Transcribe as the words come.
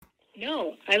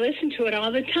No, I listen to it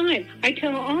all the time. I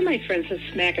tell all my friends to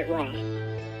smack it raw.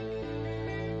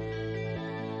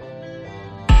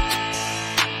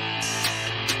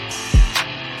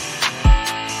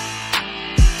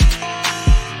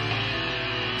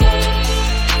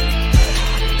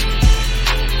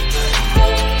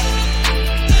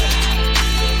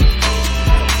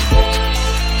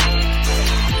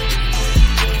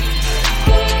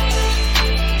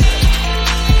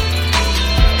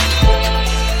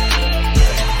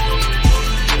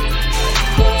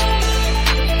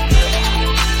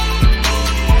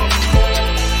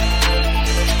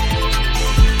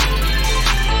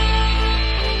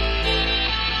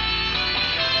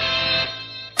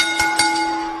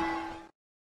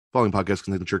 Following podcast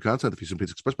contains mature content. The views and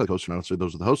opinions expressed by the host are not necessarily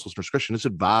those of the host. Listener discretion is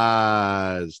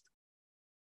advised.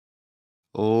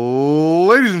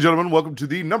 Ladies and gentlemen, welcome to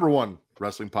the number one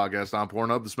wrestling podcast on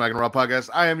Pornhub, the Smackin Raw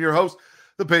podcast. I am your host,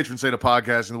 the patron saint of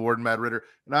podcasting, the Warden Matt Ritter,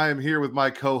 and I am here with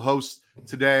my co-host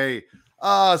today,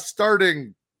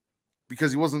 starting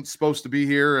because he wasn't supposed to be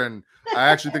here, and I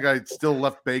actually think I still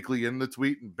left Bakley in the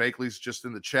tweet, and Bakley's just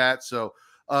in the chat. So,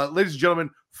 ladies and gentlemen,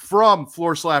 from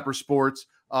Floor Slapper Sports,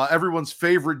 everyone's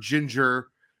favorite ginger,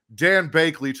 Dan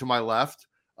Bakley to my left,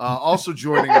 also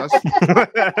joining us.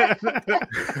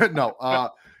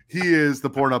 He is the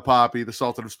Pornhub Poppy, the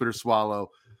Sultan of Spitter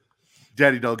Swallow,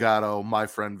 Daddy Delgado, my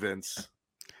friend Vince.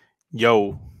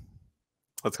 Yo,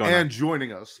 what's going on? And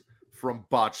joining us from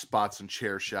Botch Spots and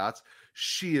Chair Shots,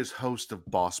 she is host of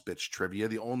Boss Bitch Trivia.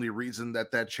 The only reason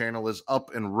that channel is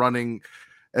up and running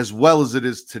as well as it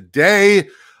is today,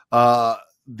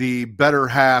 the better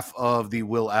half of the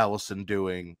Will Allison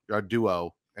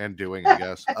duo, I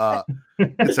guess.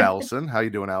 It's Allison. How you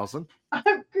doing, Allison?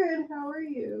 I'm good. How are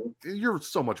you? You're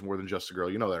so much more than just a girl.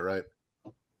 You know that, right?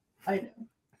 I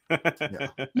know. Yeah.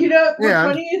 You know, what's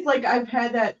funny is like I've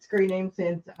had that screen name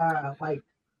since like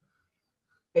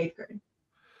 8th grade.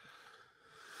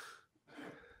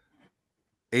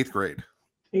 8th grade.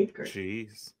 8th grade.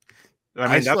 Jeez.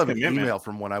 I still have an email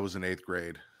from when I was in 8th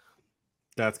grade.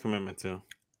 That's commitment too.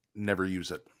 Never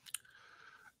use it.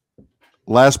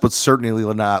 Last but certainly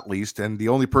not least, and the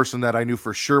only person that I knew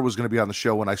for sure was going to be on the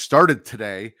show when I started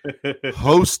today,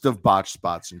 host of Botch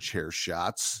Spots and Chair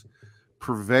Shots,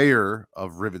 purveyor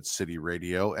of Rivet City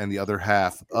Radio, and the other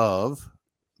half of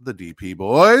the DP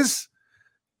Boys,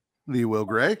 the Will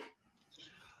Gray.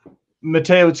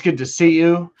 Mateo, it's good to see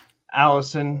you.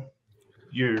 Allison,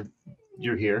 you're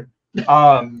here.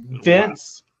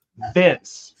 Vince,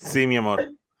 See me,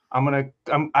 amor.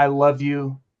 I love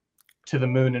you to the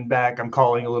moon and back. I'm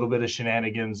calling a little bit of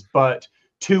shenanigans, but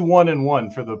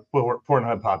 2-1-1 for the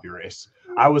Pornhub Poppy race.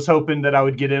 I was hoping that I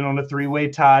would get in on a 3-way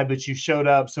tie, but you showed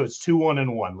up, so it's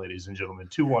 2-1-1, ladies and gentlemen.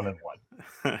 2-1-1.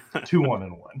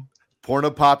 2-1-1.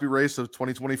 Pornhub Poppy race of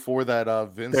 2024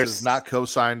 that Vince is not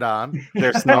co-signed on.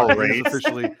 There's no race.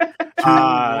 Officially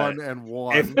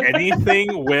 2-1-1. If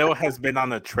anything, Will has been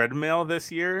on a treadmill this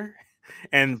year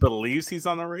and believes he's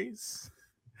on a race.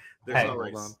 There's no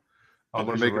race. Hold on. I'm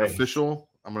going to make it official.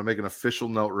 I'm going to make an official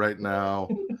note right now.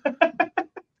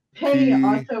 Penny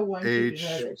also wants you to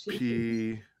know that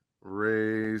HP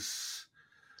race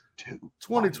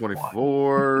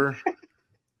 2024.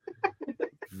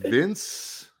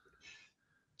 Vince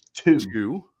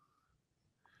 2.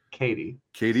 Katie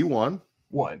 1.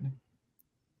 1.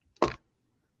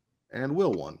 And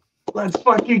Will 1. Let's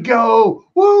fucking go.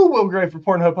 Woo! Will Gray for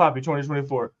Pornhub Poppy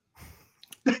 2024.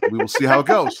 We will see how it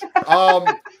goes.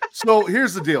 So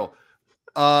here's the deal.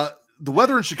 The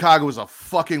weather in Chicago is a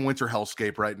fucking winter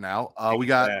hellscape right now. We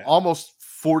got almost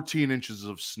 14 inches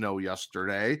of snow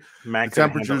yesterday. The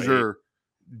temperatures are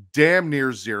damn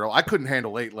near 0. I couldn't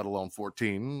handle 8, let alone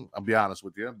 14. I'll be honest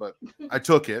with you, but I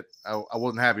took it. I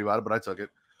wasn't happy about it, but I took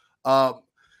it.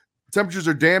 Temperatures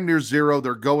are damn near 0.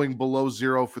 They're going below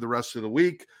 0 for the rest of the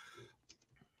week.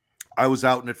 I was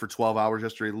out in it for 12 hours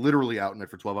yesterday, literally out in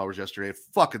it for 12 hours yesterday. It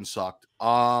fucking sucked.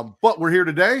 But we're here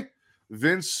today.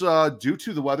 Vince, due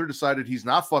to the weather, decided he's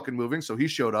not fucking moving, so he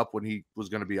showed up when he was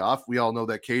going to be off. We all know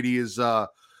that Katie is out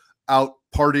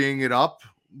partying it up,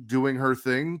 doing her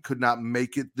thing. Could not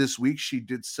make it this week. She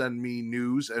did send me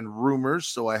news and rumors,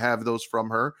 so I have those from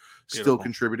her. Still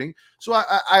contributing. So I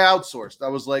outsourced. I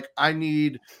was like, I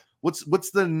need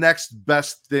what's the next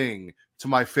best thing to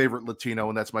my favorite Latino,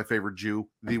 and that's my favorite Jew,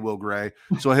 the Will Gray.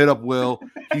 So I hit up Will.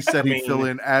 He said he'd fill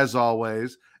in as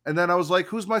always. And then I was like,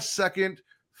 who's my second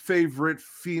favorite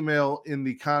female in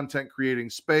the content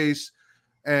creating space?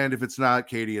 And if it's not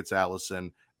Katie, it's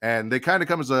Allison. And they kind of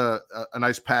come as a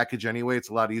nice package anyway. It's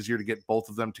a lot easier to get both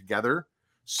of them together.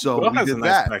 So Will we has did a nice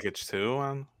that. package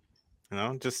too.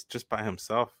 Just by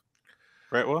himself,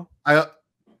 right? Will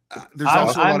there's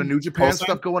also a lot of New Japan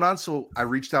stuff going on. So I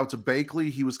reached out to Bakley.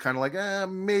 He was kind of like,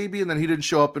 maybe. And then he didn't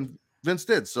show up and Vince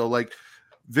did. So like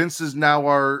Vince is now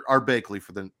our Bakley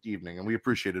for the evening. And we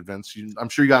appreciate it, Vince. I'm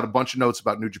sure you got a bunch of notes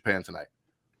about New Japan tonight.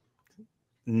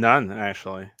 None,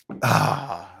 actually.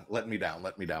 Let me down.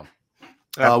 We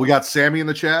got Sammy in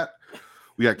the chat.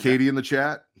 We got Katie in the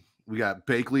chat. We got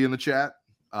Bakley in the chat.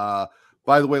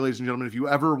 By the way, ladies and gentlemen, if you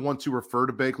ever want to refer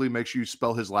to Bakley, make sure you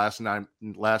spell his last name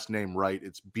right.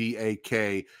 It's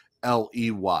Bakley.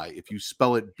 If you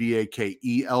spell it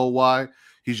Bakeley,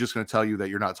 he's just going to tell you that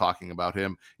you're not talking about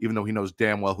him, even though he knows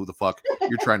damn well who the fuck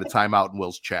you're trying to time out in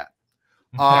Will's chat.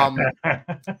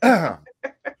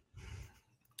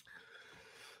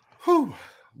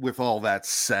 With all that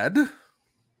said,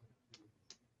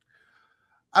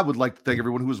 I would like to thank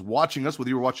everyone who is watching us, whether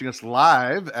you're watching us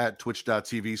live at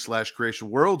twitch.tv/Creation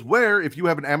World, where if you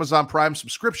have an Amazon Prime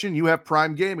subscription, you have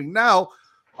Prime Gaming. Now,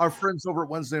 our friends over at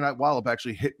Wednesday Night Wallop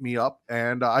actually hit me up,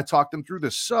 and I talked them through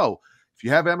this. So, if you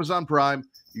have Amazon Prime,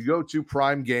 you go to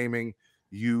Prime Gaming,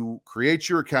 you create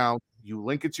your account, you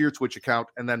link it to your Twitch account,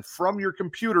 and then from your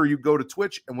computer, you go to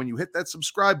Twitch, and when you hit that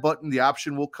subscribe button, the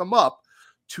option will come up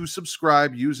to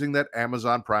subscribe using that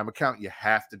Amazon Prime account. You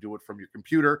have to do it from your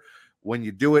computer when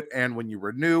you do it and when you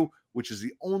renew, which is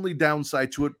the only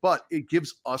downside to it, but it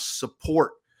gives us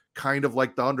support, kind of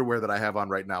like the underwear that I have on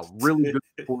right now. Really good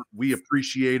support. We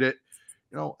appreciate it.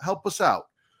 Help us out.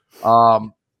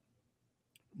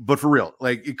 But for real,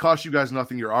 like, it costs you guys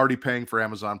nothing. You're already paying for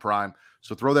Amazon Prime.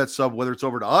 So throw that sub, whether it's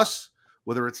over to us,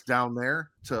 whether it's down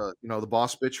there to, the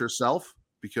boss bitch herself,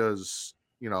 because,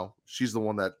 she's the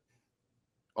one that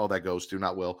all that goes to,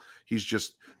 not Will. He's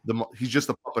just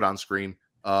the puppet on screen.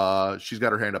 She's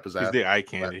got her hand up his ass. He's the eye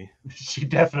candy. She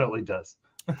definitely does.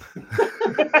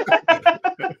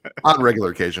 On regular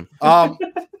occasion. But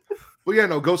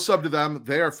yeah, go sub to them.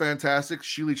 They are fantastic.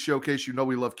 She Showcase.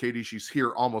 We love Katie. She's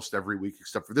here almost every week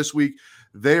except for this week.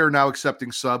 They are now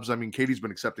accepting subs. I mean, Katie's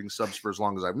been accepting subs for as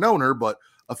long as I've known her, but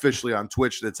officially on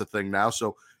Twitch, that's a thing now.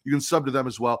 So you can sub to them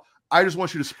as well. I just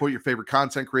want you to support your favorite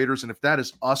content creators. And if that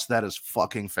is us, that is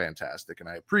fucking fantastic. And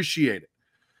I appreciate it.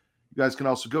 You guys can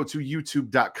also go to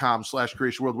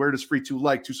youtube.com/Creation World, where it is free to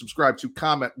like, to subscribe, to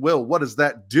comment. Will, what does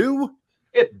that do?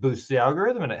 It boosts the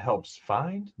algorithm and it helps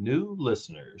find new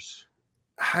listeners.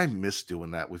 I miss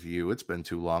doing that with you. It's been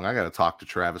too long. I got to talk to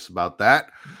Travis about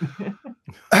that.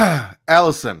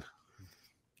 Allison.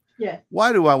 Yeah.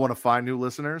 Why do I want to find new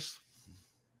listeners?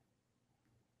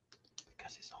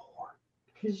 Because he's a whore.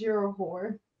 Because you're a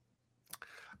whore.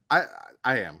 I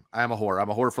am. I am a whore. I'm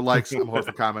a whore for likes. I'm a whore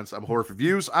for comments. I'm a whore for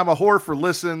views. I'm a whore for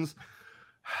listens.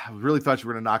 I really thought you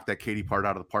were going to knock that Katie part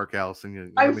out of the park,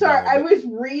 Allison. I'm sorry. I was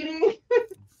reading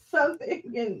something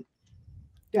and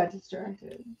got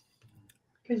distracted.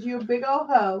 Because you a big old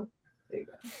hoe. There you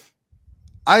go.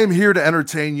 I am here to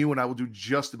entertain you, and I will do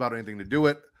just about anything to do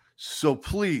it. So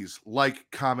please like,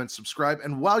 comment, subscribe.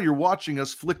 And while you're watching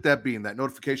us, flick that bean, that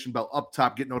notification bell up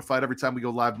top. Get notified every time we go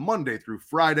live Monday through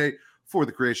Friday for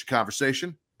the Creation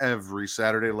Conversation. Every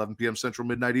Saturday, 11 p.m. Central,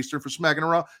 midnight Eastern for Smackin'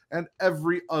 Raw, and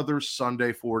every other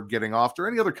Sunday for Getting Off, or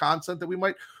any other content that we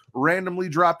might randomly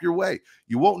drop your way.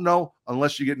 You won't know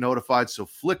unless you get notified, so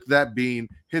flick that bean,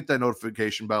 hit that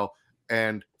notification bell,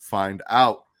 and find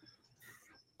out.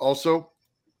 Also,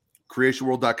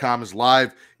 creationworld.com is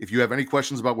live. If you have any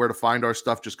questions about where to find our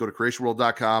stuff, just go to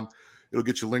creationworld.com. It'll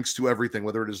get you links to everything,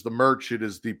 whether it is the merch, it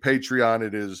is the Patreon,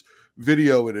 it is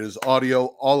video, it is audio.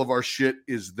 All of our shit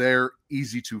is there,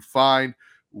 easy to find.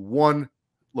 One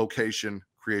location,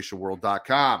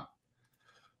 creationworld.com.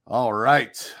 All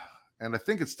right. And I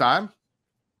think it's time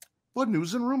for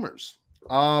news and rumors.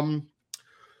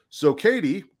 So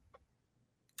Katie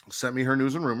sent me her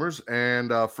news and rumors.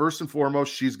 And first and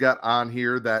foremost, she's got on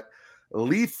here that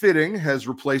Lee Fitting has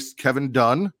replaced Kevin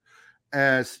Dunn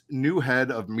as new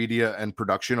head of media and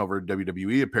production over at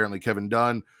WWE. Apparently, Kevin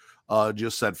Dunn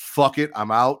just said, fuck it,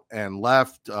 I'm out, and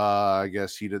left. I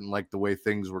guess he didn't like the way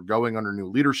things were going under new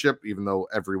leadership, even though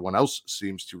everyone else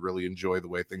seems to really enjoy the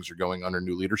way things are going under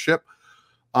new leadership.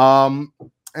 And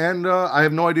I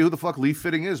have no idea who the fuck Lee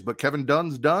Fitting is, but Kevin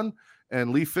Dunn's done,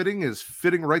 and Lee Fitting is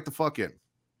fitting right the fuck in.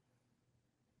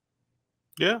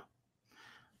 Yeah.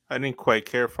 I didn't quite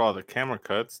care for all the camera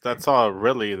cuts. That's all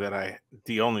really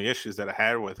the only issues that I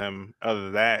had with him, other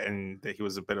than that, and that he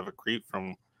was a bit of a creep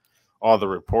from all the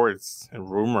reports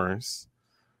and rumors.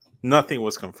 Nothing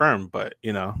was confirmed, but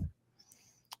yeah,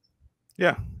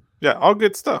 all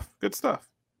good stuff. Good stuff.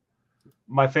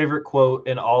 My favorite quote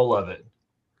in all of it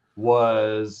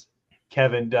was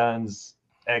Kevin Dunn's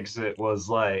exit was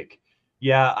like,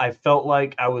 yeah, I felt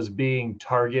like I was being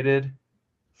targeted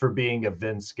for being a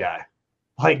Vince guy.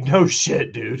 Like, no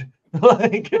shit, dude.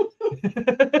 Like,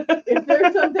 If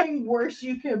there's something worse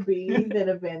you can be than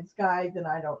a Vince guy, then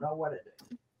I don't know what it is.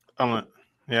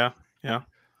 Yeah.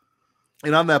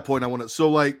 And on that point, I want to, so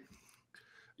like,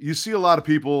 you see a lot of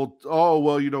people, oh,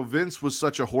 well, Vince was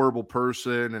such a horrible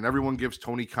person and everyone gives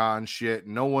Tony Khan shit.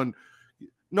 We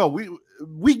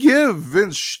give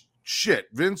Vince shit.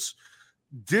 Vince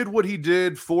did what he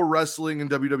did for wrestling in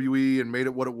WWE and made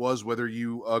it what it was, whether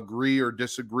you agree or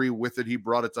disagree with it. He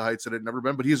brought it to heights that it had never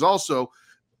been, but he's also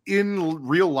in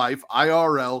real life,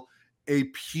 IRL, a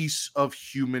piece of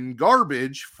human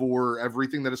garbage for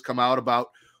everything that has come out about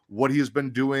what he has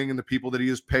been doing and the people that he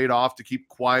has paid off to keep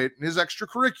quiet in his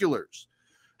extracurriculars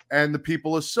and the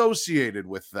people associated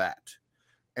with that.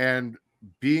 And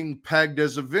being pegged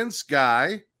as a Vince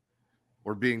guy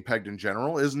or being pegged in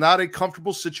general is not a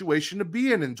comfortable situation to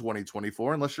be in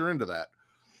 2024, unless you're into that.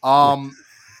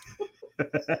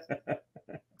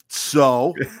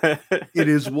 So it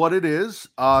is what it is.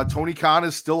 Tony Khan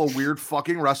is still a weird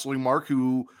fucking wrestling mark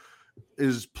who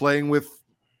is playing with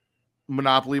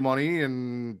Monopoly money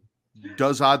and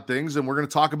does odd things, and we're going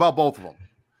to talk about both of them.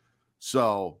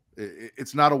 So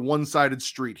it's not a one-sided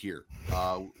street here.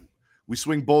 We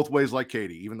swing both ways like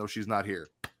Katie, even though she's not here.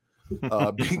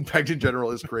 Being pegged in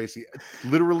general is crazy.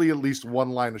 Literally at least one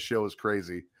line of show is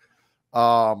crazy.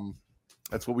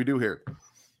 That's what we do here.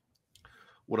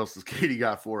 What else does Katie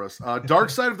got for us? Dark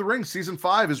Side of the Ring season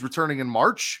 5 is returning in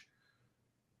March.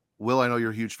 Will, I know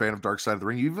you're a huge fan of Dark Side of the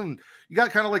Ring. You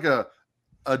got kind of like a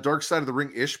Dark Side of the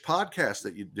Ring-ish podcast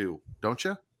that you do, don't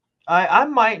you? I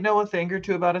might know a thing or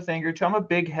two about a thing or two. I'm a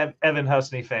big Evan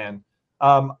Husney fan.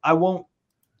 I won't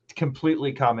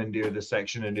completely commandeer this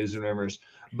section of news and rumors,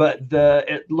 but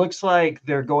it looks like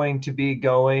they're going to be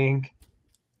going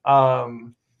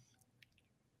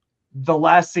the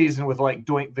last season with like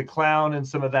Doink the Clown and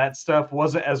some of that stuff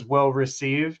wasn't as well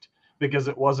received because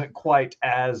it wasn't quite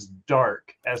as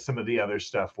dark as some of the other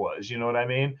stuff was. You know what I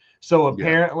mean? So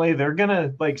apparently they're going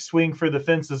to like swing for the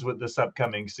fences with this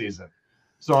upcoming season.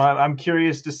 So I'm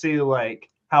curious to see like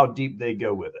how deep they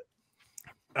go with it.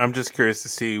 I'm just curious to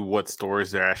see what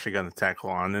stories they're actually going to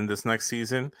tackle on in this next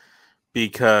season,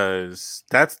 because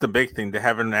that's the big thing. They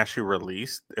haven't actually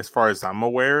released, as far as I'm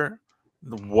aware,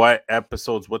 what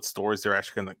episodes, what stories they're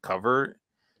actually going to cover.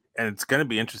 And it's going to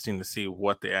be interesting to see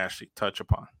what they actually touch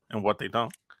upon and what they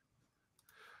don't.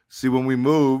 See, when we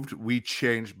moved, we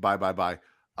changed. Bye.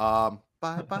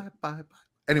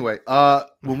 Anyway,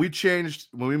 when we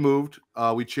moved,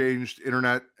 we changed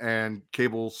internet and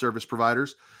cable service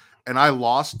providers, and I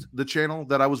lost the channel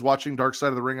that I was watching Dark Side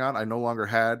of the Ring on. I no longer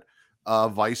had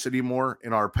Vice anymore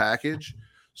in our package.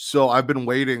 So I've been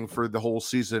waiting for the whole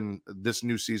season, this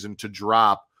new season, to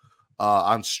drop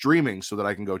on streaming so that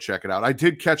I can go check it out. I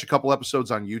did catch a couple episodes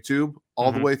on YouTube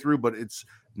all the way through, but it's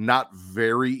not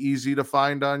very easy to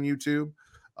find on YouTube.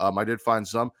 I did find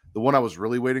some. The one I was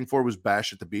really waiting for was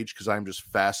Bash at the Beach, because I'm just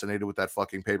fascinated with that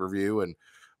fucking pay-per-view and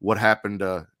what happened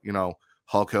to,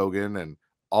 Hulk Hogan and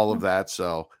all of that.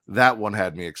 So that one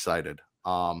had me excited.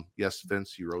 Yes,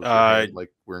 Vince, you rose your hand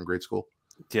like we're in grade school.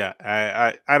 Yeah,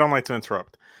 I don't like to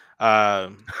interrupt.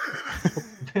 The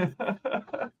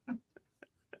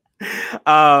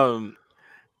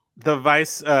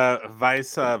Vice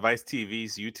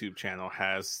TV's YouTube channel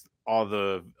has all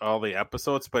the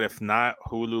episodes, but if not,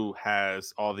 Hulu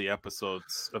has all the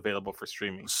episodes available for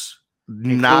streaming.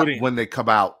 Not when they come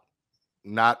out.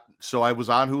 So I was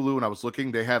on Hulu and I was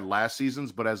looking. They had last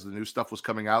seasons, but as the new stuff was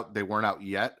coming out, they weren't out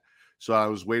yet. So I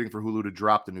was waiting for Hulu to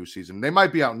drop the new season. They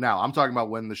might be out now. I'm talking about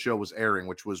when the show was airing,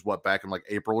 which was back in like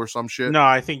April or some shit. No,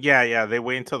 I think yeah. They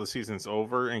wait until the season's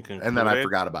over and conclude. And then I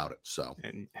forgot about it. So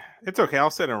it's okay. I'll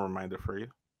set a reminder for you.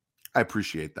 I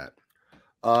appreciate that.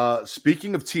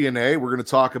 Speaking of TNA, we're going to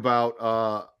talk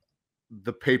about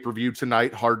the pay-per-view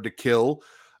tonight, Hard to Kill.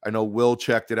 I know Will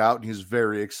checked it out and he's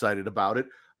very excited about it.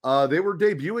 They were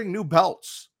debuting new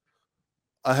belts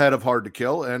ahead of Hard to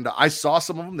Kill, and I saw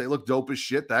some of them. They look dope as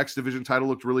shit. The X Division title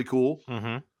looked really cool.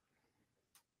 Can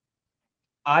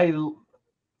I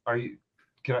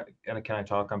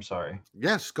talk? I'm sorry.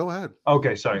 Yes, go ahead.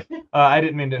 Okay, sorry. I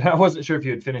didn't mean to. I wasn't sure if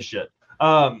you had finished yet.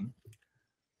 I'm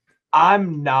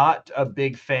not a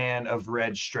big fan of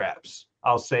red straps.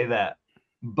 I'll say that.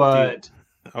 But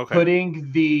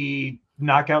putting the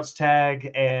Knockouts tag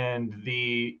and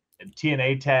the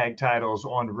TNA tag titles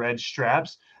on red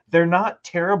straps, they're not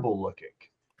terrible looking.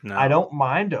 No. I don't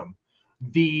mind them.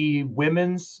 The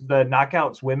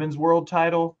Knockouts women's world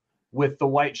title with the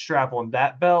white strap on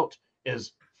that belt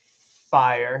is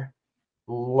fire.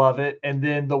 Love it. And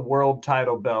then the world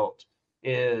title belt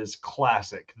is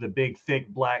classic. The big thick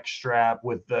black strap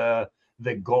with the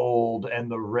the gold and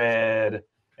the red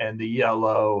and the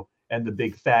yellow and the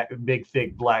big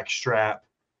thick black strap.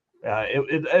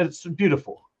 It's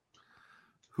beautiful.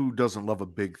 Who doesn't love a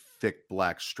big, thick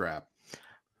black strap?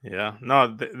 Yeah, no,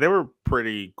 they were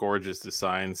pretty gorgeous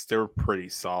designs. They were pretty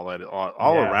solid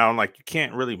all around. Like, you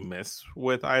can't really miss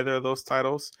with either of those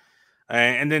titles.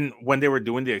 And then when they were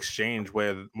doing the exchange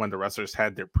when the wrestlers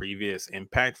had their previous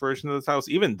Impact version of the titles,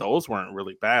 even those weren't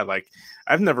really bad. Like,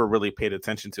 I've never really paid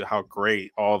attention to how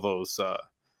great all those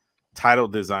title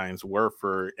designs were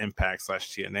for Impact /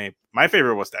 TNA. My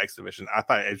favorite was the X Division. I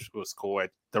thought it was cool.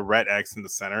 The red X in the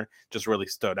center just really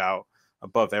stood out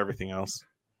above everything else.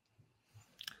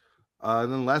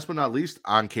 And then last but not least,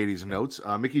 on Katie's notes,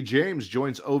 Mickie James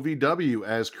joins OVW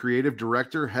as creative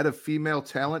director, head of female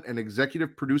talent, and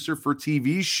executive producer for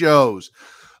TV shows.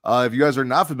 If you guys are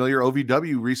not familiar,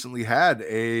 OVW recently had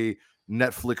a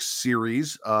Netflix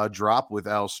series drop with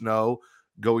Al Snow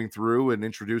going through and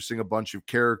introducing a bunch of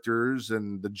characters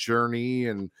and the journey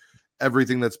and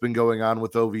everything that's been going on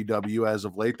with OVW as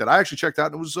of late that I actually checked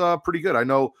out and it was pretty good. I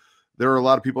know there are a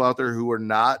lot of people out there who are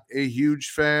not a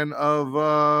huge fan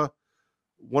of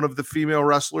one of the female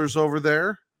wrestlers over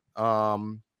there. But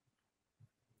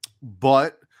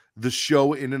the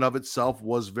show in and of itself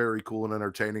was very cool and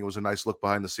entertaining. It was a nice look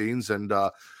behind the scenes. And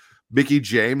Mickie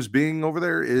James being over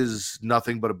there is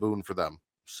nothing but a boon for them.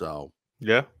 So,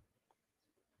 yeah.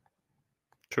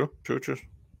 True.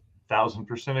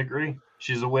 1000% agree.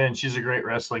 She's a win. She's a great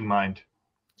wrestling mind.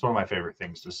 It's one of my favorite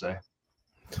things to say.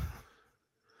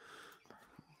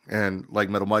 And like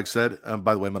Metal Mike said,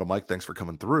 by the way, Metal Mike, thanks for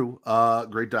coming through.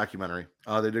 Great documentary.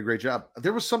 They did a great job.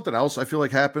 There was something else I feel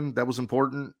like happened that was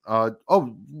important. I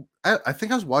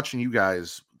think I was watching you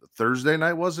guys Thursday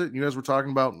night, was it? You guys were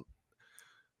talking about,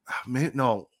 maybe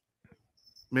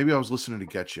I was listening to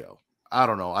Get You. I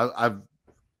don't know. I've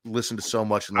listened to so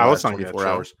much in the last 24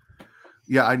 hours.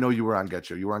 Yeah, I know you were on Get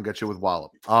You. You were on Get You with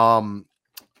Wallop.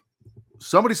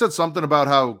 Somebody said something about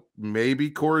how maybe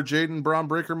Cora Jade and Braun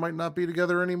Breaker might not be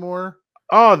together anymore.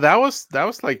 Oh, that was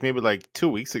like maybe like 2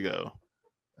 weeks ago.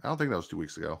 I don't think that was 2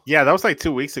 weeks ago. Yeah, that was like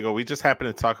 2 weeks ago. We just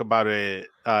happened to talk about it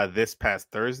this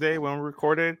past Thursday when we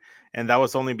recorded, and that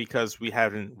was only because we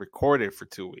haven't recorded for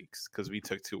 2 weeks because we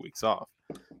took 2 weeks off.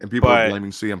 And people are blaming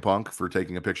CM Punk for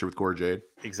taking a picture with Cora Jade.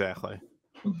 Exactly.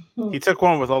 He took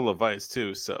one with Lola Vice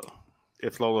too, so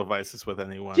if Lola Vice is with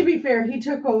anyone. To be fair, he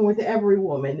took one with every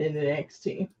woman in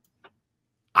NXT.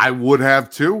 I would have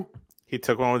too. He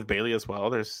took one with Bailey as well.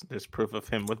 There's proof of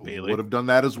him with Bailey. Would have done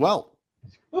that as well.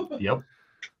 Yep.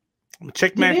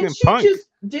 Chick Magnet and Punk.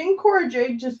 Didn't Cora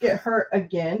Jade just get hurt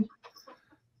again?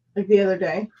 Like the other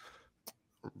day?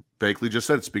 Bakley just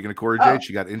said, speaking of Cora Jade,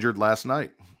 she got injured last night.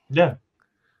 Yeah.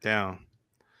 Down.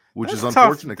 Which is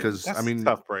unfortunate because, I mean,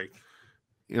 tough break.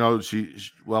 You know,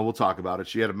 well, we'll talk about it.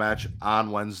 She had a match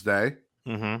on Wednesday.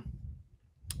 Mm-hmm.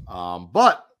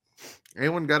 But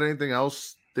anyone got anything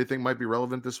else they think might be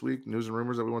relevant this week? News and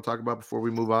rumors that we want to talk about before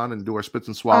we move on and do our spits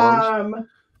and swallows?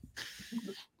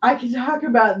 I can talk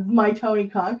about my Tony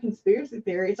Khan conspiracy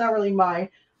theory. It's not really mine.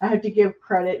 I have to give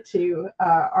credit to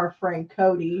our friend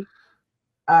Cody.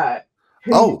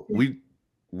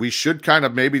 We should kind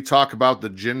of maybe talk about the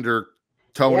gender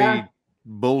Tony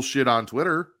bullshit on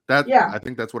Twitter. I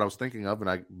think that's what I was thinking of, and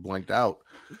I blanked out.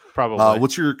 Probably.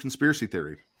 What's your conspiracy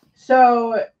theory?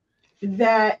 So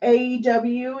that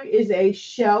AEW is a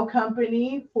shell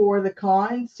company for the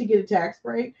Khans to get a tax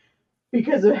break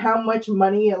because of how much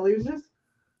money it loses.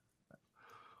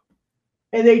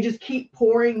 And they just keep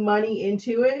pouring money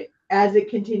into it as it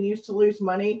continues to lose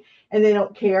money, and they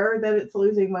don't care that it's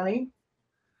losing money.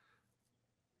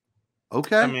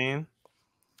 Okay. I mean,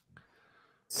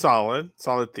 solid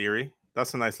theory.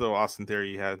 That's a nice little Austin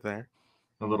theory you had there.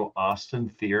 A little Austin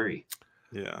theory.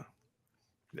 Yeah.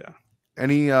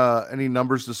 Any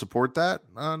numbers to support that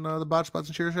on the Botch Spots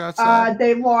and Chair Shots side?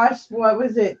 They lost, what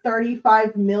was it,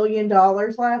 $35 million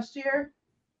last year?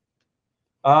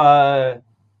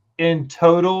 In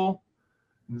total,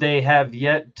 they have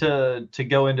yet to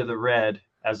go into the red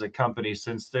as a company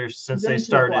since they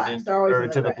started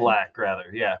to the black rather.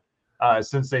 Yeah.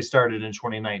 Since they started in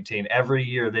 2019, every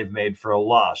year they've made for a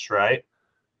loss, right?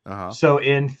 So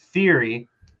in theory,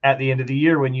 at the end of the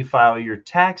year, when you file your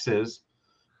taxes,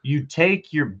 you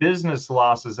take your business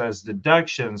losses as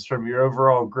deductions from your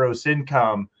overall gross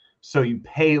income, so you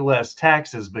pay less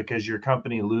taxes because your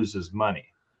company loses money.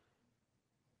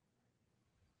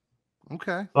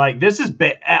 Okay. Like this is,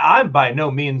 I'm by no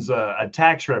means a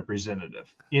tax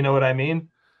representative. You know what I mean?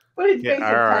 But it's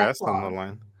IRS on the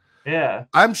line. Yeah.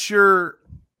 I'm sure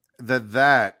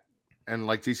that And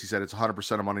like DC said, it's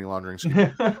 100% a money laundering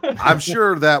scheme. I'm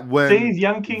sure that when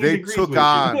they took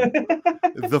on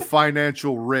the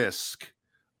financial risk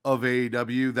of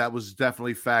AEW, that was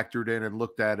definitely factored in and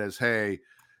looked at as, hey,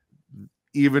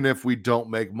 even if we don't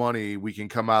make money, we can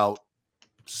come out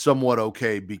somewhat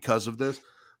okay because of this.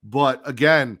 But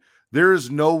again, there is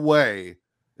no way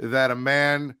that a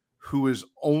man who is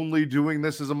only doing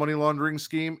this as a money laundering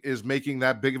scheme is making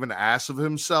that big of an ass of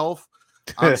himself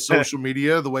on social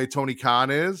media the way Tony Khan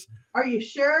is. Are you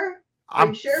sure?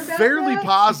 I'm fairly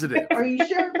positive. Are you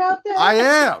sure about that? I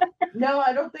am. No,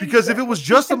 I don't think because so. if it was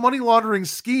just a money laundering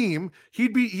scheme,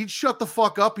 he'd shut the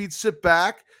fuck up. He'd sit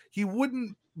back. He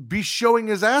wouldn't be showing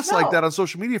his ass like that on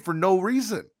social media for no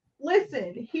reason.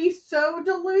 Listen, he's so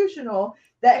delusional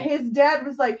that his dad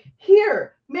was like,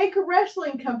 here, make a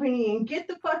wrestling company and get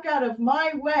the fuck out of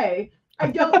my way. I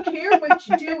don't care what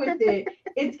you do with it.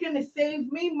 It's going to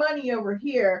save me money over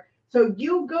here. So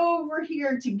you go over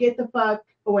here to get the fuck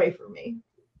away from me.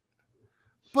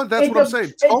 But that's what I'm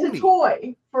saying. Tony. It's a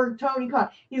toy for Tony Khan.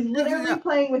 He's literally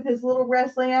playing with his little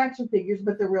wrestling action figures,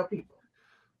 but they're real people.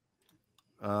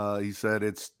 He said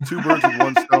it's two birds with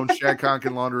one stone. Shad Khan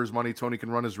can launder his money. Tony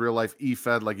can run his real life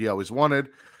E-Fed like he always wanted.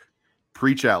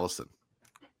 Preach, Allison.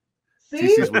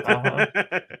 See?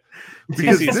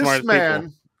 Because this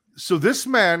man, so this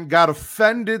man got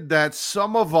offended that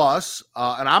some of us,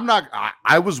 and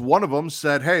I was one of them,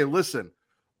 said, hey, listen,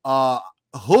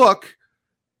 Hook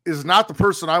is not the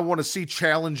person I want to see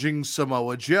challenging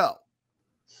Samoa Joe.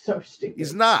 So stupid.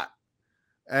 He's not.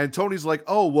 And Tony's like,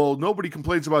 oh, well, nobody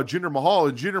complains about Jinder Mahal,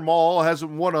 and Jinder Mahal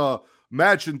hasn't won a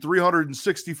match in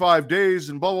 365 days,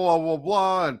 and blah, blah, blah, blah,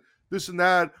 blah, and this and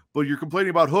that. But you're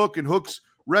complaining about Hook, and Hook's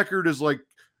record is like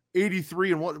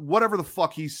 83 and whatever the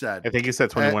fuck he said. I think he said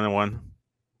 21-1.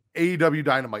 AEW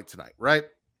Dynamite tonight, right?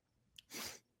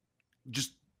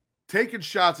 Just taking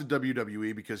shots at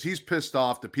WWE because he's pissed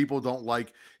off that people don't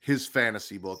like his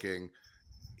fantasy booking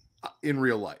in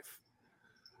real life.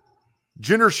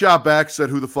 Jinder shot back, said,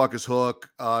 who the fuck is Hook?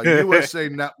 USA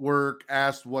Network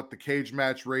asked what the cage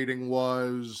match rating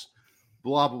was,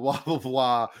 blah, blah, blah, blah,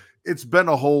 blah. It's been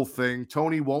a whole thing.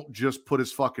 Tony won't just put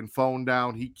his fucking phone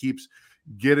down. He keeps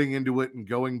getting into it and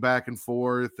going back and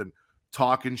forth and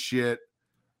talking shit.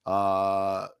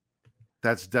 That's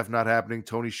definitely not happening.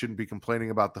 Tony shouldn't be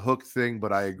complaining about the Hook thing,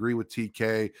 but I agree with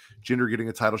TK. Jinder getting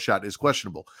a title shot is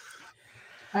questionable.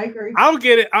 I agree. I'll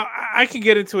get it. I can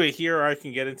get into it here, or I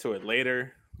can get into it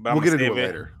later. But we'll get into it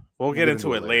later. We'll get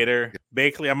into it later.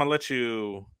 Basically, I'm gonna let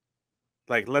you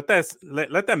let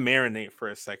that marinate for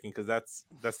a second, because that's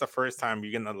the first time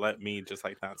you're gonna let me just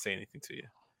like not say anything to you.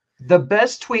 The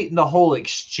best tweet in the whole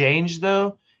exchange,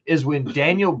 though, is when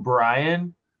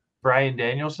Brian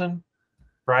Danielson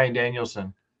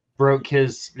broke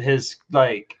his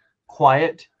like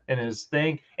quiet and his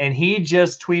thing, and he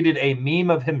just tweeted a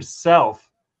meme of himself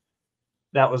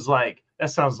that was like, that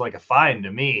sounds like a fine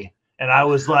to me. And I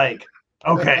was like,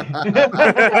 okay. I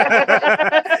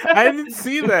didn't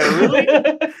see that, really.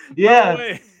 Yeah. No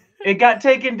way. It got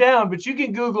taken down, but you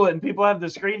can Google it and people have the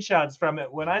screenshots from it.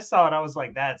 When I saw it, I was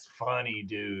like, that's funny,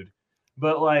 dude.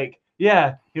 But like,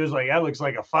 yeah, he was like, that looks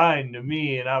like a fine to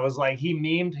me. And I was like, he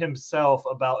memed himself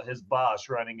about his boss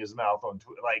running his mouth on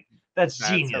Twitter. Like, that's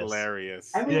genius. Hilarious.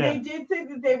 I mean, they did say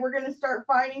that they were going to start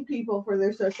fining people for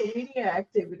their social media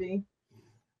activity.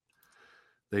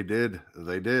 They did.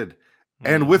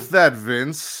 And with that,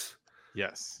 Vince,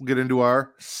 yes, we'll get into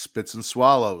our spits and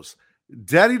swallows.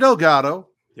 Daddy Delgado,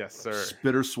 yes, sir.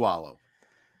 Spit or swallow?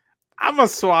 I'm going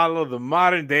to swallow the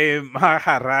modern day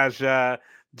Maharaja,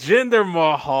 Jinder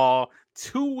Mahal,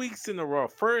 2 weeks in a row.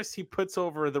 First, he puts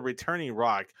over the returning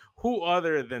Rock, who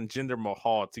other than Jinder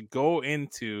Mahal, to go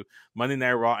into Monday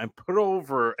Night Raw and put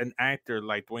over an actor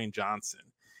like Dwayne Johnson.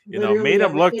 Made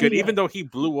him look good, even though he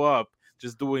blew up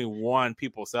just doing one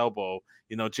people's elbow.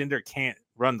 Jinder can't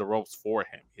run the ropes for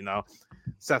him.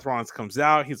 Seth Rollins comes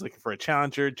out. He's looking for a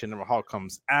challenger. Jinder Mahal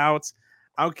comes out.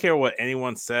 I don't care what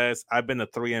anyone says. I've been a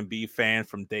 3MB fan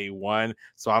from day one,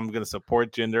 so I'm going to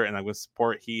support Jinder, and I'm going to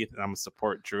support Heath, and I'm going to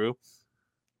support Drew.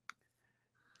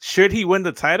 Should he win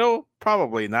the title?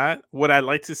 Probably not. Would I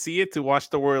like to see it, to watch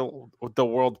the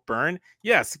world burn?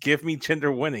 Yes, give me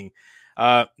Jinder winning.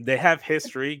 They have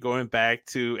history going back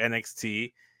to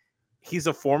NXT. He's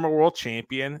a former world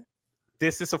champion.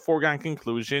 This is a foregone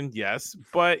conclusion, yes.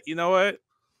 But you know what?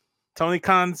 Tony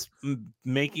Khan's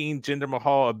making Jinder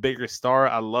Mahal a bigger star.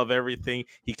 I love everything.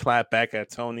 He clapped back at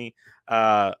Tony.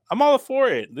 I'm all for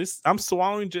it. I'm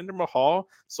swallowing Jinder Mahal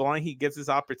so long he gets his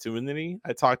opportunity.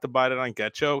 I talked about it on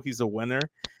Getcho. He's a winner.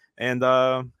 And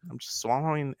I'm just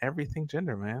swallowing everything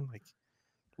Jinder, man. Like,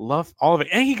 Love all of it.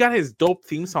 And he got his dope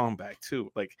theme song back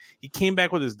too. Like he came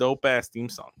back with his dope ass theme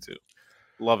song too.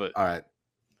 Love it. All right.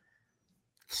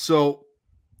 So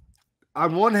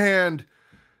on one hand,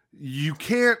 you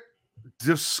can't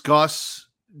discuss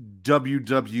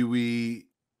WWE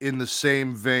in the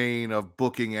same vein of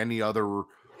booking any other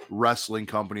wrestling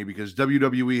company because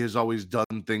WWE has always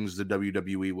done things the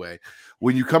WWE way.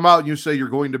 When you come out and you say you're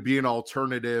going to be an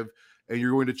alternative and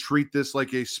you're going to treat this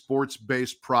like a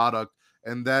sports-based product,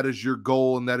 and that is your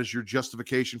goal and that is your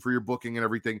justification for your booking and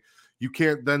everything, you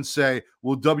can't then say,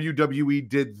 well, WWE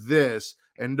did this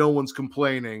and no one's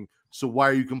complaining, so why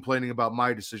are you complaining about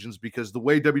my decisions? Because the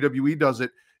way WWE does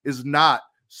it is not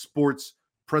sports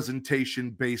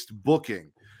presentation-based booking.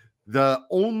 The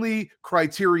only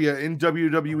criteria in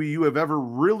WWE you have ever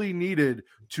really needed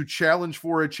to challenge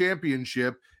for a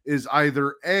championship is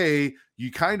either A,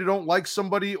 you kind of don't like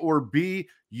somebody, or B,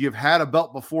 you've had a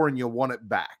belt before and you won it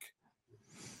back.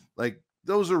 Like,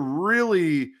 those are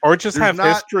really... Or just have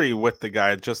history with the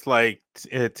guy, just like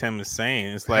Tim is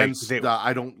saying. It's like...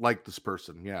 I don't like this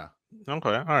person, yeah. Okay,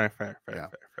 all right, fair.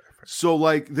 So,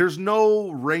 like, there's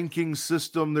no ranking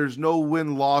system, there's no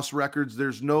win-loss records,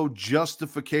 there's no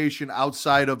justification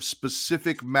outside of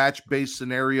specific match-based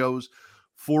scenarios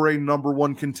for a number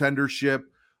one contendership,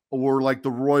 or like the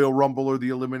Royal Rumble or the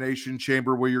Elimination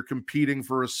Chamber where you're competing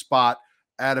for a spot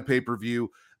at a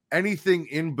pay-per-view. Anything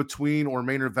in between or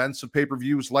main events of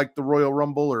pay-per-views like the Royal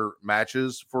Rumble or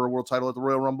matches for a world title at the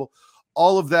Royal Rumble,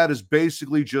 all of that is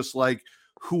basically just like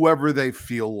whoever they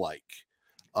feel like.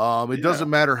 It doesn't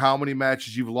matter how many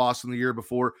matches you've lost in the year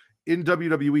before. In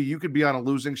WWE, you could be on a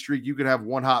losing streak. You could have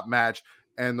one hot match,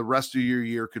 and the rest of your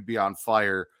year could be on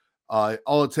fire.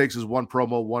 All it takes is one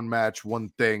promo, one match, one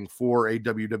thing for a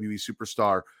WWE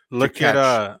superstar. Look at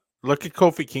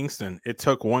Kofi Kingston. It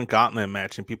took one gauntlet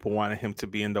match, and people wanted him to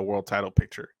be in the world title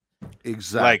picture.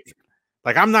 Exactly.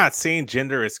 Like I'm not saying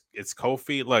gender is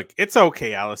Kofi. Look, it's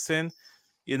okay, Allison.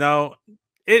 You know.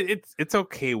 It's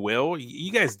okay, Will. You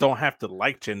guys don't have to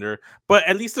like gender, but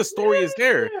at least the story is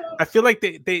there. I feel like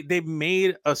they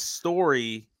made a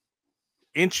story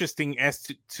interesting as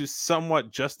to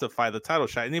somewhat justify the title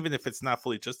shot, and even if it's not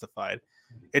fully justified,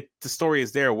 the story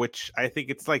is there, which I think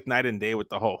it's like night and day with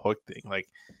the whole Hook thing.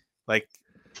 Like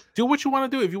do what you want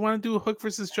to do. If you want to do Hook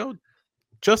versus Joe,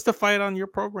 justify it on your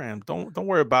program. Don't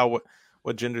worry about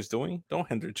what gender's doing. Don't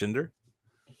hinder gender.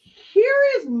 Here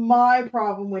is my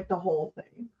problem with the whole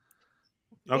thing.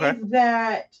 Okay. Is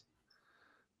that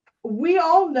we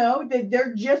all know that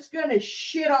they're just going to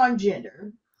shit on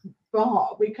Jinder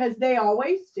Mahal because they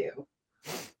always do.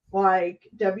 Like,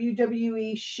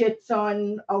 WWE shits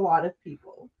on a lot of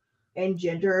people. And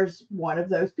Jinder's one of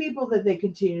those people that they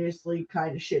continuously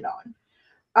kind of shit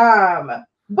on.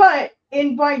 But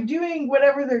by doing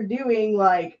whatever they're doing,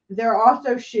 like, they're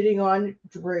also shitting on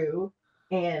Drew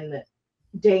and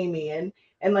Damian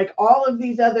and like all of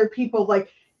these other people. Like,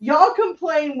 y'all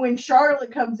complain when Charlotte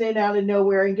comes in out of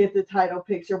nowhere and gets the title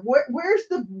picture. Where's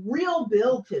the real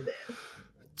build to this?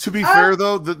 To be fair,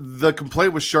 though, the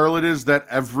complaint with Charlotte is that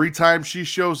every time she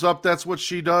shows up, that's what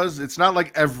she does. It's not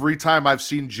like every time I've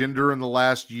seen Jinder in the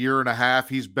last year and a half,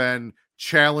 he's been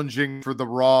challenging for the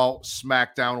Raw,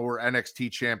 SmackDown, or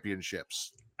NXT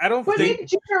championships. I don't but think... in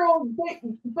general,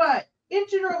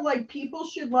 like, people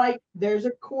should, like, there's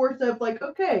a course of, like,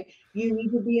 okay, you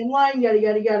need to be in line, yada,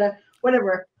 yada, yada,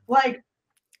 whatever. Like,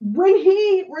 when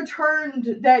he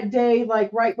returned that day,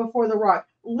 like, right before The Rock,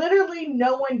 literally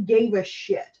no one gave a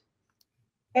shit.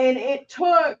 And it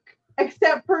took,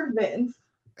 except for Vince.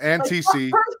 And like,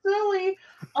 TC. Personally,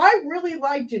 I really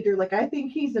like Jinder. Like, I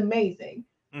think he's amazing.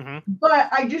 Mm-hmm. But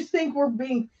I just think we're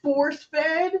being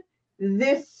force-fed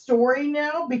this story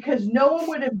now because no one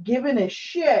would have given a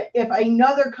shit if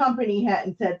another company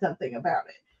hadn't said something about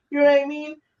it. You know what I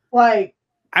mean? Like,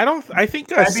 I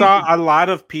think I saw a lot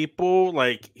of people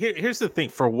like here's the thing,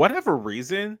 for whatever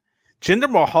reason, Jinder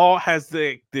Mahal has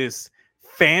this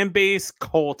fan base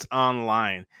cult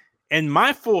online, and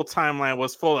my full timeline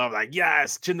was full of like,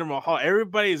 yes, Jinder Mahal.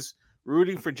 Everybody's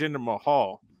rooting for Jinder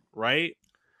Mahal, right?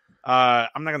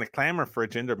 I'm not gonna clamor for a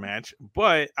gender match,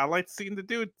 but I like seeing the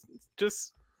dude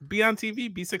just be on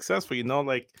TV, be successful. You know,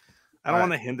 like I don't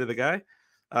want to hinder the guy.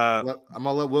 I'm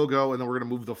gonna let Will go, and then we're gonna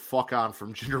move the fuck on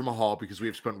from Jinder Mahal because we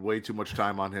have spent way too much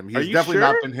time on him. He's definitely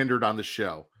not been hindered on the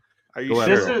show. Are you sure?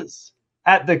 This is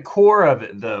at the core of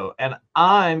it, though, and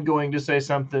I'm going to say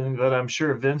something that I'm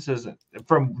sure Vince isn't,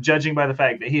 from judging by the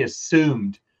fact that he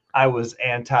assumed I was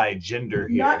anti-gender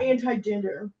here. Not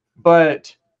anti-gender,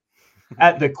 but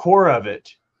at the core of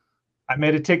it, I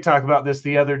made a TikTok about this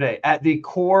the other day. At the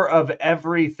core of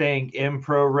everything in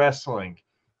pro wrestling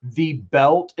the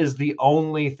belt is the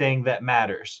only thing that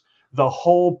matters. The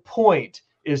whole point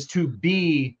is to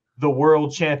be the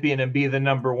world champion and be the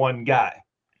number one guy.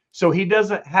 So he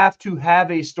doesn't have to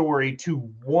have a story to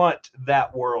want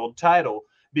that world title,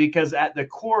 because at the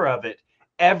core of it,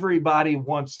 everybody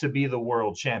wants to be the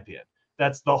world champion.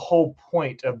 That's the whole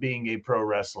point of being a pro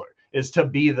wrestler, is to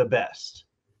be the best.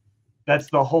 That's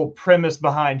the whole premise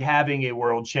behind having a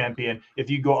world champion. If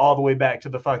you go all the way back to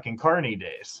the fucking Carney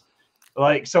days,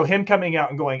 like, so him coming out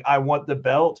and going, I want the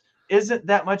belt, isn't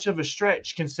that much of a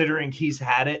stretch considering he's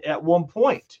had it at one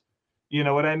point. You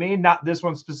know what I mean? Not this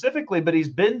one specifically, but he's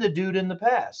been the dude in the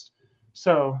past.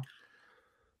 So,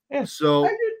 yeah. So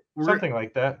something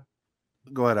like that.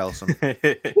 Go ahead, Allison. But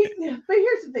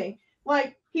here's the thing.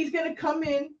 Like, he's going to come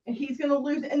in and he's going to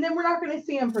lose, and then we're not going to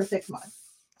see him for 6 months.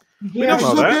 Yeah, Which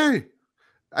is okay.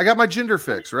 I got my gender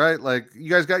fix, right? Like, you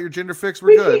guys got your gender fix?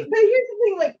 We're good. But here's the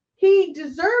thing. Like, he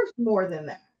deserves more than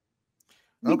that.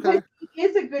 Okay. He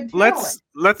is a good talent.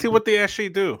 Let's see what they actually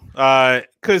do.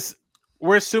 Because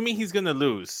we're assuming he's gonna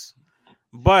lose,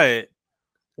 but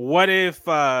what if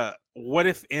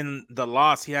in the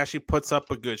loss he actually puts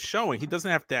up a good showing? He doesn't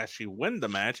have to actually win the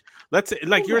match. Let's say,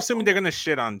 like, you're assuming they're gonna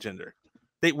shit on gender,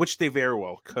 which they very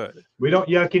well could. We don't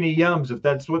yuck any yums. If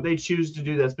that's what they choose to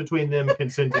do, that's between them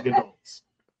consenting adults.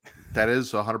 That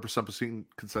is 100%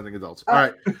 consenting adults. All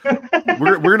right,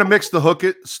 we're gonna mix the Hook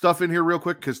It stuff in here real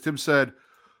quick because Tim said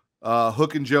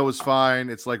Hook and Joe is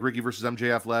fine. It's like Ricky versus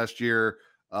MJF last year.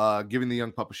 Giving the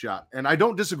young pup a shot. And I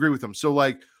don't disagree with him. So,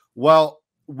 like, well,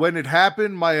 when it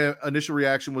happened, my initial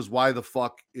reaction was, why the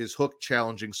fuck is Hook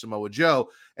challenging Samoa Joe?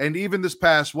 And even this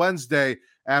past Wednesday,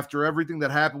 after everything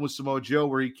that happened with Samoa Joe,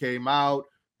 where he came out,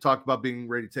 talked about being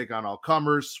ready to take on all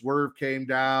comers, Swerve came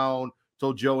down,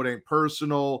 told Joe it ain't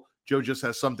personal. Joe just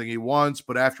has something he wants,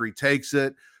 but after he takes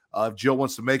it, if Joe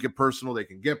wants to make it personal, they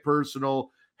can get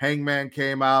personal. Hangman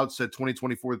came out, said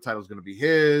 2024, the title is going to be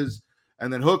his.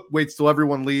 And then Hook waits till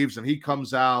everyone leaves and he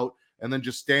comes out and then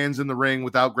just stands in the ring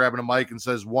without grabbing a mic and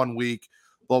says 1 week,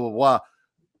 blah, blah, blah.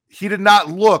 He did not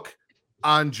look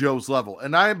on Joe's level.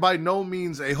 And I am by no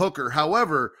means a hooker.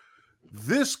 However,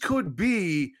 this could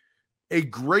be a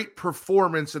great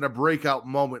performance and a breakout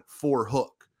moment for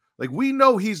Hook. Like, we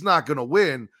know he's not going to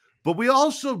win, but we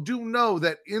also do know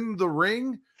that in the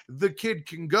ring, the kid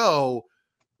can go.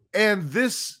 And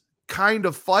this kind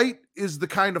of fight is the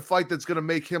kind of fight that's going to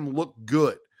make him look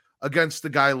good against a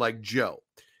guy like Joe.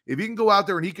 If he can go out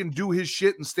there and he can do his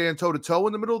shit and stand toe-to-toe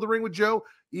in the middle of the ring with Joe,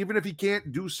 even if he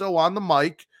can't do so on the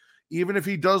mic, even if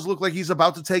he does look like he's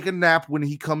about to take a nap when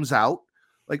he comes out,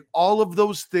 like, all of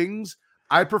those things,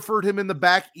 I preferred him in the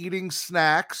back eating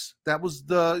snacks. That was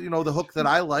the Hook that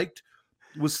I liked,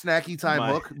 was snacky time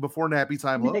Hook before nappy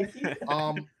time Hook.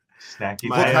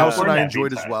 Snacky Hook House and I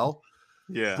enjoyed time as well.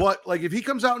 Yeah. But, like, if he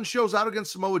comes out and shows out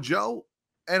against Samoa Joe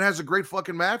and has a great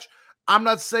fucking match, I'm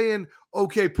not saying,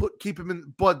 okay, keep him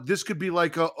in, but this could be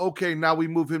like, okay, now we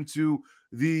move him to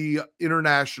the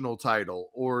international title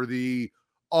or the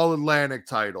All Atlantic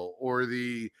title or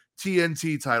the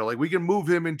TNT title. Like, we can move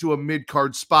him into a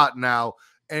mid-card spot now,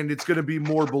 and it's going to be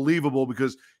more believable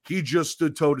because he just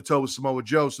stood toe-to-toe with Samoa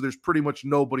Joe, so there's pretty much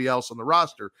nobody else on the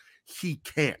roster he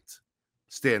can't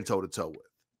stand toe-to-toe with.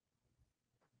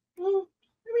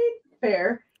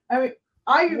 Fair. I mean,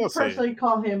 I personally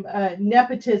call him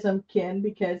nepotism kin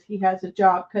because he has a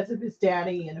job because of his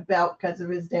daddy and a belt because of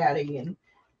his daddy, and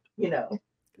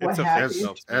what have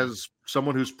you. As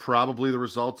someone who's probably the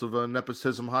result of a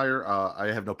nepotism hire,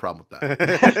 I have no problem with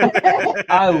that.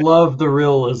 I love the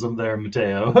realism there,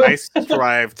 Mateo. I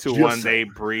strive to one day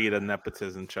breed a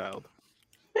nepotism child.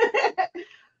 I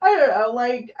don't know.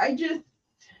 Like,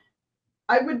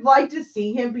 I would like to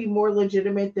see him be more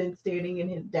legitimate than standing in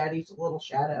his daddy's little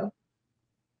shadow.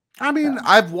 I mean,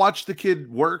 I've watched the kid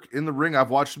work in the ring. I've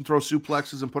watched him throw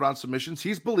suplexes and put on submissions.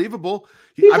 He's believable.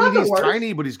 He's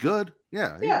tiny, but he's good.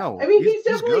 Yeah. I mean, he's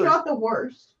definitely not the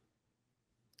worst.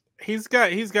 He's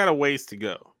got a ways to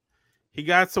go. He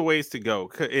got some ways to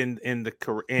go in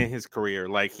his career.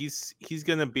 Like, he's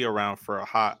gonna be around for a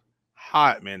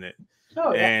hot minute.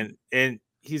 Oh, yeah. And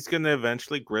he's gonna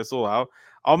eventually grizzle out.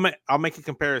 I'll make a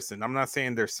comparison. I'm not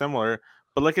saying they're similar,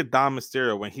 but look at Dom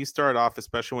Mysterio when he started off,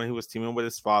 especially when he was teaming with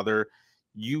his father.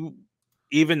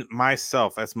 Even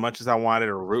myself, as much as I wanted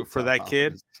to root for that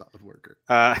kid, solid worker.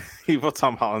 Evil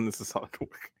Tom Holland is a solid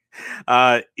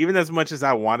worker. Even as much as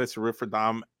I wanted to root for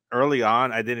Dom early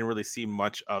on, I didn't really see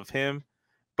much of him.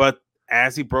 But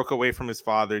as he broke away from his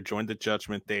father, joined the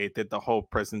Judgment Day, did the whole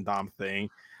Prison Dom thing.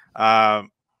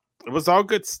 It was all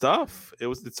good stuff.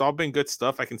 It's all been good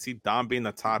stuff. I can see Dom being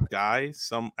the top guy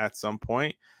at some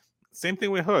point. Same thing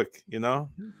with Hook,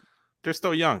 They're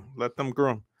still young. Let them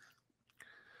groom.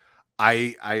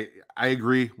 I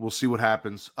agree. We'll see what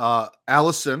happens.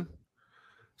 Allison,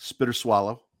 spit or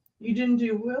swallow. You didn't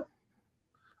do Will?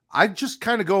 I just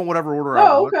kind of go in whatever order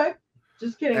I want. Okay.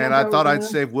 Just kidding. And I thought I'd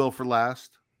save Will for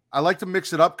last. I like to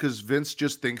mix it up because Vince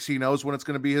just thinks he knows when it's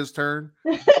going to be his turn.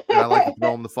 And I like to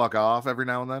throw him the fuck off every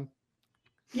now and then.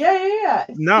 Yeah.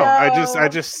 No, so... I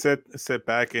just sit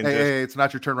back and hey, it's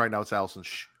not your turn right now. It's Allison.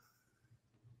 Shh.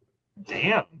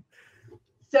 Damn.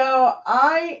 So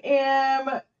I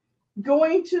am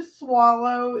going to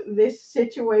swallow this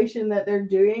situation that they're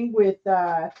doing with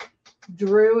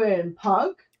Drew and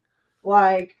Punk.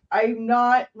 Like, I'm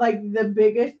not like the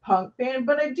biggest Punk fan,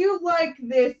 but I do like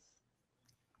this.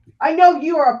 I know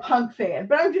you are a Punk fan,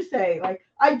 but I'm just saying, like,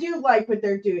 I do like what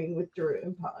they're doing with Drew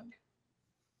and Punk.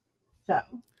 So,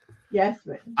 yes,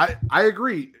 man. I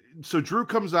agree. So Drew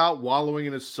comes out wallowing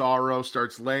in his sorrow,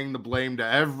 starts laying the blame to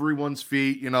everyone's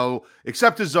feet,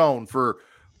 except his own for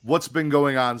what's been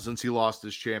going on since he lost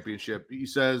his championship. He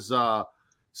says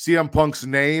CM Punk's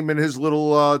name in his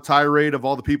little tirade of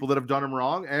all the people that have done him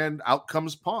wrong, and out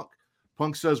comes Punk.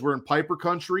 Punk says we're in Piper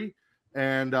country,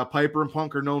 and Piper and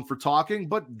Punk are known for talking,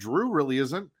 but Drew really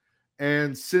isn't.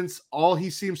 And since all he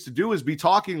seems to do is be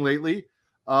talking lately,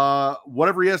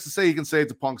 whatever he has to say, he can say it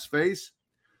to Punk's face.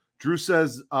 Drew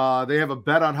says they have a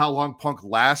bet on how long Punk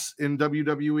lasts in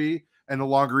WWE, and the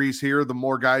longer he's here, the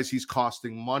more guys he's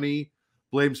costing money.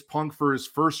 Blames Punk for his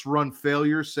first run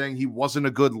failure, saying he wasn't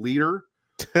a good leader.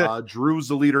 Drew's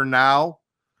the leader now.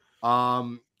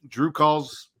 Drew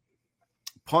calls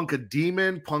Punk a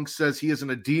demon. Punk says he isn't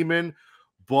a demon,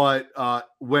 but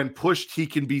when pushed, he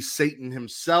can be Satan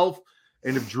himself.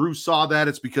 And if Drew saw that,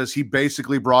 it's because he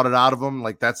basically brought it out of him.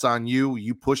 Like, that's on you.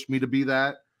 You pushed me to be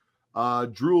that.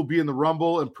 Drew will be in the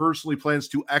Rumble and personally plans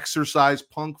to exorcise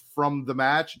Punk from the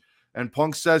match. And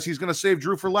Punk says he's going to save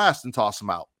Drew for last and toss him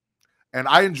out. And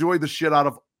I enjoyed the shit out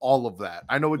of all of that.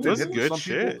 I know it didn't hit good some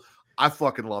shit. people. I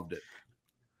fucking loved it.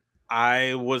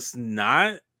 I was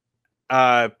not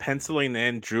penciling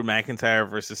in Drew McIntyre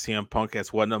versus CM Punk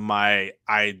as one of my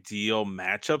ideal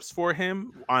matchups for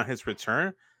him on his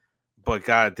return. But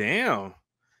goddamn.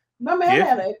 My man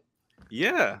had it.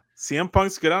 Yeah, CM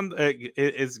Punk's good on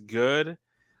is good.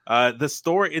 The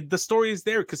story is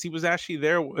there because he was actually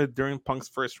there during Punk's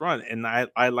first run, and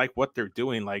I like what they're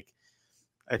doing. Like,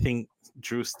 I think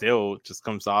Drew still just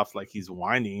comes off like he's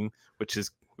whining, which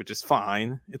is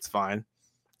fine. It's fine.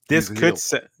 This could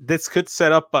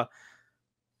set up a.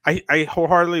 I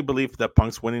wholeheartedly believe that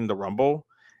Punk's winning the Rumble,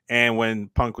 and when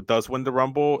Punk does win the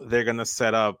Rumble, they're gonna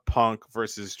set up Punk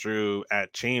versus Drew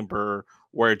at Chamber,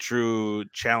 where Drew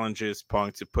challenges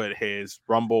Punk to put his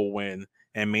Rumble win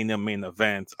and main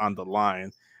event on the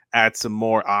line, add some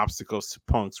more obstacles to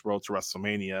Punk's road to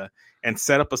WrestleMania, and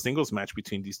set up a singles match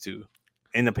between these two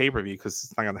in the pay-per-view, because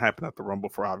it's not going to happen at the Rumble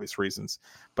for obvious reasons.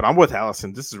 But I'm with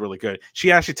Allison. This is really good. She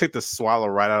actually took the swallow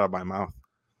right out of my mouth.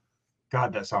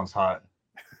 God, that sounds hot.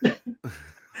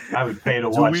 I would pay to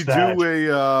watch that. Do we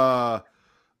do a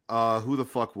who the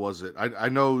fuck was it? I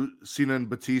know Cena and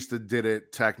Batista did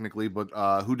it technically, but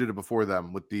who did it before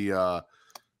them with the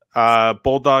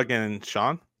Bulldog and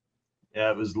Shawn?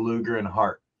 Yeah, it was Luger and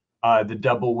Hart. The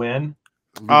double win.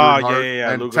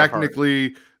 Yeah. And Luger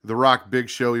technically The Rock Big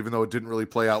Show, even though it didn't really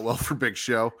play out well for Big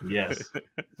Show. Yes.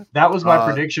 That was my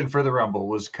prediction for the Rumble,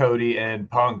 was Cody and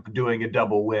Punk doing a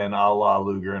double win a la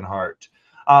Luger and Hart.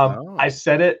 I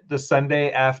said it the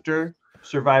Sunday after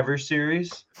Survivor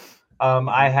Series.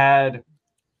 I had,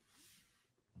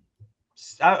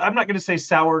 I'm not going to say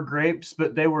sour grapes,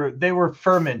 but they were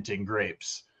fermenting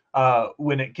grapes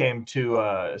when it came to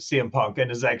CM Punk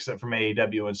and his exit from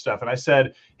AEW and stuff. And I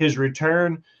said, his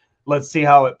return, let's see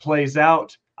how it plays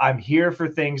out. I'm here for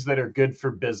things that are good for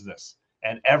business.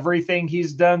 And everything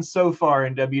he's done so far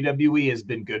in WWE has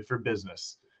been good for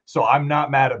business. So I'm not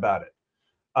mad about it.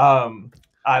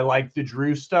 I like the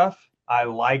Drew stuff. I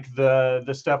like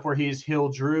the stuff where he's heel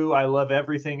Drew. I love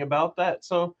everything about that.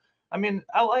 So, I mean,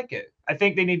 I like it. I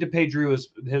think they need to pay Drew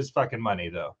his fucking money,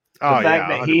 though. The fact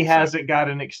that he hasn't got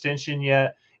an extension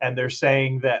yet, and they're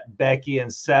saying that Becky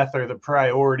and Seth are the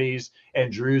priorities,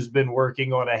 and Drew's been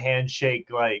working on a handshake,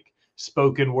 like,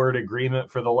 spoken word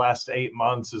agreement for the last 8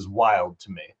 months is wild to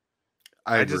me.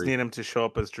 I just need him to show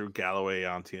up as Drew Galloway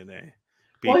on TNA.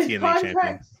 Well, his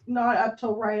contract's not up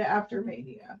till right after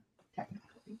Mania,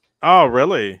 technically. Oh,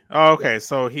 really? Oh, okay.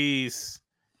 So he's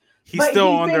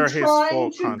still under his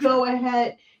full contract. Go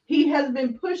ahead. He has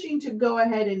been pushing to go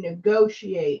ahead and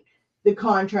negotiate the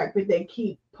contract, but they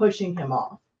keep pushing him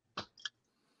off.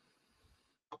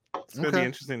 It's going to be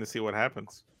interesting to see what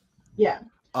happens. Yeah.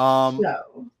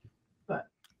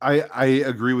 I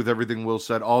agree with everything Will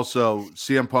said. Also,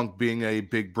 CM Punk being a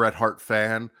big Bret Hart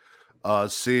fan,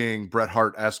 seeing Bret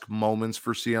Hart-esque moments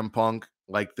for CM Punk,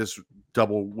 like this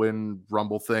double win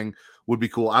Rumble thing, would be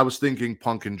cool. I was thinking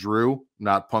Punk and Drew,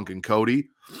 not Punk and Cody,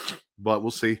 but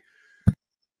we'll see.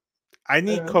 I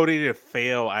need Cody to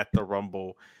fail at the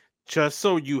Rumble just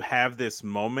so you have this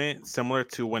moment similar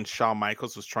to when Shawn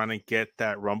Michaels was trying to get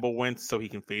that Rumble win so he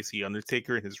can face The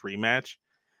Undertaker in his rematch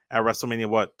at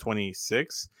WrestleMania,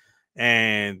 26?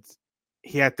 And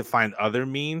he had to find other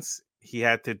means. He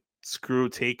had to screw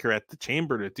Taker at the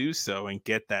Chamber to do so and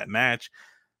get that match.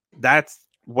 That's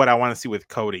what I want to see with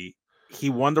Cody. He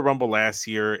won the Rumble last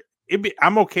year.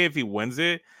 I'm okay if he wins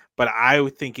it, but I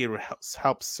would think it would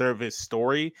help serve his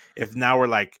story if now we're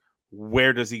like,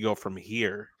 where does he go from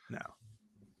here now?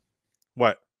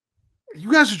 What?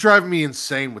 You guys are driving me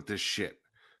insane with this shit.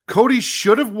 Cody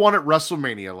should have won at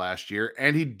WrestleMania last year,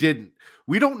 and he didn't.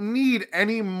 We don't need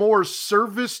any more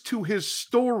service to his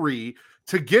story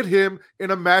to get him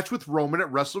in a match with Roman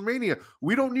at WrestleMania.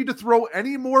 We don't need to throw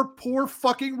any more poor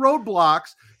fucking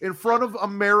roadblocks in front of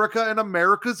America and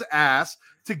America's ass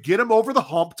to get him over the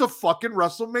hump to fucking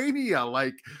WrestleMania.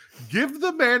 Like, give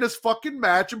the man his fucking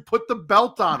match and put the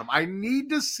belt on him. I need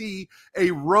to see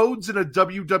a Rhodes and a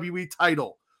WWE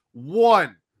title.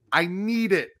 One. I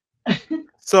need it.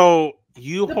 So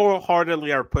you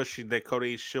wholeheartedly are pushing that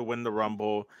Cody should win the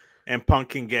Rumble and Punk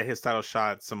can get his title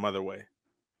shot some other way.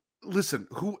 Listen,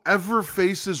 whoever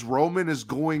faces Roman is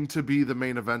going to be the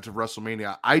main event of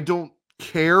WrestleMania. I don't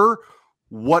care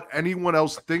what anyone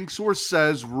else thinks or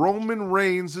says. Roman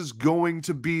Reigns is going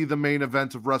to be the main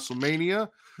event of WrestleMania,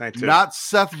 not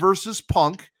Seth versus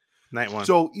Punk. Night one.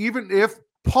 So even if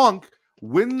Punk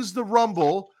wins the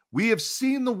Rumble, we have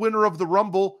seen the winner of the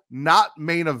Rumble not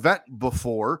main event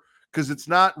before, because it's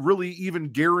not really even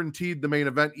guaranteed the main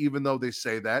event, even though they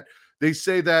say that. They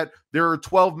say that there are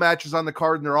 12 matches on the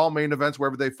card and they're all main events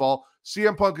wherever they fall.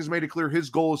 CM Punk has made it clear his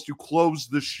goal is to close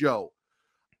the show.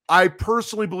 I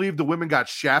personally believe the women got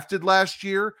shafted last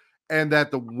year and that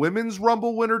the women's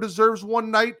Rumble winner deserves one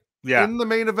night in the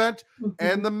main event,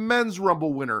 and the men's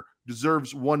Rumble winner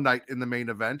deserves one night in the main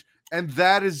event. And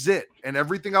that is it. And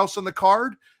everything else on the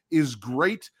card is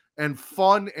great and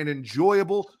fun and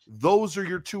enjoyable. Those are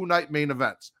your 2-night main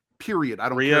events, period. I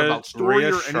don't care about story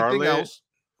or anything else.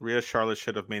 Rhea Charlotte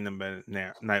should have made them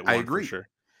night one. I agree. For sure.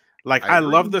 Like, I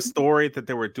love the story that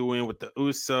they were doing with the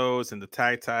Usos and the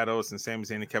tag titles and Sami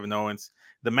Zayn and Kevin Owens.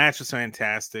 The match was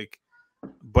fantastic,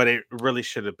 but it really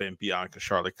should have been Bianca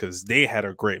Charlotte because they had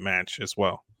a great match as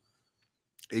well.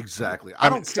 Exactly. I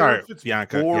don't care if it's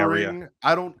Bianca, boring.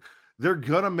 They're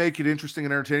going to make it interesting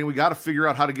and entertaining. We got to figure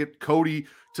out how to get Cody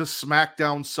to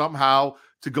SmackDown somehow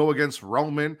to go against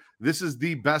Roman. This is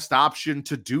the best option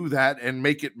to do that and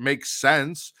make it make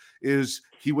sense. Is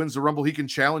he wins the Rumble, he can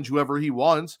challenge whoever he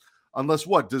wants. Unless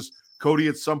what? Does Cody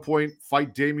at some point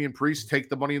fight Damian Priest, take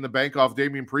the Money in the Bank off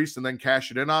Damian Priest, and then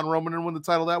cash it in on Roman and win the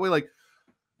title that way? Like,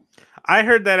 I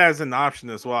heard that as an option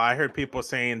as well. I heard people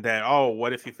saying that, oh,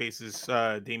 what if he faces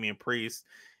Damian Priest?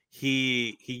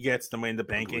 He gets the Money in the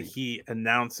Bank and he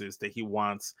announces that he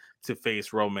wants to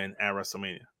face Roman at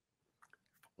WrestleMania.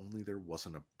 Only there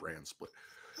wasn't a brand split.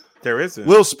 There isn't.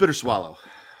 Will spit or swallow?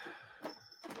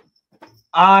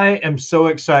 I am so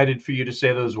excited for you to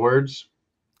say those words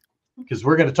because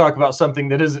we're going to talk about something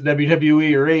that isn't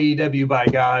WWE or AEW, by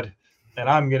God, and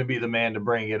I'm going to be the man to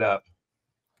bring it up.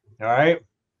 All right?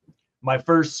 My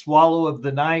first swallow of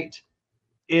the night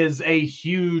is a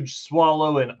huge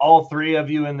swallow, and all three of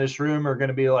you in this room are going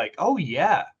to be like, oh,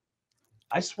 yeah,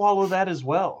 I swallow that as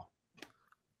well.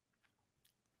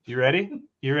 You ready?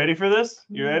 You ready for this?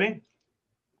 You ready?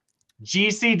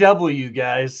 GCW,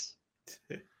 guys.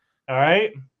 All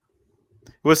right.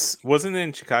 Wasn't it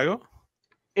in Chicago?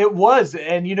 It was.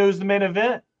 And you know who's the main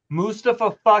event?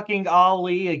 Mustafa fucking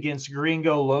Ali against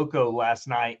Gringo Loco last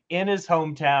night in his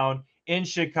hometown in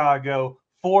Chicago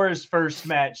for his first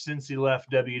match since he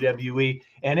left WWE.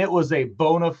 And it was a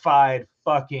bona fide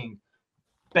fucking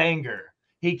banger.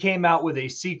 He came out with a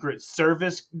Secret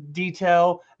Service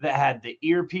detail that had the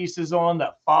earpieces on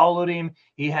that followed him.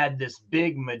 He had this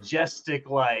big, majestic,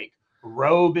 like,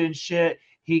 robe and shit.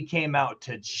 He came out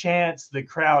to chants. The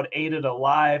crowd ate it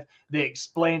alive. They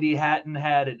explained he hadn't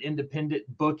had an independent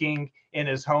booking in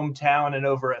his hometown in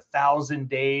over 1,000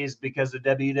 days because of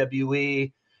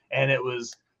WWE. And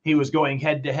he was going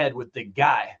head to head with the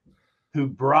guy who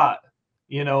brought,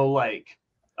 like,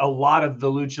 a lot of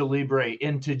the Lucha Libre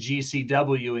into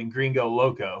GCW and Gringo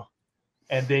Loco.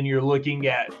 And then you're looking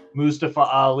at Mustafa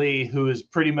Ali, who is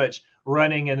pretty much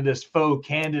running into this faux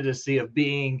candidacy of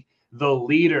being the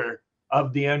leader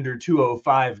of the under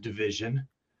 205 division.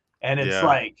 And it's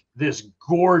like this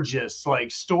gorgeous like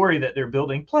story that they're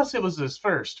building. Plus, it was his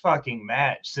first fucking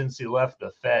match since he left the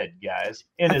Fed, guys.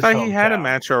 I thought he had a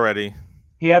match already.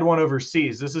 He had one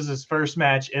overseas. This is his first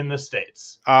match in the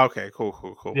States. Oh, okay,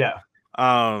 cool. Yeah.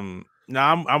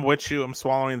 Now I'm with you. I'm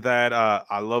swallowing that.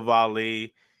 I love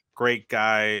Ali. Great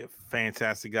guy,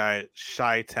 fantastic guy.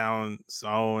 Chi-Town's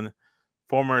own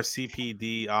former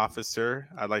CPD officer.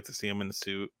 I'd like to see him in the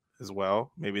suit as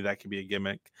well. Maybe that could be a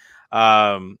gimmick.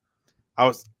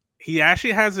 He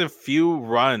actually has a few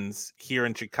runs here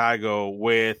in Chicago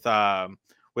with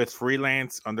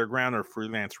Freelance Underground or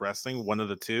Freelance Wrestling, one of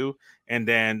the two, and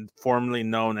then formerly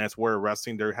known as Warrior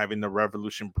Wrestling. They're having the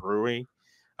Revolution Brewing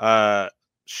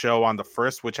show on the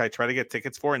 1st, which I try to get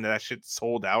tickets for, and that shit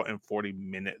sold out in 40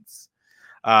 minutes.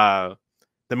 The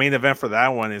main event for that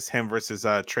one is him versus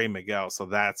Trey Miguel, so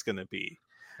that's gonna be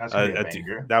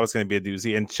that was gonna be a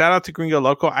doozy. And shout out to Gringo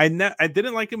Loco. I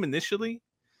didn't like him initially.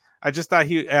 I just thought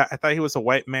he was a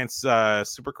white man's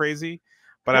super crazy,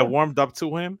 but I warmed up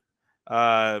to him.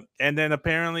 And then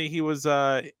apparently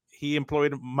he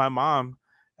employed my mom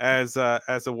as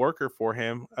a worker for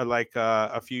him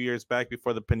a few years back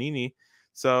before the Panini.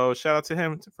 So shout out to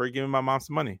him for giving my mom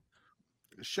some money.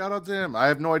 Shout out to him. I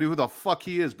have no idea who the fuck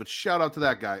he is, but shout out to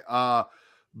that guy.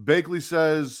 Bakley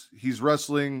says he's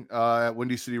wrestling at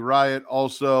Windy City Riot.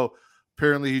 Also,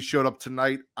 apparently he showed up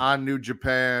tonight on New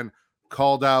Japan,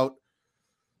 called out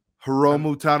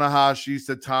Hiromu Tanahashi,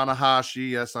 said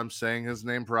Tanahashi. Yes, I'm saying his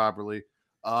name properly.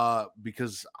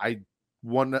 Because I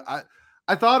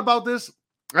thought about this.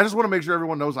 I just want to make sure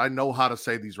everyone knows I know how to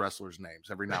say these wrestlers' names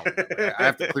every now and then. I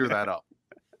have to clear that up.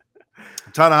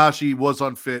 Tanahashi was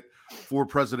unfit for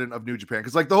president of New Japan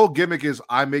because like the whole gimmick is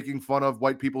I'm making fun of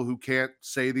white people who can't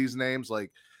say these names, like,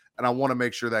 and I want to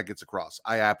make sure that gets across.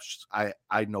 I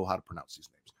know how to pronounce these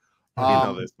names. You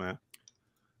know this, man.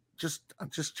 I'm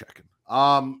just checking.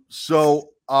 So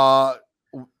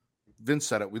Vince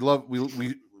said it.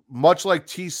 We much like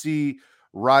TC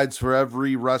rides for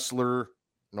every wrestler,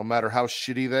 no matter how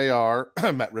shitty they are.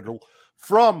 Matt Riddle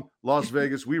from Las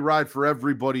Vegas. We ride for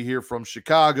everybody here from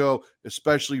Chicago,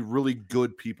 especially really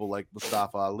good people like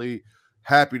Mustafa Ali.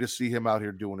 Happy to see him out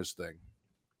here doing his thing.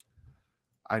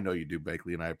 I know you do,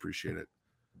 Bakley, and I appreciate it.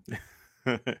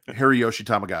 Hariyoshi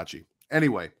Tamagotchi.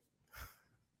 Anyway,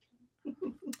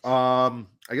 I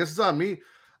guess it's on me.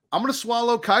 I'm going to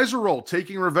swallow Kaiser Roll,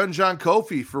 taking revenge on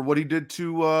Kofi for what he did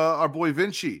to our boy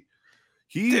Vinci.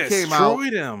 He came out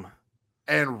him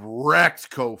and wrecked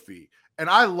Kofi. And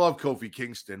I love Kofi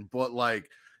Kingston, but like,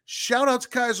 shout out to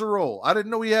Kaiser Roll. I didn't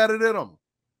know he had it in him.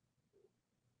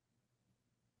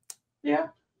 Yeah.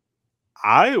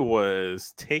 I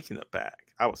was taken aback.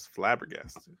 I was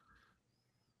flabbergasted.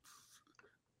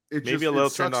 Maybe a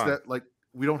little turned on. That, like,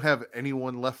 we don't have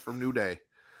anyone left from New Day.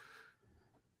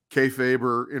 Kayfabe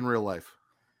or in real life.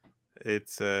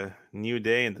 It's a New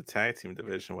Day in the tag team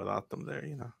division without them there,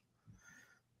 you know.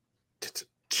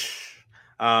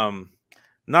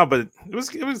 No, but it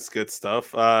was good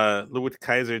stuff. Louis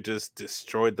Kaiser just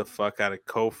destroyed the fuck out of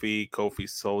Kofi. Kofi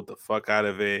sold the fuck out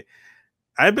of it.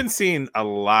 I've been seeing a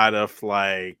lot of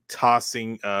like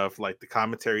tossing of like the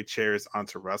commentary chairs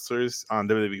onto wrestlers on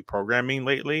WWE programming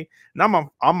lately, and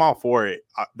I'm all for it.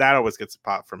 That always gets a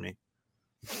pop for me.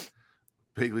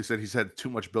 Bagley said he's had too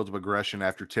much built-up aggression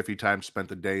after Tiffy time spent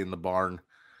the day in the barn.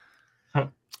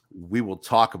 We will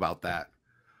talk about that.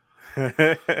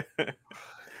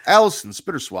 Allison,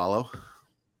 spit or swallow?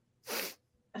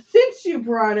 Since you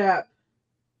brought up,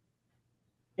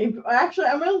 actually,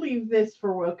 I'm going to leave this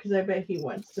for Will because I bet he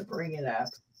wants to bring it up.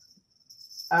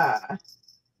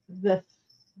 The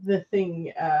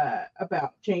thing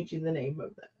about changing the name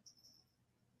of the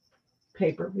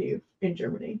pay-per-view in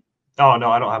Germany. Oh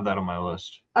no, I don't have that on my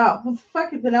list. Oh well,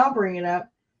 fuck it, then I'll bring it up.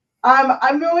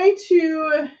 I'm going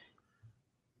to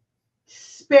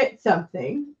spit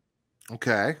something.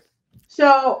 Okay.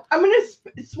 So I'm going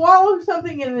to swallow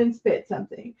something and then spit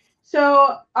something.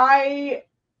 So I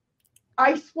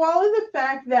swallow the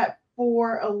fact that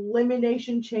for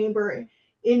Elimination Chamber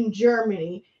in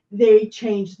Germany, they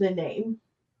changed the name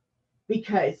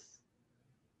because.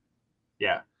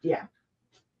 Yeah.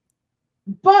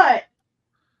 But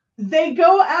they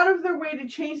go out of their way to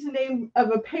change the name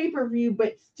of a pay-per-view,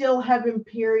 but still have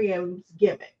Imperium's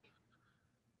gimmick.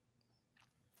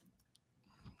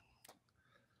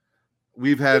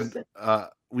 We've had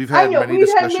many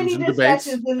discussions and debates,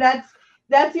 and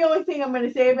that's the only thing I'm going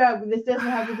to say about it. This doesn't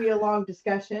have to be a long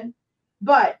discussion,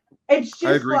 but it's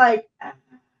just like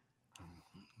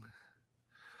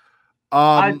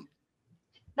not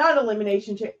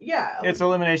Elimination Chamber. Yeah, it's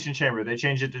Elimination Chamber. They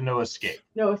changed it to No Escape.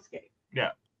 No Escape.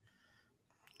 Yeah.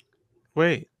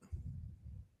 Wait,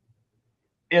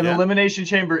 An elimination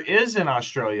chamber is in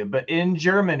Australia, but in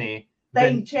Germany,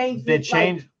 they changed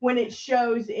like, when it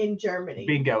shows in Germany.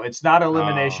 Bingo. It's not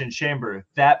elimination chamber.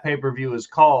 That pay-per-view is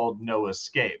called No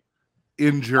Escape.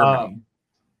 In Germany.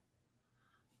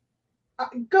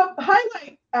 Go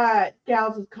highlight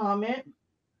Scals' comment.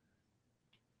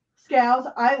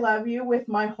 Scals, I love you with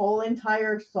my whole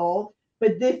entire soul,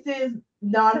 but this is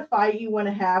not a fight you want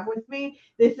to have with me.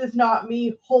 This is not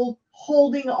me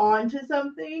holding on to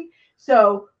something.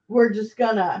 So we're just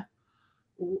gonna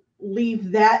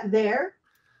leave that there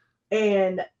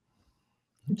and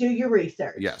do your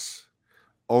research. Yes.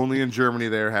 Only in Germany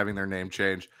they're having their name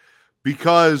change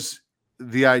because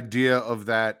the idea of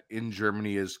that in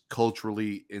Germany is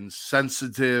culturally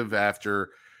insensitive after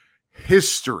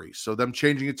history. So them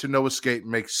changing it to No Escape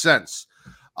makes sense.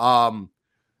 That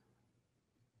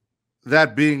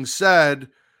being said,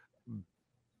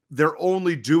 they're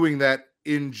only doing that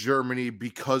in Germany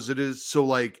because it is so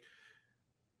like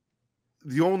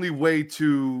the only way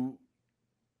to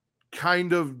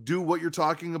kind of do what you're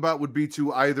talking about would be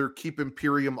to either keep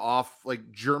Imperium off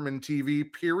like German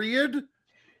TV, period.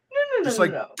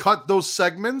 No. Cut those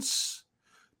segments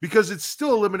because it's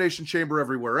still Elimination Chamber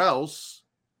everywhere else.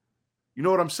 You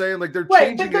know what I'm saying? Like they're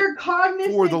changing but they're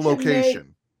cognizant for the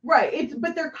location.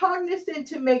 But they're cognizant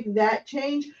to make that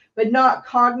change, but not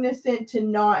cognizant to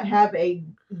not have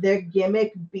their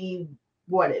gimmick be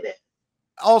what it is.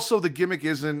 Also, the gimmick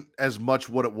isn't as much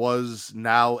what it was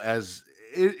now as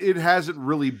it hasn't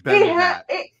really been that.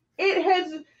 It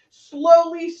has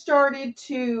slowly started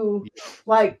to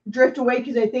like drift away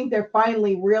because I think they're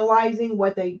finally realizing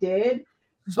what they did,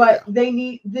 but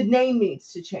the name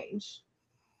needs to change.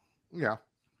 Yeah.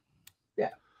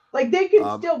 Like they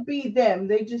can still be them.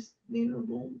 They just need a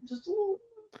little.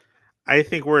 I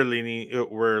think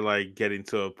we're like getting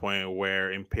to a point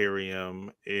where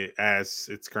Imperium, as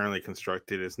it's currently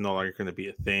constructed, is no longer going to be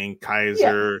a thing.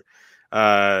 Kaiser,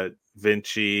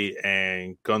 Vinci,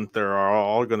 and Gunther are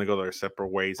all going to go their separate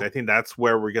ways. I think that's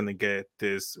where we're going to get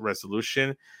this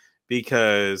resolution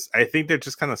because I think they're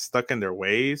just kind of stuck in their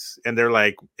ways, and they're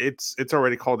like, it's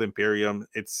already called Imperium.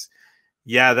 That's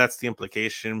the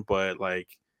implication, but like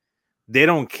they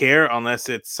don't care unless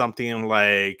it's something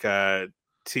like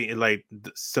like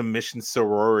submission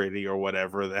sorority or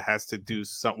whatever that has to do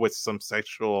with some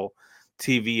sexual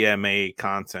TVMA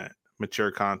content,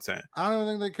 mature content. I don't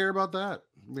think they care about that.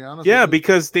 To be honest. Yeah,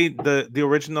 because the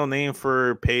original name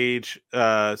for Paige,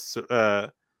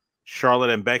 Charlotte,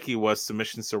 and Becky was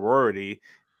submission sorority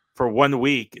for 1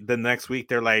 week. The next week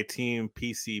they're like Team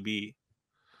PCB.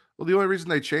 Well, the only reason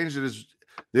they changed it is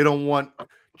they don't want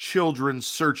children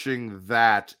searching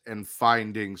that and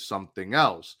finding something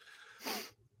else.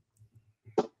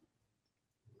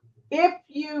 If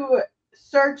you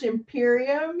search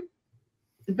Imperium,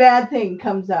 the bad thing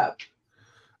comes up.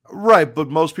 Right, but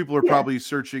most people are probably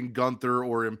searching Gunther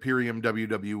or Imperium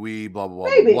WWE, blah, blah,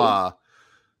 blah, blah.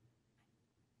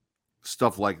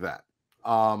 Stuff like that.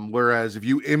 Whereas if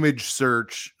you image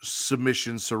search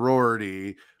submission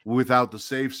sorority without the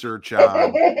safe search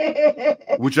on,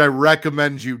 which I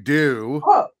recommend you do.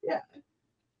 Oh,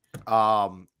 yeah.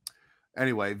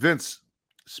 Anyway, Vince,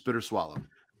 spit or swallow?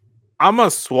 I'm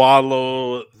going to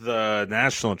swallow the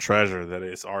national treasure that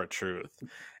is R-Truth.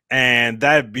 And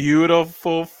that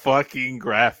beautiful fucking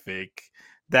graphic,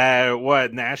 that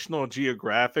National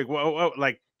Geographic, what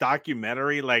like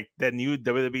documentary, like that new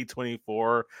WWE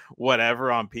 24,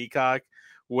 whatever on Peacock,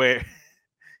 where,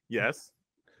 yes?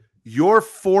 Your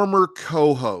former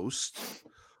co-host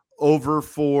over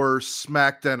for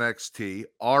Smacked NXT,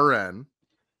 RN,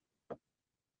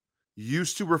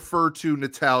 used to refer to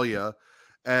Natalia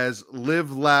as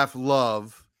Live, Laugh,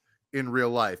 Love in real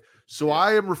life. So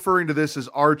I am referring to this as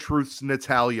R-Truth's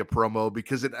Natalia promo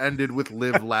because it ended with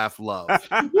Live, Laugh, Love.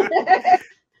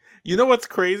 You know what's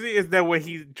crazy is that when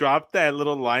he dropped that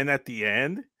little line at the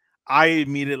end, I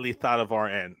immediately thought of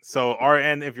RN. So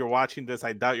RN, if you're watching this,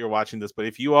 I doubt you're watching this, but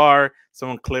if you are,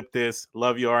 someone clip this.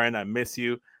 Love you, RN. I miss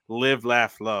you. Live,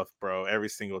 laugh, love, bro, every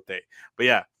single day. But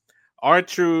yeah,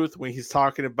 R-Truth, when he's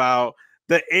talking about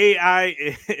the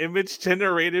AI image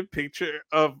generated picture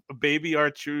of baby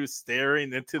R-Truth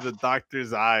staring into the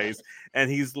doctor's eyes, and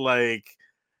he's like,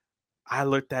 I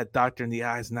looked that doctor in the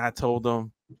eyes and I told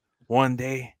him, one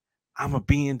day I'm gonna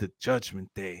be in the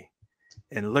judgment day,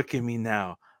 and look at me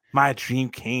now, my dream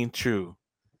came true.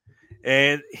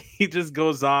 And he just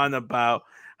goes on about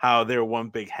how they're one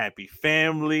big happy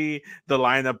family. The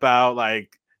line about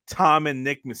like Tom and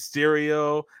Nick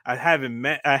Mysterio. I haven't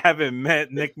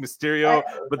met Nick Mysterio,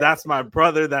 but that's my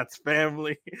brother. That's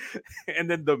family. And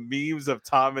then the memes of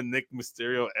Tom and Nick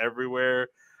Mysterio everywhere.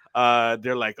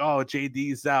 They're like, oh,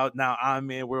 JD's out now. I'm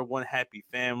in. We're one happy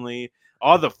family.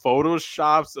 All the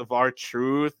photoshops of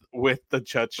R-Truth with the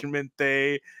Judgment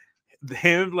Day,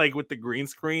 him like with the green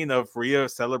screen of Rhea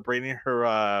celebrating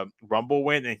her Rumble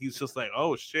win, and he's just like,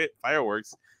 oh shit,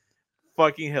 fireworks.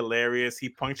 Fucking hilarious. He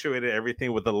punctuated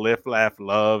everything with a lift, laugh,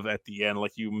 love at the end,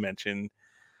 like you mentioned.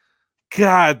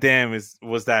 God damn,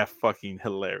 was that fucking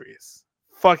hilarious.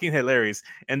 Fucking hilarious.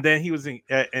 And then he was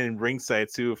in ringside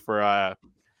too for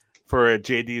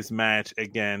JD's match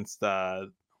against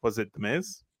was it The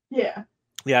Miz? Yeah.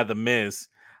 Yeah, The Miz.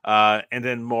 And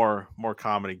then more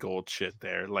comedy gold shit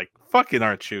there. Like fucking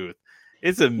R-Truth.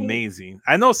 It's amazing.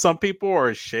 I know some people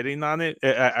are shitting on it,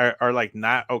 are like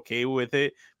not okay with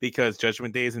it because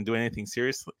Judgment Day isn't doing anything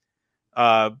seriously.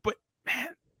 But man,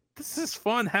 this is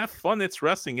fun. Have fun. It's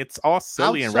wrestling. It's all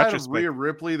silly and retrospect. Outside of Rhea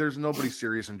Ripley, there's nobody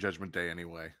serious in Judgment Day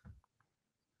anyway.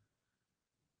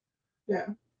 Yeah.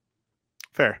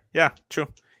 Fair. Yeah, true.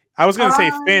 I was gonna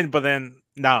say Finn, but then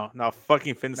no,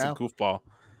 fucking Finn's a goofball.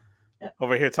 Yeah.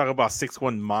 Over here talking about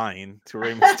 6'1" mine to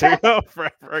Rey Mysterio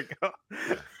forever ago.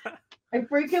 I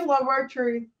freaking love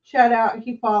R-Truth. Shout out.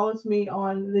 He follows me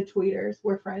on the tweeters.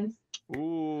 We're friends.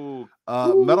 Ooh.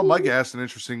 Metal Mike asked an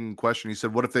interesting question. He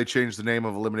said, what if they change the name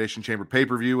of Elimination Chamber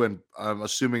pay-per-view, and I'm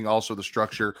assuming also the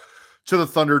structure, to the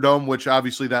Thunderdome, which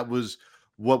obviously that was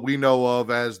what we know of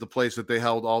as the place that they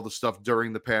held all the stuff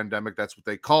during the pandemic. That's what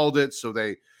they called it. So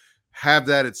they have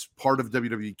that. It's part of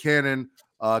WWE canon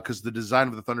because the design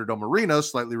of the Thunderdome Arena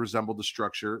slightly resembled the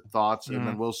structure. Thoughts? And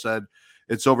then Will said,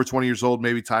 it's over 20 years old,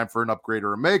 maybe time for an upgrade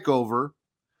or a makeover.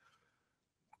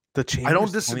 The chamber's I don't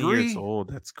disagree. 20 years old.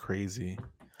 That's crazy.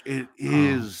 It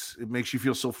is. It makes you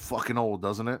feel so fucking old,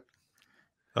 doesn't it?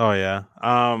 Oh yeah. So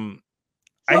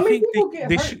I many think people get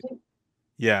they hurt. should.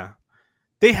 Yeah,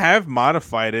 they have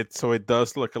modified it so it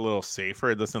does look a little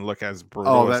safer. It doesn't look as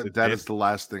brutal. Oh, as that is the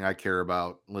last thing I care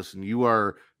about. Listen, you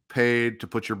are paid to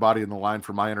put your body in the line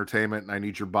for my entertainment, and I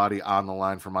need your body on the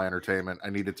line for my entertainment. I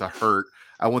need it to hurt.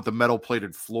 I want the metal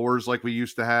plated floors like we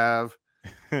used to have.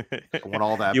 I want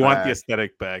all that. You back. want the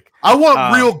aesthetic back. I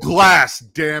want real glass,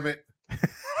 damn it.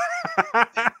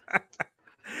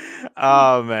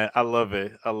 Oh man, I love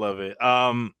it.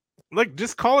 Like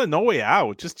just call it No Way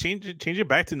Out. Just change it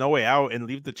back to No Way Out and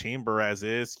leave the chamber as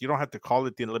is. You don't have to call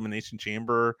it the Elimination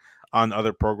Chamber on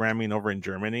other programming over in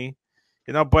Germany.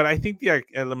 You know, but I think the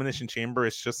Elimination Chamber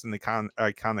is just an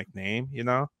iconic name, you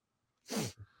know?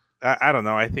 I don't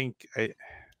know. I think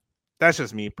that's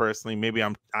just me personally. Maybe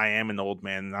I am an old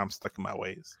man and I'm stuck in my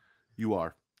ways. You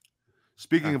are.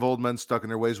 Speaking of old men stuck in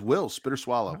their ways, Will, spit or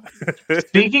swallow.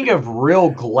 Speaking of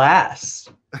real glass,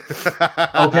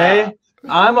 okay?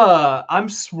 I'm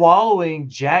swallowing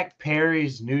Jack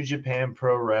Perry's New Japan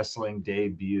Pro Wrestling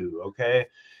debut, okay?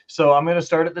 So I'm going to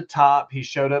start at the top. He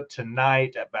showed up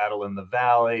tonight at Battle in the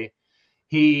Valley.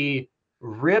 He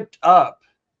ripped up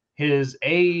his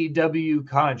AEW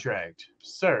contract.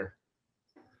 Sir.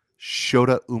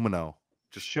 Shota Umino.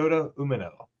 Just Shota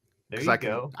Umino. There you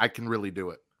go. I can really do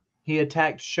it. He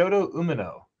attacked Shota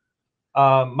Umino.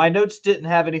 My notes didn't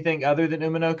have anything other than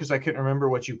Umino because I couldn't remember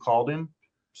what you called him.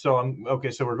 So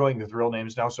so we're going with real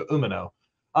names now. So Umino.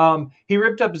 He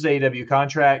ripped up his AEW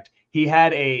contract. He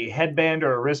had a headband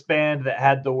or a wristband that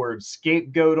had the word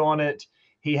scapegoat on it.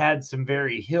 He had some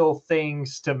very heel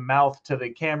things to mouth to the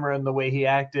camera in the way he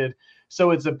acted.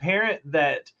 So it's apparent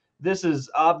that this is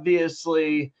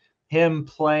obviously him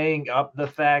playing up the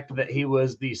fact that he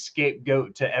was the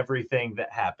scapegoat to everything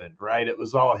that happened, right? It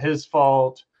was all his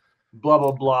fault, blah,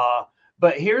 blah, blah.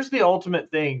 But here's the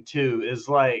ultimate thing too, is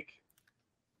like,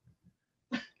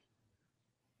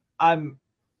 I'm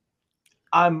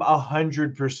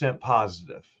 100%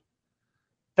 positive,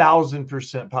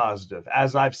 1,000% positive,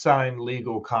 as I've signed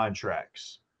legal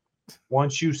contracts.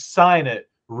 Once you sign it,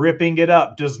 ripping it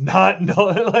up does not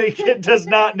it does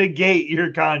not negate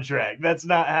your contract. That's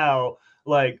not how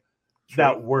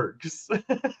that works.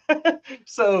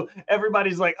 So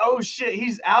everybody's like, "Oh shit,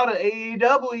 he's out of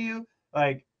AEW."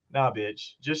 Like, nah,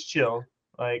 bitch, just chill.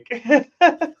 Like,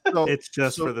 it's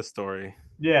just for the story.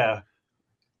 Yeah.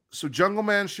 So Jungle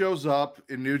Man shows up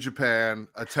in New Japan,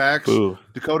 attacks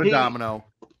Dakota Domino,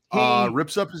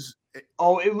 rips up his.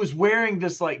 Oh, it was wearing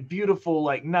this like beautiful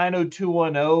like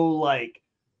 90210 like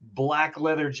black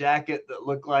leather jacket that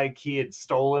looked like he had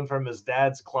stolen from his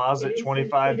dad's closet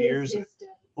 25 years.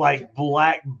 Like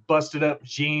black busted up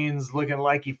jeans, looking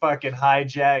like he fucking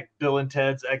hijacked Bill and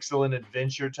Ted's Excellent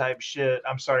Adventure type shit.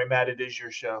 I'm sorry, Matt, it is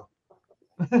your show.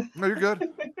 No, you're good.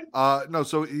 No,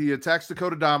 so he attacks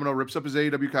Dakota Domino, rips up his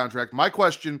AEW contract. My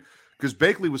question, because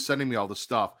Bakley was sending me all this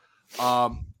stuff,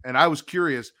 and I was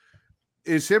curious,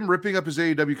 is him ripping up his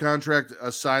AEW contract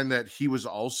a sign that he was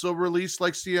also released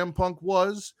like CM Punk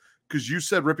was? Because you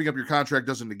said ripping up your contract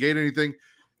doesn't negate anything.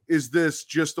 Is this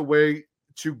just a way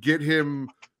to get him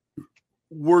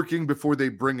working before they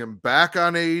bring him back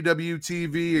on AEW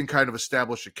TV and kind of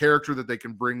establish a character that they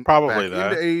can bring Probably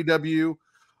back into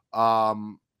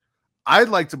AEW? I'd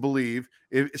like to believe,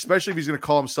 especially if he's going to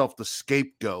call himself the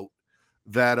scapegoat,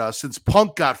 that since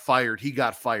Punk got fired, he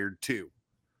got fired too.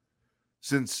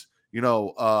 Since,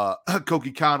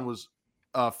 Koki Khan was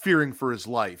fearing for his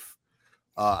life.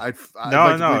 I'd like to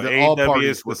believe that all AEW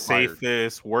parties is were the fired.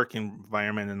 safest work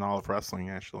environment in all of wrestling,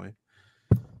 actually.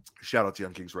 Shout out to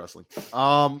Young Kings Wrestling.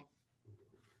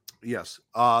 Yes.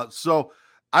 So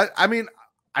I mean,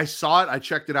 I saw it. I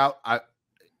checked it out.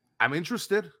 I'm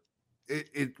interested.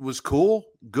 It was cool.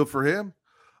 Good for him.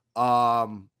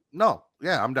 No,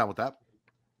 yeah, I'm down with that.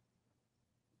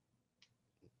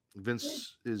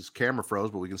 Vince, his camera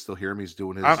froze, but we can still hear him. He's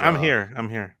doing his. I'm here. I'm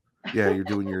here. Yeah, you're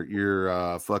doing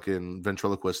your fucking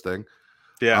ventriloquist thing.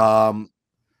 Yeah.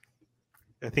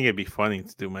 I think it'd be funny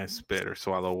to do my spit or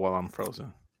swallow while I'm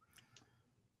frozen.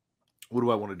 What do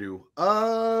I want to do?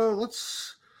 I've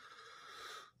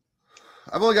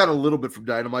only got a little bit from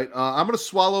Dynamite. I'm going to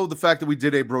swallow the fact that we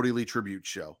did a Brody Lee tribute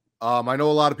show. I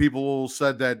know a lot of people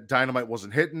said that Dynamite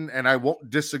wasn't hitting, and I won't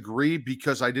disagree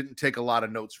because I didn't take a lot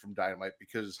of notes from Dynamite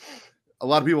because a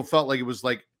lot of people felt like it was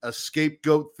like a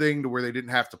scapegoat thing to where they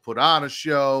didn't have to put on a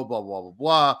show, blah, blah, blah,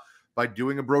 blah, by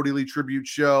doing a Brody Lee tribute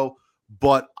show.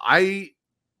 But I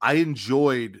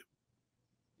enjoyed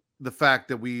the fact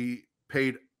that we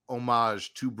paid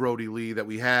homage to Brody Lee, that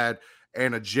we had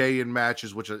Anna Jay in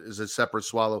matches, which is a separate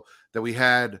swallow, that we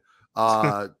had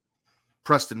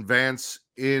Preston Vance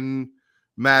in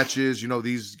matches.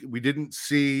 We didn't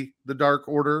see the Dark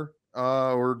Order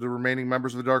or the remaining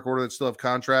members of the Dark Order that still have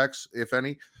contracts, if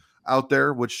any, out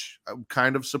there, which I'm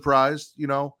kind of surprised,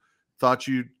 thought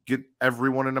you'd get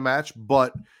everyone in a match,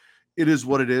 but it is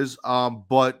what it is.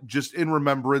 But just in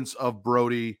remembrance of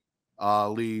Brody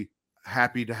Lee,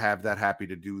 happy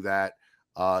to do that.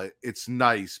 It's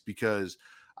nice because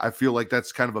I feel like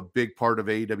that's kind of a big part of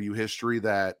AEW history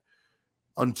that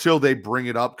until they bring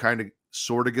it up, kind of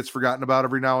sort of gets forgotten about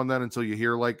every now and then until you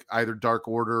hear like either Dark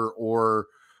Order or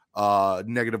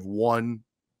 -1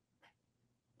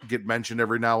 get mentioned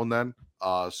every now and then.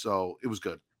 So it was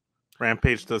good.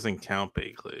 Rampage doesn't count,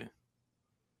 basically.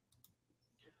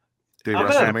 They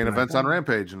wrestled the main events on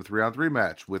Rampage in a 3-on-3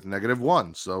 match with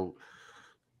 -1. So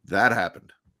that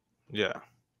happened. Yeah.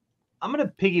 I'm going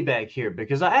to piggyback here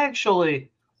because I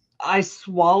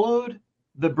swallowed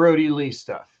the Brody Lee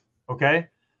stuff. Okay.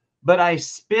 But I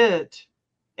spit,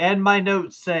 and my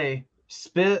notes say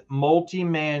spit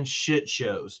multi-man shit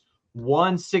shows.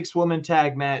 1 6-woman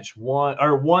tag match, 1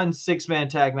 6-man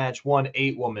tag match, 1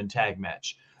 8-woman tag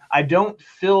match. I don't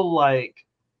feel like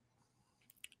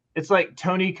it's like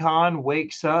Tony Khan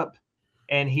wakes up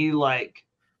and he like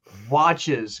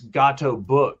watches Gato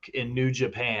book in New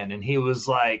Japan and he was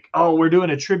like, oh, we're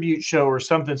doing a tribute show or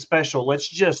something special. Let's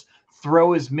just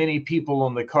throw as many people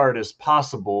on the card as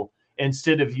possible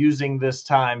instead of using this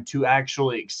time to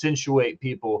actually accentuate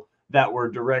people that were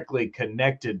directly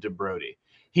connected to Brody.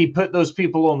 He put those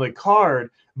people on the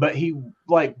card, but he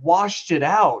like washed it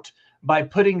out by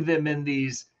putting them in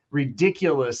these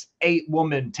ridiculous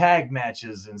 8-woman tag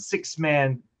matches and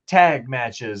 6-man tag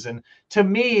matches. And to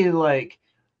me, like,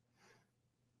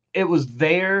 it was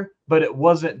there, but it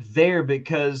wasn't there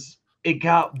because it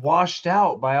got washed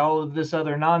out by all of this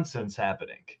other nonsense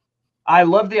happening. I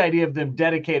love the idea of them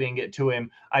dedicating it to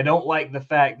him. I don't like the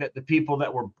fact that the people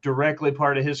that were directly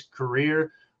part of his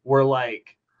career were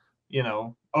like,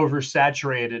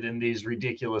 oversaturated in these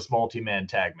ridiculous multi-man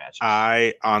tag matches.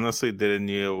 I honestly didn't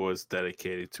know it was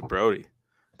dedicated to Brody.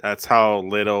 That's how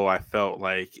little I felt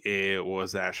like it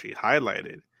was actually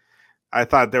highlighted. I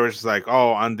thought they were just like,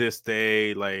 oh, on this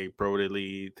day, like Brody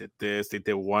Lee did this. They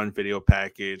did one video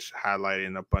package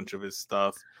highlighting a bunch of his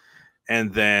stuff.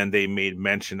 And then they made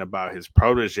mention about his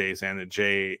proteges, Anna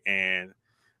Jay and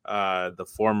the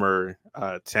former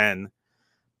 10,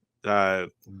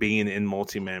 being in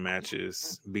multi-man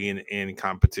matches, being in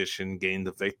competition, getting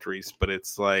the victories. But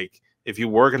it's like, if you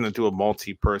were going to do a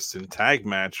multi-person tag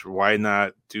match, why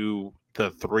not do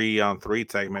the 3-on-3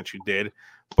 tag match you did,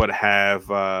 but have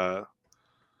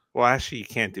well, actually you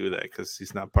can't do that because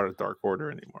he's not part of Dark Order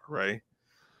anymore, right?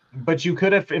 But you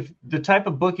could have, if the type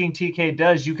of booking TK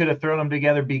does, you could have thrown them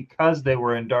together because they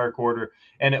were in Dark Order,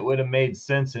 and it would have made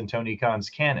sense in Tony Khan's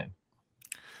canon.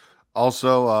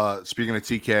 Also, speaking of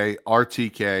TK, our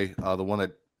TK, the one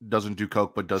that doesn't do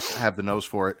coke but does have the nose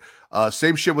for it.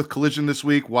 Same shit with Collision this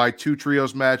week. Why 2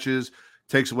 trios matches?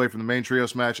 takes away from the main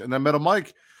trios match. And then Metal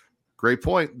Mike, great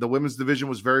point. The women's division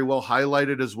was very well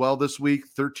highlighted as well this week.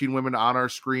 13 women on our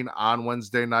screen on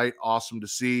Wednesday night. Awesome to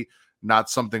see. Not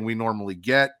something we normally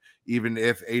get, even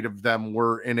if 8 of them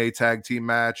were in a tag team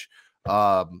match.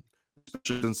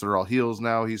 Especially since they're all heels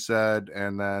now, he said.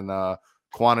 And then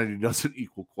quantity doesn't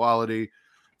equal quality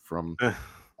from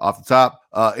off the top.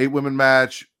 8 women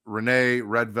match. Renee,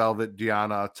 Red Velvet,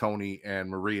 Diana, Tony,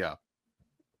 and Maria.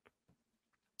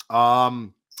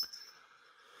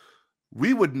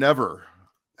 We would never,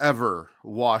 ever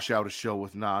wash out a show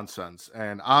with nonsense.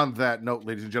 And on that note,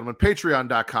 ladies and gentlemen,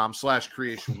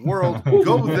 patreon.com/creation world.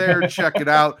 Go there, check it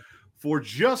out. For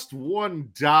just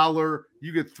 $1,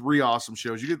 you get 3 awesome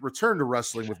shows. You get Return to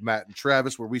Wrestling with Matt and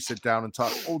Travis, where we sit down and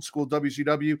talk old school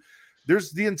WCW.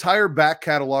 There's the entire back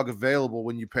catalog available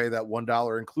when you pay that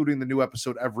 $1, including the new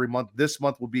episode every month. This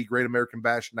month will be Great American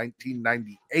Bash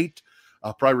 1998.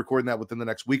 Probably recording that within the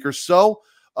next week or so.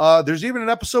 There's even an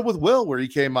episode with Will where he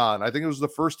came on. I think it was the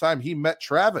first time he met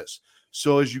Travis.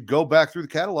 So as you go back through the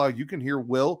catalog, you can hear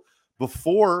Will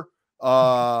before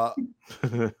I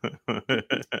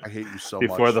hate you so much.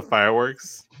 Before the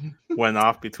fireworks went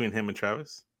off between him and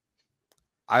Travis.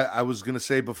 I was going to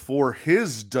say before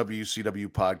his WCW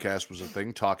podcast was a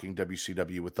thing, talking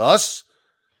WCW with us.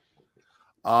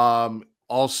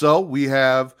 Also, we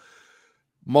have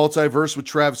Multiverse with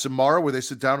Travis and Mara, where they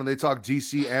sit down and they talk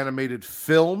DC animated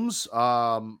films.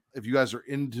 If you guys are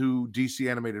into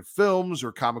DC animated films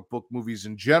or comic book movies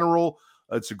in general,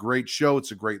 it's a great show.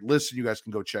 It's a great listen. You guys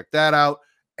can go check that out.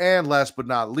 And last but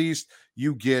not least,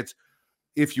 you get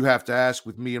If You Have to Ask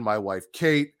with me and my wife,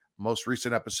 Kate. Most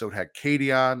recent episode had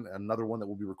Katie on, another one that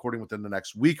we'll be recording within the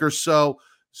next week or so.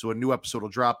 So a new episode will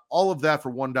drop. All of that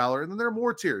for $1. And then there are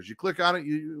more tiers. You click on it,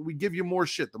 we give you more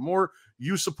shit. The more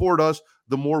you support us,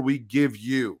 the more we give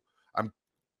you. I'm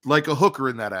like a hooker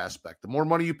in that aspect. The more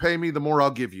money you pay me, the more I'll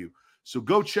give you. So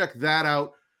go check that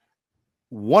out.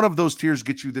 One of those tiers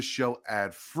gets you this show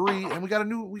ad-free. And we got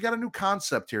a new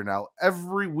concept here now.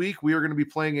 Every week we are going to be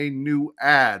playing a new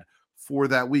ad for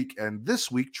that week. And this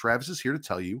week, Travis is here to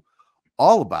tell you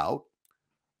all about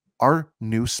our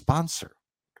new sponsor.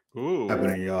 Ooh.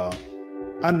 Happening, y'all.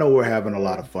 I know we're having a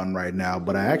lot of fun right now,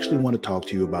 but I actually want to talk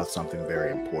to you about something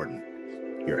very important: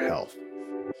 your health.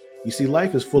 You see,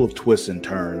 life is full of twists and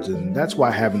turns, and that's why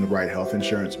having the right health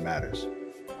insurance matters.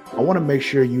 I want to make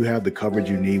sure you have the coverage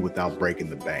you need without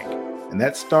breaking the bank, and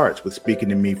that starts with speaking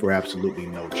to me for absolutely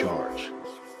no charge.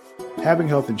 Having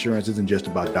health insurance isn't just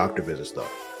about doctor visits, though.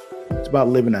 It's about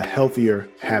living a healthier,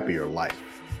 happier life.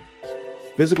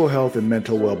 Physical health and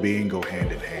mental well-being go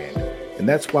hand in hand, and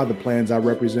that's why the plans I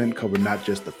represent cover not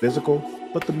just the physical,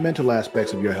 but the mental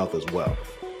aspects of your health as well.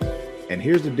 And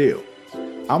here's the deal.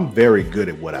 I'm very good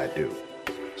at what I do.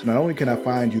 So not only can I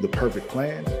find you the perfect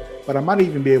plan, but I might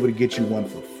even be able to get you one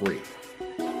for free.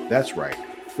 That's right,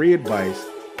 free advice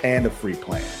and a free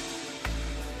plan.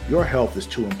 Your health is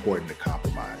too important to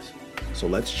compromise. So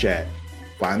let's chat,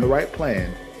 find the right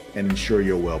plan, and ensure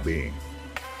your well-being.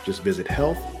 Just visit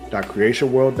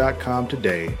health.creationworld.com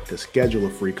today to schedule a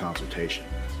free consultation.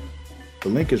 The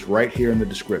link is right here in the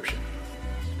description.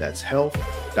 That's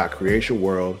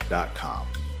health.creationworld.com.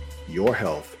 Your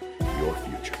health, your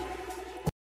future.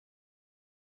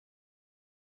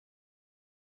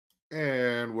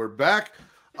 And we're back.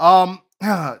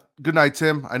 Good night,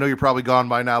 Tim. I know you're probably gone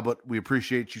by now, but we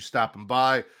appreciate you stopping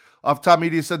by. Off Top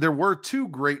Media said there were 2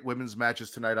 great women's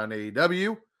matches tonight on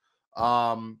AEW.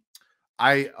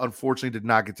 I unfortunately did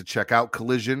not get to check out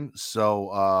Collision,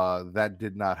 so that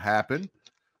did not happen.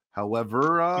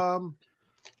 However,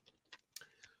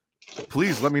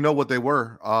 please let me know what they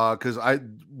were, because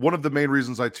one of the main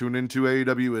reasons I tune into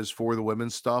AEW is for the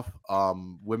women's stuff.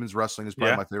 Women's wrestling is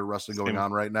probably my favorite wrestling going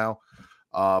on right now.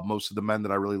 Most of the men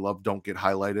that I really love don't get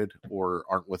highlighted or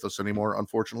aren't with us anymore,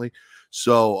 unfortunately.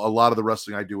 So a lot of the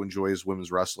wrestling I do enjoy is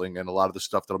women's wrestling, and a lot of the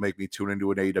stuff that'll make me tune into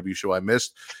an AEW show I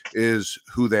missed is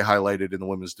who they highlighted in the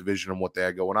women's division and what they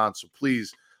had going on. So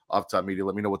please, Off Top Media,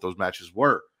 let me know what those matches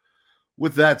were.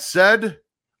 With that said,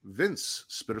 Vince,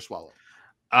 spit or swallow.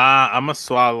 I'm gonna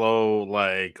swallow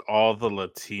like all the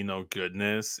Latino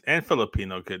goodness and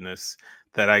Filipino goodness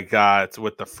that I got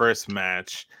with the first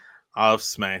match of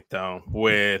SmackDown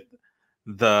with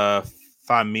the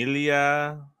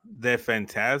Familia de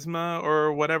Fantasma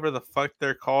or whatever the fuck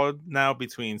they're called now,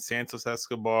 between Santos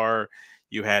Escobar.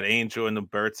 You had Angel and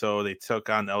Humberto. They took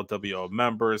on LWO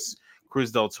members,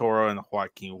 Cruz del Toro and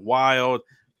Joaquin Wilde.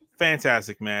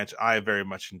 Fantastic match. I very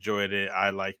much enjoyed it. I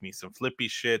like me some flippy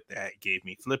shit. That gave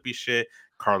me flippy shit.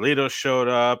 Carlito showed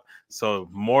up, so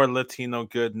more Latino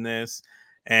goodness.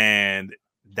 And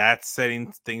that's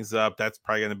setting things up. That's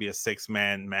probably going to be a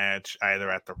 6-man match either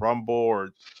at the Rumble or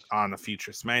on a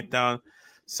future SmackDown.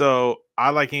 So I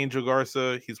like Angel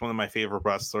Garza. He's one of my favorite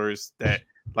wrestlers that,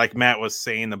 like Matt was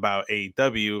saying about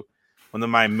AEW, one of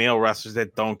my male wrestlers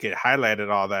that don't get highlighted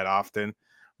all that often.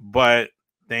 But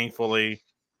thankfully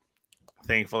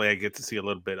I get to see a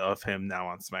little bit of him now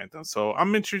on SmackDown. So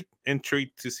I'm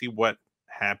intrigued to see what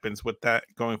happens with that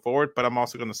going forward. But I'm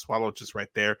also going to swallow just right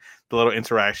there the little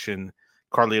interaction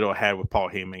Carlito had with Paul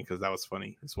Heyman, because that was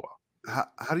funny as well.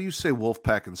 How do you say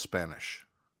Wolfpack in Spanish?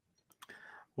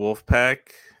 Wolfpack.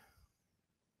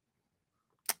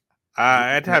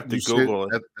 I'd have to Google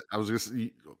it. I was going to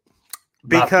say,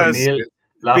 because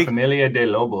La Familia de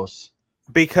Lobos.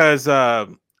 Because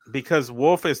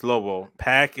Wolf is Lobo,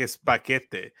 Pack is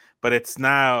Paquete, but it's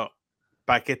now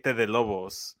Paquete de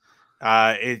Lobos.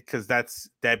 Because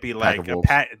that'd be like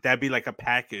a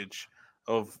package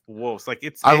of wolves. Like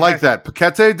I like that.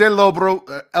 Paquete de Lobo,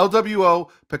 LWO,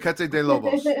 Paquete de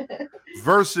Lobos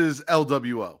versus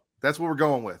LWO. That's what we're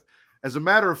going with. As a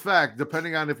matter of fact,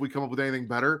 depending on if we come up with anything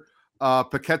better,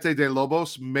 Paquete de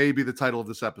Lobos may be the title of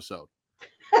this episode.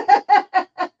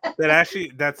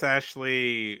 That's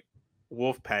actually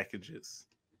wolf packages.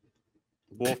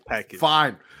 Wolf package.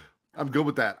 Fine. I'm good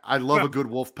with that. I love a good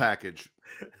wolf package.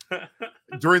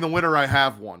 During the winter, I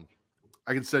have one.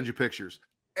 I can send you pictures.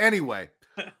 Anyway,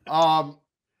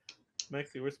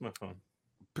 Maxie, where's my phone?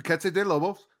 Paquete de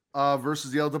Lobos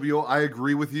versus the LWO. I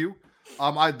agree with you.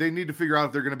 They need to figure out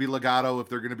if they're going to be Legado, if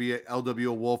they're going to be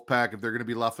LWO Wolfpack, if they're going to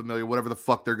be La Familia, whatever the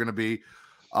fuck they're going to be.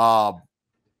 I'd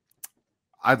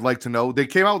like to know. They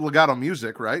came out with Legado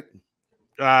music, right?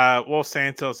 Well,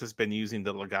 Santos has been using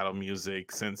the Legado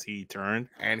music since he turned.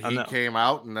 And he came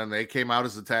out, and then they came out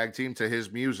as a tag team to his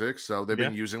music, so they've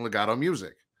been using Legado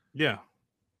music. Yeah.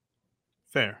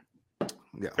 Fair.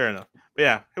 Yeah. Fair enough. But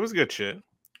yeah, it was good shit.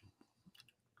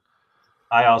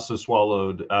 I also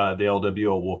swallowed the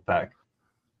LWO Wolfpack.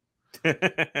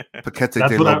 Paquete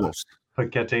de Lobos.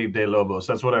 Paquete de Lobos.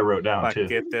 That's what I wrote down, Paquete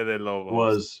too. de Lobos.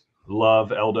 Was love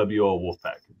LWO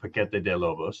Wolfpack. Paquete de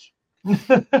Lobos.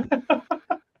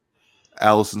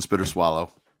 Allison Spitter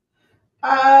Swallow.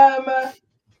 I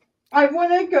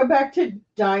want to go back to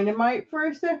Dynamite for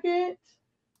a second.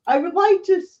 I would like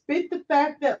to spit the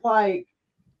fact that, like,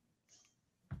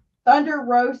 Thunder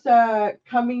Rosa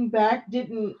coming back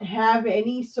didn't have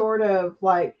any sort of,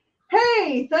 like,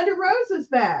 hey, Thunder Rosa's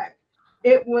back.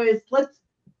 It was, let's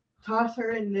toss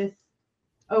her in this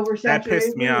oversaturated. That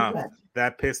pissed me off. Match.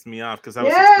 That pissed me off because I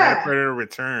was excited for her to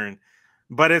return.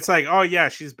 But it's like, oh, yeah,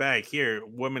 she's back. Here,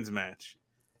 women's match.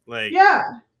 Like, yeah.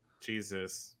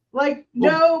 Jesus. Like,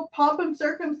 no pomp and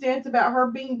circumstance about her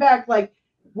being back. Like,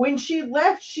 when she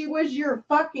left, she was your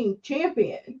fucking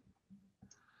champion.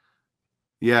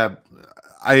 Yeah,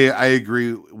 I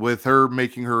agree with her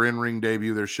making her in-ring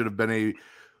debut. There should have been a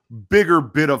bigger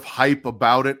bit of hype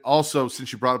about it. Also,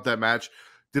 since you brought up that match,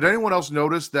 did anyone else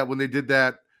notice that when they did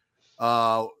that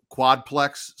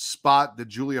quadplex spot that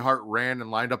Julia Hart ran and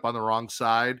lined up on the wrong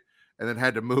side and then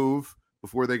had to move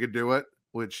before they could do it?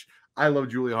 Which I love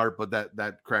Julia Hart, but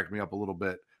that cracked me up a little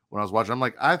bit when I was watching. I'm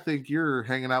like, I think you're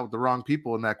hanging out with the wrong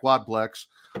people in that quadplex.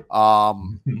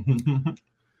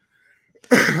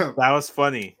 That was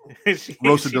funny.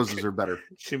 Rosa doses are better.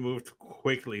 She moved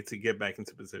quickly to get back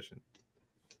into position.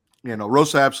 You know,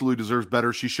 Rosa absolutely deserves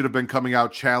better. She should have been coming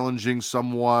out challenging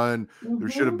someone. Mm-hmm. There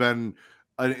should have been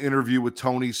an interview with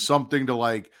Tony, something to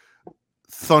like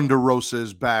Thunder Rosa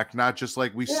is back, not just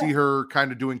like we see her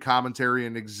kind of doing commentary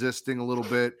and existing a little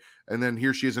bit, and then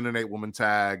here she is in an 8-woman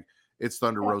tag. It's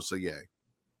Thunder Rosa, yay.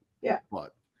 Yeah.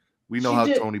 But we know how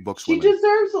Tony books women. She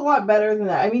deserves a lot better than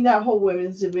that. I mean, that whole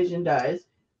women's division does,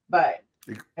 but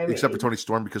except for Toni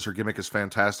Storm, because her gimmick is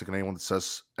fantastic, and anyone that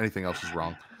says anything else is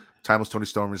wrong. Timeless Toni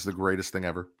Storm is the greatest thing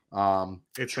ever.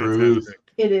 It's true.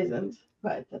 It isn't,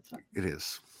 but that's fine. It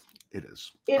is. It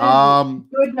is. It is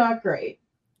good, not great.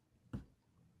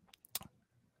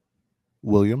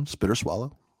 William, spit or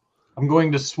swallow? I'm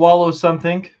going to swallow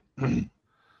something, and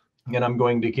I'm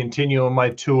going to continue on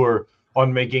my tour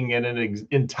on making an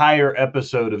entire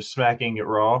episode of Smacking It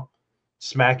Raw.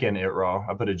 Smackin' It Raw.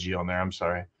 I put a G on there. I'm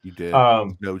sorry. You did.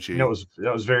 No G. That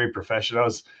was very professional. I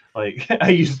was like, I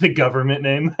used the government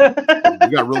name. You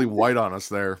got really white on us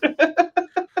there.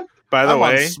 By the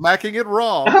way, Smacking It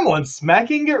Raw. I'm on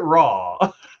Smacking It Raw.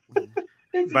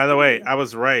 By the way, I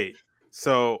was right.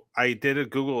 So I did the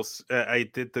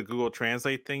Google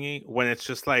Translate thingy. When it's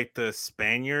just like the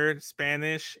Spaniard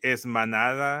Spanish is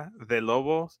Manada de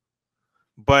Lobos,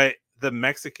 but the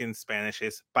Mexican Spanish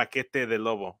is Paquete de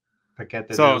Lobo.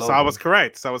 Paquete so de Lobo. I was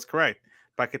correct.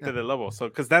 But Paquete de Lobo. So,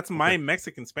 because that's my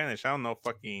Mexican Spanish. I don't know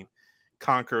fucking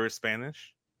Conqueror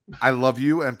Spanish. I love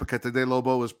you, and Paquete de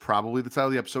Lobo is probably the title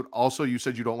of the episode. Also, you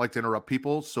said you don't like to interrupt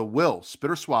people, so Will, spit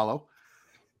or swallow.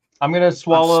 I'm gonna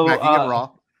swallow. Smacking it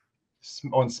raw.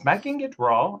 On smacking it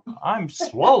raw, I'm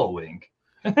swallowing.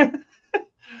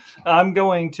 I'm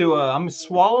going to. I'm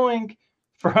swallowing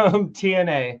from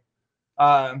TNA.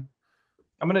 I'm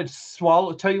gonna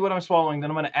swallow. Tell you what I'm swallowing. Then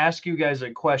I'm gonna ask you guys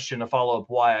a question to follow up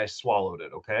why I swallowed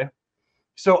it. Okay.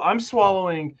 So I'm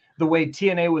swallowing the way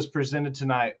TNA was presented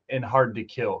tonight in Hard to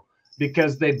Kill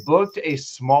because they booked a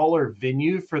smaller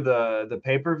venue for the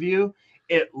pay-per-view.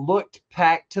 It looked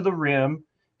packed to the rim.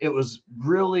 It was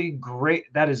really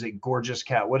great. That is a gorgeous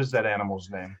cat. What is that animal's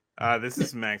name? This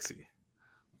is Maxie.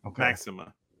 Okay.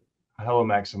 Maxima. Hello,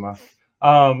 Maxima.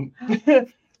 The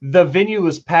venue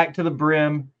was packed to the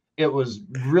brim. It was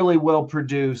really well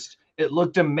produced. It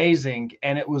looked amazing,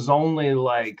 and it was only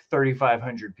like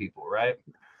 3,500 people, right?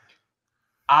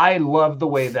 I love the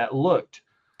way that looked.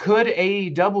 Could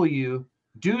AEW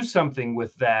do something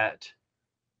with that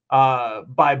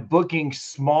by booking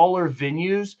smaller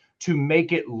venues to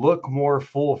make it look more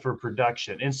full for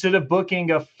production? Instead of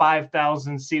booking a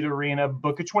 5,000 seat arena,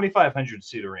 book a 2,500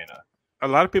 seat arena. A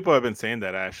lot of people have been saying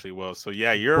that, actually, Will. So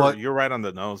yeah, you're right on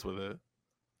the nose with it.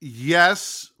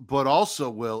 Yes, but also,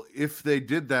 Will, if they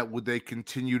did that, would they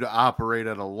continue to operate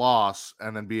at a loss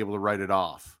and then be able to write it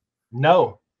off?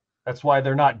 No, that's why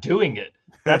they're not doing it.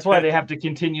 That's why they have to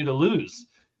continue to lose.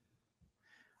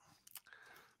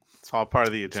 It's all part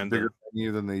of the agenda. Bigger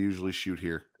venue than they usually shoot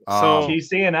here. So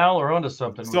TC and Al are onto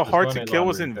something. So Hard to Kill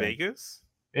was in Vegas?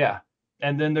 Yeah.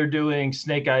 And then they're doing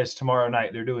Snake Eyes tomorrow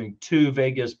night. They're doing 2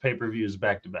 Vegas pay-per-views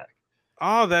back-to-back.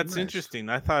 Oh, that's interesting.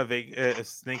 I thought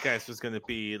Snake Eyes was going to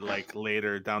be like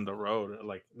later down the road.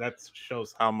 Like that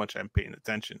shows how much I'm paying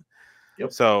attention.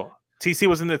 Yep. So TC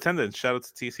was in attendance. Shout out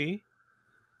to TC.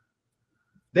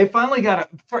 They finally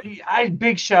got a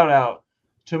big shout out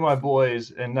to my boys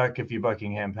in Nutkify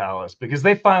Buckingham Palace because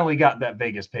they finally got that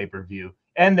Vegas pay-per-view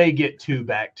and they get 2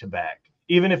 back-to-back.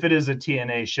 Even if it is a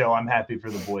TNA show, I'm happy for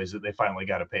the boys that they finally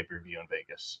got a pay-per-view in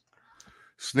Vegas.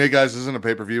 Snake Eyes isn't a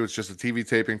pay-per-view. It's just a TV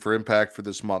taping for Impact for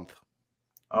this month.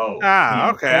 Oh.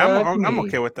 Okay. I'm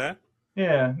okay with that.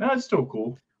 Yeah. No, it's still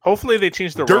cool. Hopefully they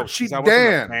change the Dirt ropes. Sheet I wasn't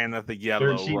Dan. a fan of the yellow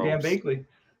Dirt Sheet Dan ropes. Bakley.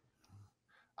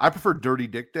 I prefer Dirty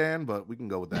Dick Dan, but we can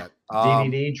go with that.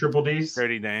 DDD, Triple D's.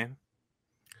 Dirty Dan.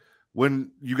 When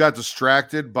you got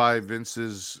distracted by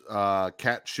Vince's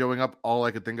cat showing up, all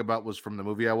I could think about was from the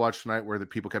movie I watched tonight where the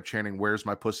people kept chanting, "Where's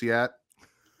my pussy at?"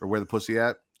 or "Where the pussy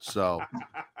at?" So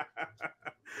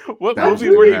what that movie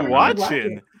was were you happening.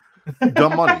 watching?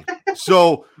 Dumb Money.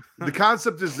 So the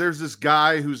concept is there's this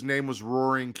guy whose name was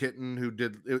Roaring Kitten who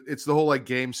did it's the whole like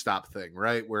GameStop thing,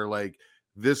 right? Where like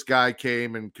this guy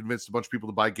came and convinced a bunch of people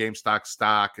to buy GameStop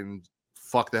stock and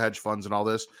fuck the hedge funds and all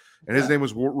this. And his name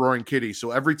was Roaring Kitty.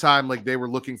 So every time like they were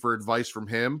looking for advice from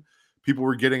him, people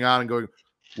were getting on and going,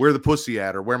 "Where the pussy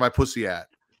at?" or "Where my pussy at?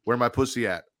 Where my pussy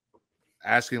at?"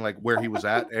 asking like where he was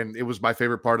at. And it was my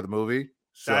favorite part of the movie.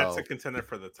 So That's a contender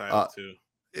for the title too.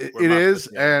 It is.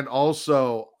 And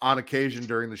also on occasion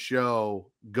during the show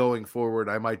going forward,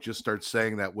 I might just start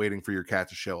saying that waiting for your cat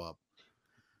to show up.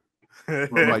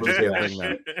 Might just be a thing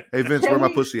now. Hey Vince, where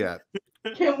my pussy at?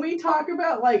 Can we talk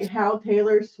about like how much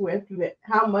Taylor Swift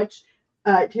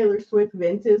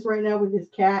Vince is right now with his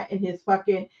cat and his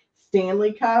fucking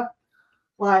Stanley Cup?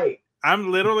 Like,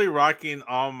 I'm literally rocking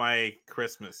all my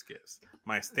Christmas gifts.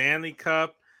 My Stanley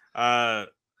Cup.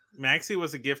 Maxie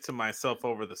was a gift to myself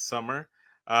over the summer.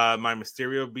 My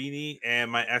Mysterio beanie and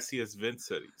my SES Vince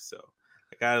hoodie. So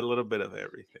I got a little bit of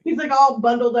everything. he's like all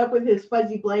bundled up with his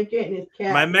fuzzy blanket and his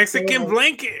cat. My Mexican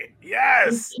blanket.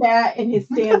 Yes. His cat and his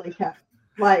Stanley Cup.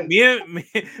 Like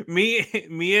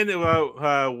Me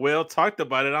and Will talked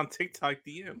about it on TikTok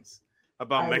DMs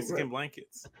about Mexican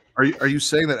blankets. Are you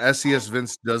saying that SES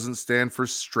Vince doesn't stand for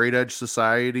Straight Edge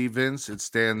Society Vince? It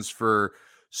stands for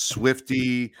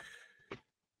Swifty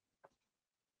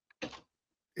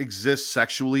Exists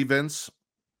Sexually Vince?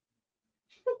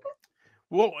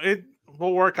 Well,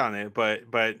 we'll work on it, but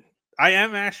I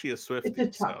am actually a Swiftie.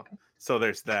 it's a So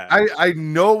there's that. I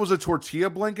know it was a tortilla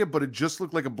blanket, but it just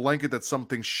looked like a blanket that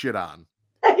something shit on.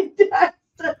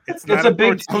 It's not a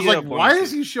big. I was like, why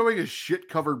is he showing a shit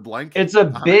covered blanket? It's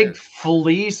a big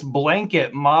fleece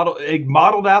blanket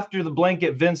modeled after the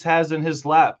blanket Vince has in his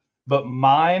lap, but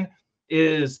mine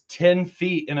is 10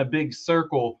 feet in a big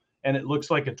circle, and it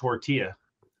looks like a tortilla.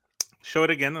 Show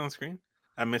it again on the screen.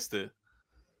 I missed it.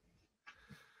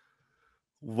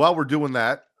 While we're doing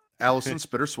that, Allison,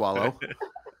 spit or swallow.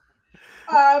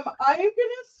 I'm gonna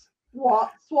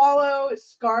swallow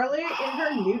Scarlet in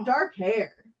her new dark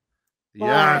hair.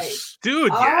 Yes,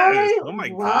 dude. Yes. I Oh my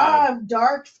god. love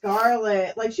dark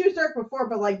Scarlet. Like she was dark before,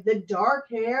 but like the dark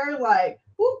hair, like,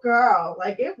 ooh, girl,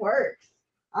 like it works.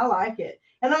 I like it,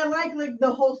 and I like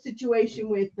the whole situation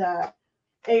with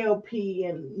AOP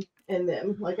and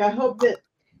them. Like I hope that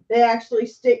they actually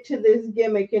stick to this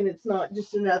gimmick and it's not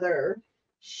just another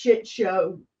shit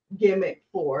show gimmick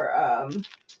for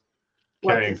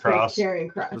Karrion Kross.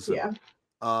 Karrion Kross. Listen, Yeah.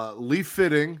 Lee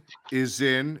Fitting is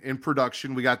in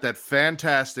production. We got that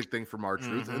fantastic thing from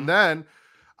R-Truth. And then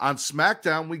on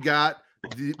SmackDown, we got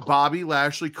Bobby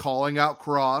Lashley calling out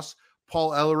Cross.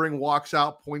 Paul Ellering walks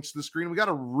out, points to the screen. We got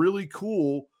a really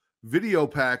cool video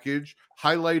package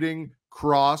highlighting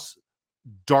Cross,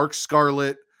 Dark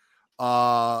Scarlet,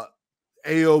 AOP,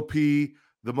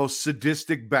 the most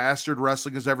sadistic bastard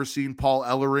wrestling has ever seen, Paul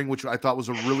Ellering, which I thought was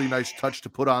a really nice touch to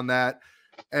put on that,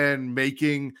 and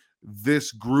making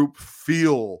this group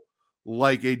feel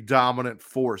like a dominant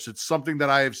force. It's something that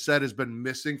I have said has been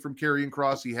missing from Karrion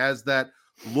Kross. He has that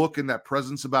look and that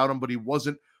presence about him, but he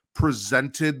wasn't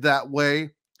presented that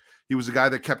way. He was a guy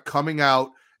that kept coming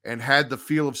out and had the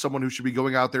feel of someone who should be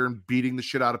going out there and beating the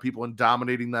shit out of people and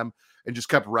dominating them, and just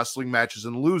kept wrestling matches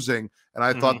and losing. And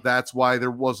I thought that's why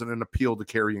there wasn't an appeal to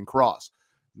Karrion Kross.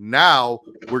 Now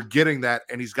we're getting that,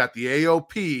 and he's got the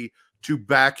AOP to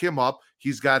back him up.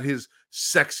 He's got his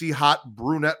sexy, hot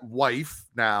brunette wife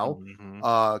now,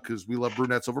 because we love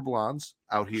brunettes over blondes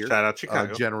out here. Shout out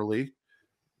Chicago. Generally,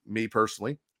 me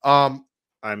personally. And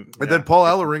then Paul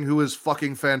Ellering, who is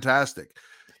fucking fantastic,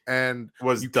 and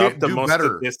was dubbed the most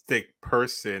sadistic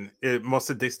person, most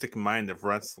sadistic mind of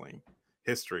wrestling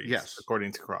history. Yes,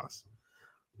 according to Cross.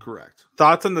 Correct.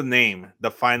 Thoughts on the name, The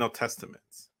Final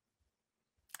Testaments?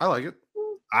 I like it.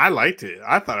 I liked it.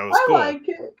 I thought it was cool. I like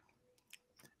it.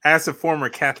 As a former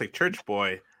Catholic church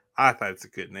boy, I thought it's a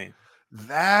good name.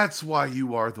 That's why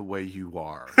you are the way you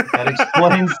are. That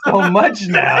explains so much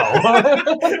now.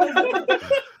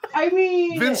 I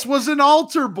mean, Vince was an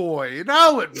altar boy.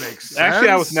 Now it makes sense. Actually,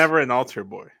 I was never an altar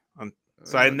boy,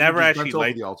 so I never actually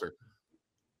liked the altar.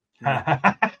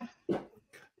 Damn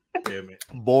it,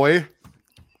 boy.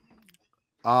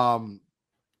 Can't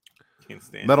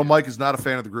stand Metal Mike is not a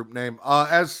fan of the group name.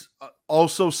 As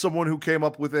also someone who came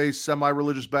up with a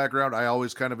semi-religious background, I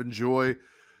always kind of enjoy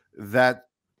that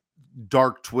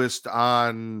dark twist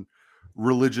on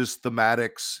religious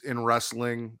thematics in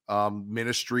wrestling.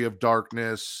 Ministry of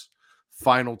Darkness,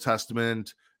 Final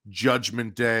Testament,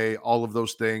 Judgment Day, all of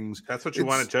those things. That's what you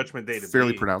wanted Judgment Day to be.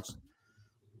 Fairly pronounced.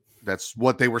 That's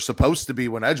what they were supposed to be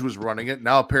when Edge was running it.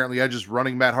 Now apparently Edge is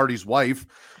running Matt Hardy's wife,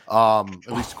 at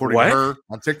least according to her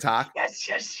on TikTok. Yes.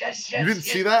 You didn't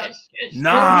see that?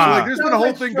 Nah. So, like, there's been a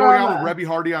whole thing going on with Rebby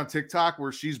Hardy on TikTok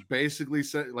where she's basically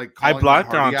said, like, I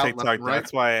blocked her on Hardy TikTok. Right.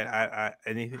 That's why I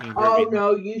anything. Oh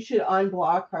no, you should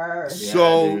unblock her.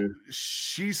 So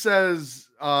she says,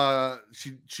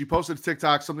 she posted a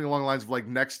TikTok something along the lines of like,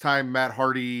 next time Matt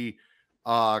Hardy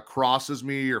crosses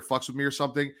me or fucks with me or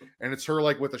something, and it's her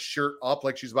like with a shirt up,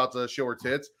 like she's about to show her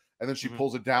tits, and then she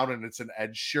pulls it down and it's an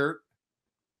Edge shirt.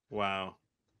 Wow.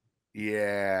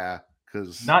 Yeah,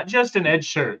 because not just an Edge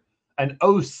shirt, an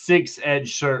 06 Edge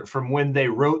shirt from when they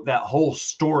wrote that whole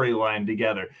storyline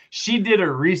together. She did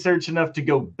her research enough to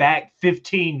go back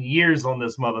 15 years on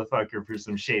this motherfucker for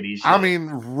some shady shit. I mean,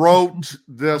 wrote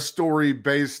the story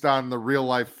based on the real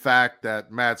life fact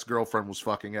that Matt's girlfriend was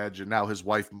fucking Edge, and now his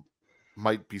wife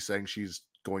might be saying she's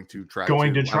going to try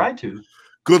to.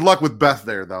 Good luck with Beth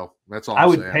there, though. That's all I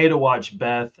would saying. pay to watch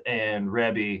Beth and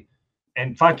Rebby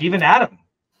and fuck even Adam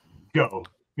go.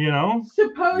 You know,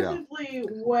 supposedly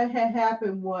what had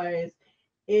happened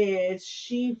is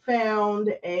she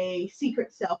found a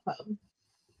secret cell phone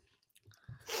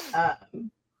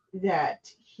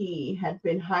that he had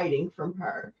been hiding from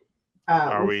her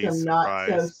with some not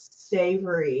so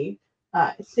savory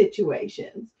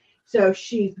situations. So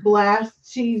she's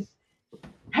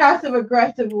passive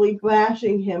aggressively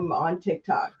bashing him on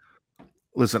TikTok.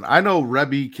 Listen, I know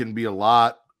Rebby can be a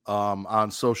lot on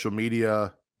social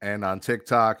media and on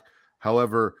TikTok.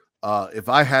 However, if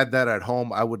I had that at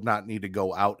home, I would not need to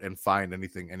go out and find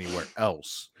anything anywhere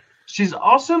else. She's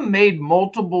also made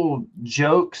multiple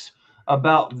jokes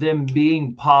about them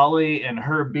being poly and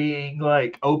her being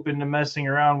like open to messing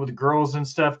around with girls and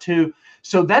stuff too.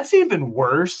 So that's even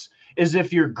worse, is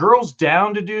if your girl's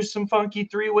down to do some funky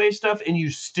three-way stuff and you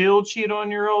still cheat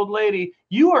on your old lady,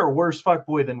 you are a worse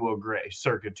fuckboy than Will Gray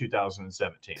circa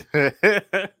 2017.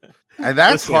 And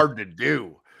that's hard to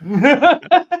do.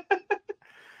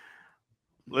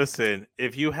 Listen,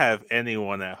 if you have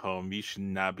anyone at home, you should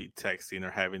not be texting or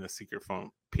having a secret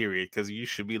phone, period, because you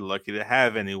should be lucky to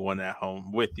have anyone at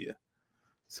home with you.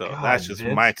 So God, that's just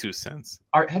Vince. my 2 cents.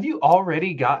 Have you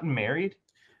already gotten married?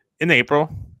 In April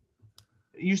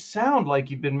You sound like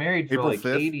you've been married for April like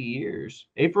 5th? 80 years.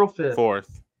 April 5th.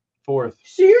 4th. 4th.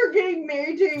 So you're getting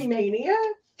married during Mania?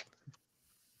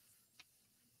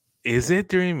 Is it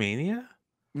during Mania?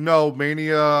 No,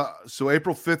 Mania. So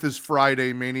April 5th is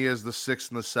Friday. Mania is the 6th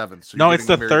and the 7th. So No, you're it's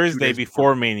the getting married 2 Thursday days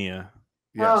before Mania.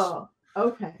 Yes. Oh,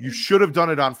 okay. You should have done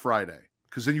it on Friday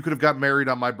because then you could have got married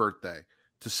on my birthday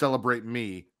to celebrate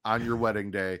me on your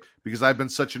wedding day because I've been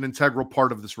such an integral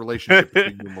part of this relationship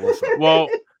between you and Melissa. Well,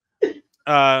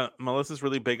 Melissa's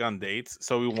really big on dates,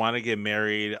 so we want to get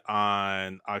married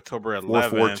on October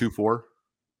 11th. 4424.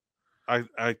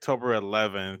 October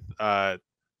 11th,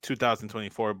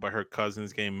 2024, but her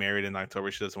cousin's getting married in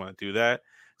October. She doesn't want to do that.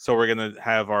 So we're going to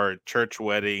have our church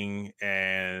wedding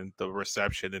and the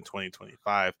reception in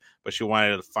 2025, but she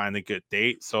wanted to find a good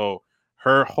date. So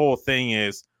her whole thing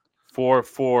is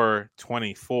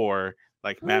 4/4/24,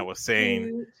 like Matt was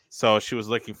saying. So she was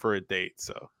looking for a date.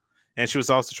 So, and she was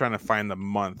also trying to find the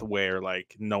month where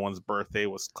like no one's birthday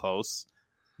was close,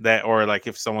 or like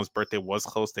if someone's birthday was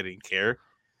close, they didn't care.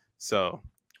 So,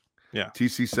 yeah.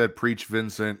 TC said, "Preach,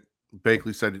 Vincent."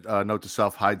 Bakley said, "Note to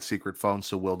self: hide secret phone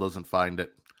so Will doesn't find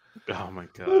it." Oh my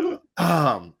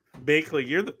god, Bakley,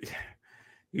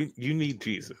 you need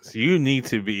Jesus. You need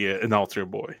to be an altar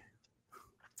boy.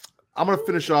 I'm gonna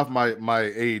finish off my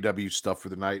AEW stuff for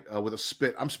the night with a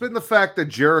spit. I'm spitting the fact that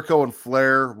Jericho and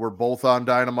Flair were both on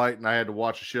Dynamite, and I had to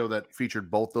watch a show that featured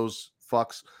both those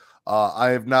fucks. I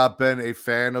have not been a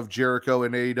fan of Jericho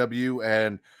in AEW,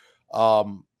 and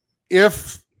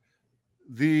if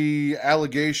the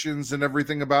allegations and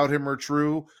everything about him are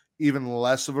true, even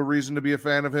less of a reason to be a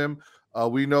fan of him.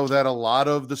 We know that a lot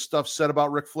of the stuff said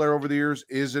about Ric Flair over the years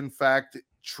is in fact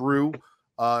true.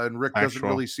 And Rick doesn't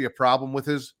really see a problem with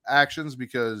his actions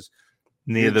because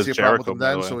neither does Jericho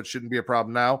then, so it shouldn't be a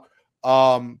problem now.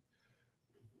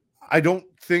 I don't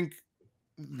think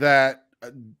that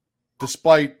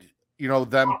despite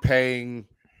them paying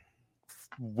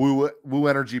Woo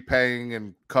Energy paying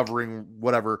and covering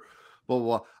whatever, blah,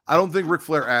 blah, blah, I don't think Ric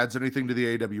Flair adds anything to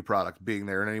the AEW product being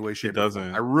there in any way, shape, or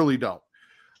form. I really don't.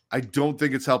 I don't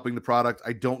think it's helping the product.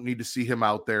 I don't need to see him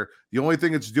out there. The only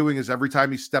thing it's doing is every time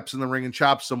he steps in the ring and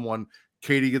chops someone,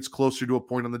 Katie gets closer to a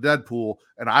point on the Deadpool,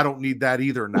 and I don't need that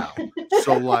either now.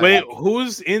 So, like, wait,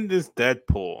 who's in this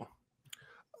Deadpool?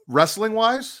 Wrestling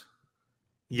wise?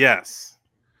 Yes.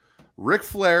 Ric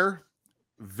Flair,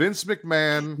 Vince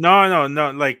McMahon.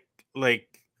 No.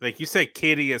 Like you said,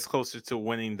 Katie gets closer to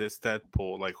winning this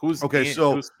Deadpool. Like, who's okay?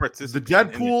 Who's the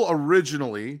Deadpool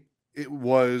originally? It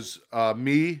was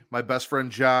me, my best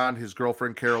friend John, his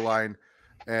girlfriend Caroline,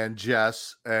 and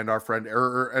Jess, and our friend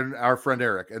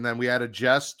Eric. And then we added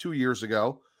Jess 2 years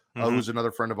ago, who's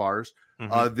another friend of ours.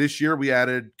 This year we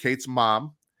added Kate's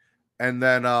mom, and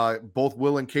then both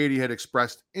Will and Katie had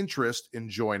expressed interest in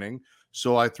joining.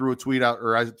 So I threw a tweet out,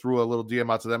 or I threw a little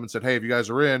DM out to them and said, "Hey, if you guys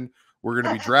are in, we're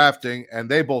going to be drafting," and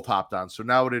they both hopped on. So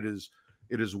now it is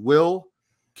Will,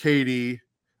 Katie,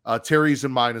 Terry's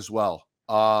and mine as well.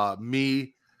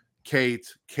 Me,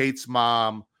 Kate's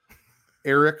mom,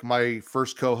 Eric, my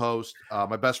first co-host,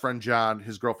 my best friend John,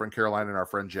 his girlfriend Caroline, and our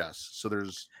friend Jess. So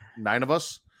there's 9 of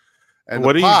us. And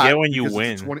what do you get when you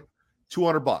win?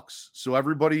 $200. So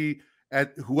everybody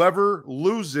whoever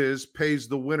loses pays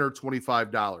the winner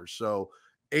 $25. So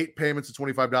 8 payments of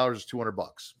 $25 is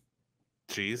 $200.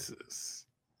 Jesus.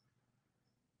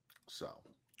 So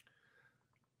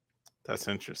that's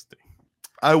interesting.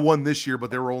 I won this year, but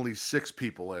there were only 6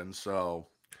 people in, so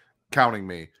counting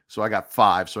me. So I got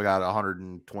 5, so I got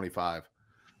 125,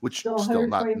 which still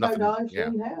not nothing. Yeah,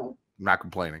 I'm not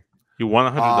complaining. You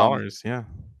won $100. Yeah,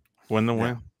 win the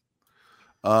win.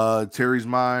 Terry's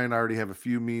mine. I already have a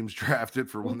few memes drafted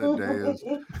for when that day is.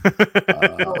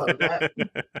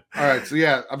 All right, so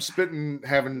yeah, I'm spitting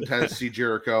having to see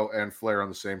Jericho and Flair on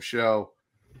the same show.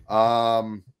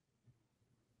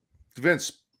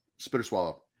 Vince, spit or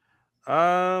swallow?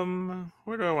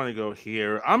 Where do I want to go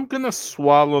here? I'm gonna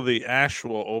swallow the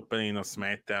actual opening of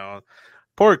SmackDown.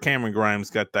 Poor Cameron Grimes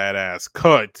got that ass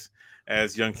cut,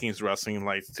 as Young Kings Wrestling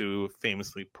likes to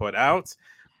famously put out,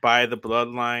 by the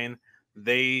Bloodline.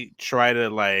 They try to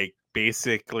like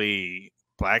basically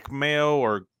blackmail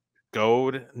or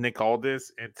goad Nick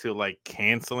Aldis into like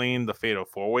canceling the Fatal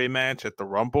 4-Way match at the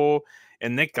Rumble.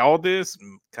 And Nick Aldis,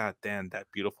 god damn, that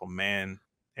beautiful man,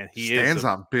 and he stands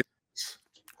on business.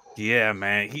 Yeah,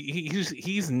 man.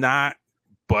 He's not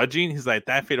budging. He's like,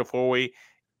 that Fatal 4-Way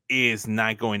is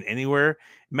not going anywhere.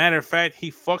 Matter of fact,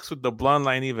 he fucks with the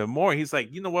bloodline even more. He's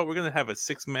like, you know what? We're gonna have a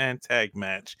 6-man tag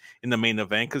match in the main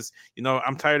event because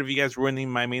I'm tired of you guys ruining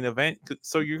my main event.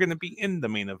 So you're gonna be in the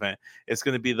main event. It's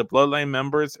gonna be the bloodline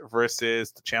members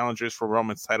versus the challengers for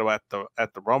Roman's title at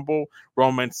the Rumble.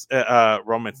 Roman's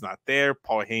not there.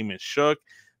 Paul Heyman shook.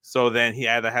 So then he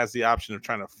either has the option of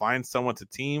trying to find someone to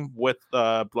team with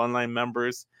bloodline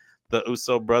members, the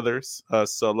Uso brothers,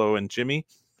 Solo and Jimmy.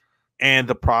 And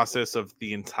the process of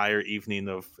the entire evening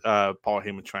of Paul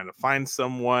Heyman trying to find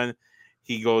someone.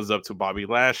 He goes up to Bobby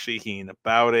Lashley. He ain't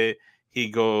about it.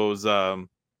 He goes up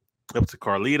to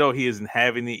Carlito. He isn't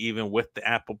having it even with the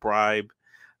Apple bribe.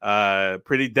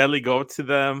 Pretty Deadly go up to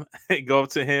them. Go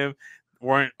up to him.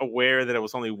 Weren't aware that it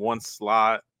was only one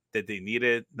slot that they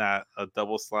needed, not a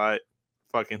double slot.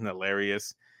 Fucking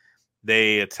hilarious.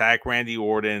 They attack Randy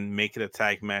Orton, make it a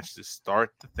tag match to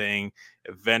start the thing.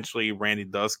 Eventually, Randy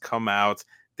does come out.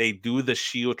 They do the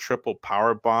Shield triple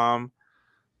power bomb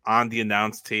on the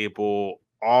announce table.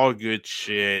 All good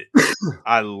shit.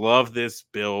 I love this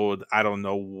build. I don't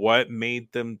know what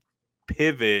made them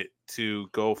pivot to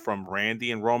go from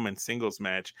Randy and Roman singles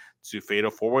match to Fatal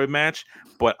 4-Way match,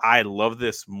 but I love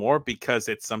this more because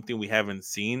it's something we haven't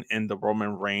seen in the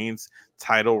Roman Reigns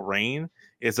title reign.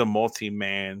 Is a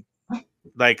multi-man,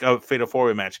 like a Fatal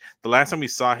 4-Way match. The last time we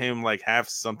saw him like have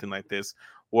something like this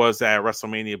was at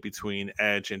WrestleMania between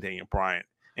Edge and Daniel Bryan,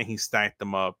 and he stacked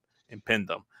them up and pinned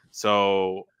them.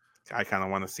 So I kind of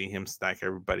want to see him stack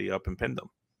everybody up and pin them.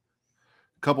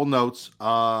 Couple notes.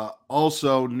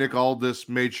 Also, Nick Aldis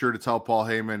made sure to tell Paul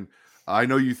Heyman, I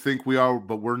know you think we are,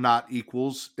 but we're not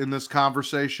equals in this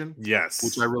conversation. Yes.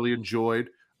 Which I really enjoyed.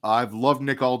 I've loved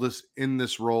Nick Aldis in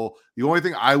this role. The only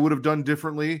thing I would have done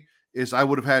differently is I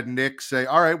would have had Nick say,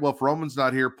 all right, well, if Roman's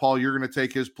not here, Paul, you're going to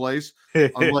take his place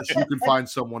unless you can find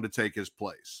someone to take his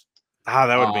place.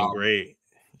 That would have been great.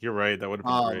 You're right. That would have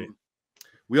been great.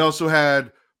 We also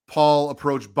had Paul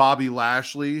approach Bobby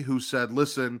Lashley, who said,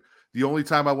 listen, the only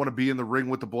time I want to be in the ring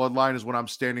with the bloodline is when I'm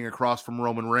standing across from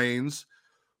Roman Reigns.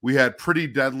 We had Pretty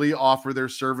Deadly offer their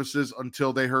services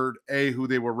until they heard A, who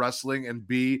they were wrestling, and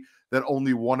B, that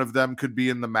only one of them could be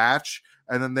in the match.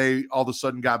 And then they all of a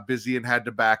sudden got busy and had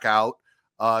to back out.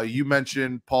 You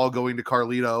mentioned Paul going to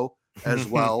Carlito as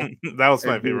well. That was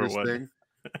my favorite one. Thing.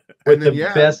 With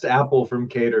the best apple from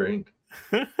catering.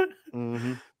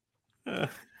 Mm-hmm.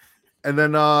 And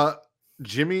then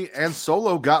Jimmy and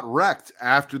Solo got wrecked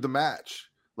after the match.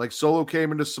 Like Solo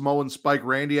came into Samoan Spike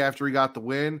Randy after he got the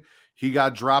win. He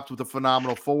got dropped with a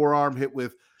phenomenal forearm, hit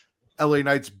with LA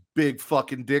Knight's big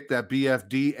fucking dick, that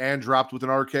BFD, and dropped with an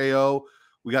RKO.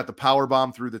 We got the power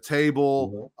bomb through the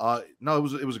table. No,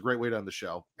 it was a great way to end the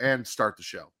show and start the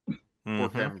show for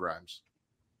Cameron Grimes.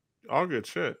 All good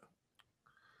shit.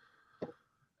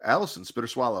 Allison, spit or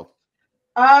swallow?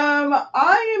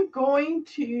 I am going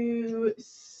to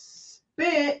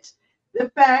spit the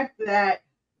fact that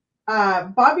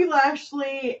Bobby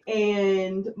Lashley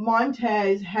and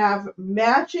Montez have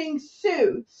matching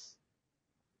suits,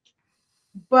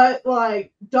 but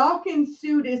like Dawkins'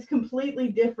 suit is completely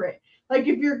different. Like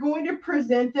if you're going to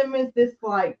present them as this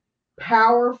like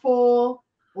powerful,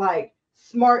 like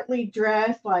smartly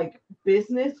dressed, like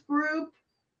business group,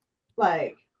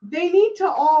 like they need to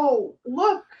all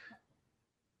look.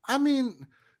 I mean,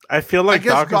 I feel like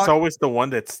Dawkins always the one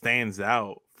that stands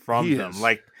out from them.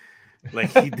 Like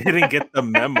he didn't get the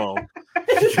memo.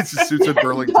 He gets his suits at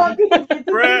Burlington.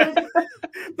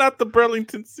 Not the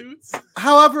Burlington suits.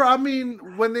 However, I mean,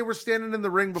 when they were standing in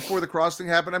the ring before the cross thing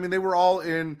happened, I mean, they were all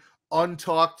in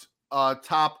untucked,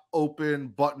 top open,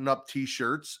 button-up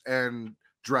T-shirts and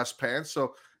dress pants.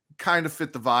 So kind of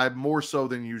fit the vibe more so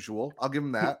than usual. I'll give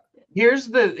them that. Here's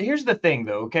the thing,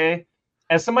 though, okay?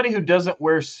 As somebody who doesn't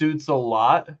wear suits a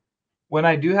lot, when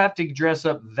I do have to dress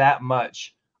up that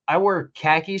much, I wear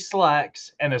khaki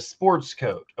slacks and a sports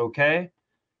coat, okay?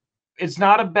 It's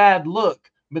not a bad look,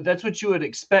 but that's what you would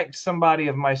expect somebody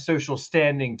of my social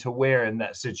standing to wear in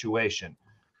that situation.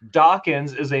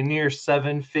 Dawkins is a near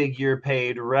 7-figure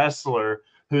paid wrestler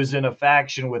who's in a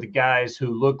faction with guys who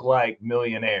look like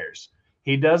millionaires.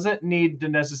 He doesn't need to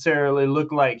necessarily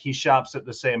look like he shops at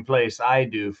the same place I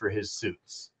do for his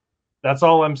suits. That's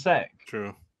all I'm saying.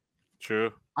 True.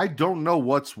 I don't know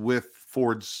what's with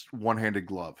Ford's one-handed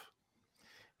glove.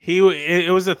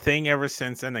 It was a thing ever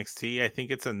since NXT. I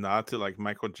think it's a nod to like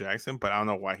Michael Jackson, but I don't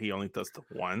know why he only does the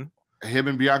one. Him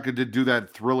and Bianca did do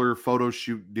that Thriller photo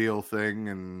shoot deal thing,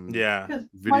 and because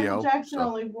video. Michael Jackson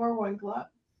only wore one glove.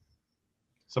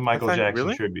 So Michael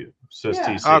Jackson tribute. Says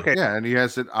TC. Okay. Yeah, and he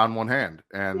has it on one hand.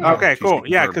 And okay, cool.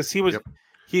 Yeah, because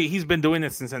he's been doing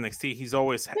it since NXT. He's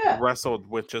always wrestled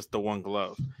with just the one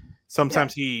glove.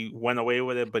 Sometimes he went away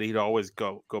with it, but he'd always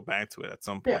go back to it at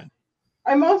some point.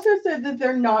 I'm also said that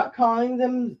they're not calling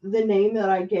them the name that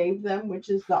I gave them, which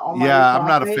is the Almighty Yeah, Prophet. I'm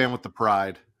not a fan with the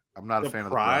Pride. I'm not a fan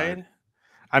of the Pride.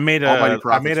 I made Almighty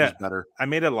Prophets was better. I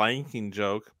made a Lion King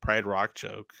joke, Pride Rock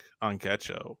joke on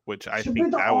Getcho, which I Should think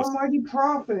be the that was Almighty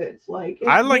Prophets.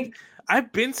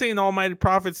 I've been saying Almighty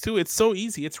Prophets too. It's so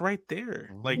easy. It's right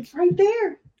there. Like it's right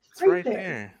there. It's right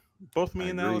there. Both me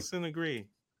and Allison agree.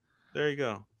 There you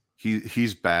go.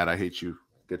 He's bad. I hate you.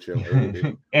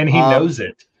 Getcho. And he knows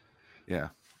it. Yeah.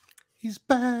 He's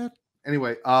bad.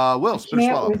 Anyway, Will, spit or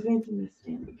swallow.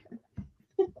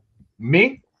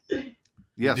 Me?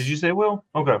 Yes. Did you say Will?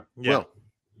 Okay. Yeah.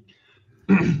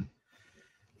 Will.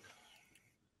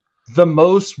 The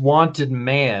most wanted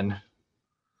man,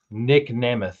 Nick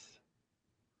Nemeth,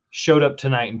 showed up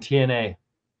tonight in TNA.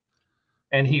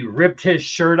 And he ripped his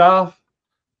shirt off.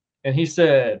 And he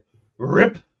said,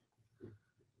 "Rip."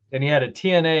 And he had a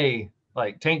TNA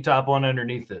tank top on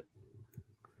underneath it.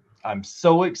 I'm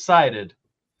so excited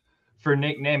for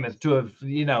Nick Nemeth to have,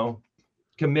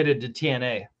 committed to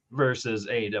TNA versus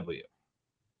AEW.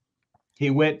 He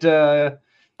went,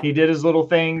 he did his little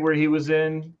thing where he was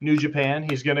in New Japan.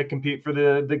 He's going to compete for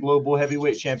the global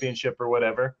heavyweight championship or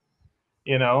whatever.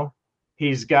 He did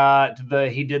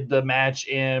the match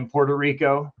in Puerto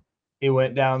Rico. He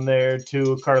went down there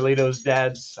to Carlito's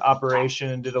dad's operation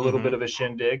and did a little bit of a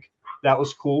shindig. That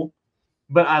was cool.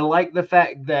 But I like the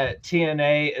fact that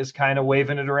TNA is kind of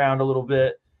waving it around a little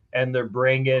bit, and they're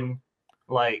bringing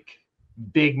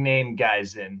big name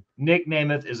guys in. Nick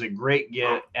Nemeth is a great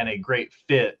get and a great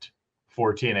fit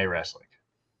for TNA wrestling.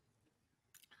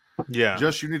 Yeah.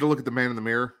 Just you need to look at the man in the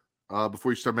mirror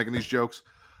before you start making these jokes.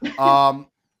 I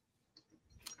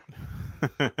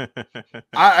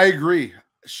agree.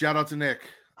 Shout out to Nick.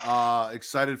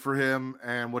 Excited for him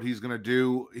and what he's going to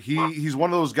do. He's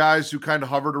one of those guys who kind of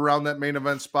hovered around that main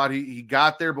event spot. He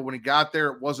got there, but when he got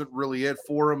there, it wasn't really it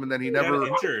for him. And then he never got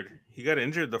injured. He got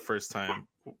injured the first time.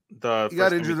 He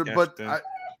got injured, but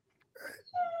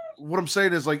what I'm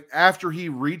saying is after he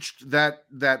reached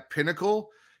that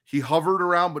pinnacle, he hovered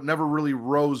around, but never really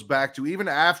rose back to, even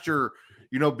after,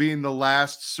 being the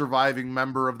last surviving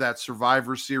member of that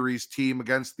Survivor Series team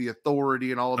against the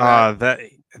Authority and all of that.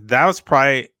 That was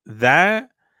probably that,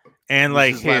 and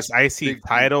his IC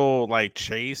title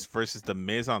chase versus the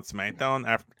Miz on SmackDown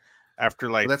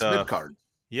after that's mid card.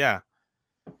 Yeah,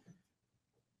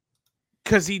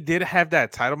 because he did have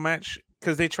that title match.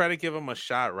 Because they try to give him a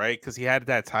shot, right? Because he had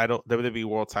that title WWE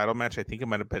World Title match. I think it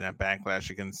might have been at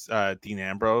Backlash against Dean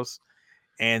Ambrose.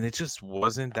 And it just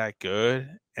wasn't that good.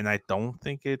 And I don't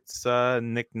think it's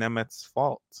Nick Nemeth's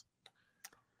fault.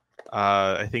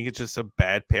 I think it's just a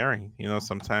bad pairing.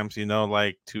 Sometimes,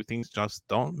 two things just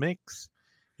don't mix.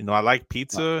 I like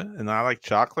pizza and I like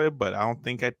chocolate, but I don't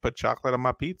think I'd put chocolate on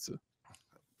my pizza.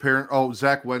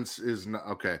 Zach Wentz is not,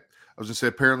 okay. I was going to say,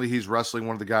 apparently he's wrestling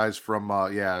one of the guys from,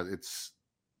 it's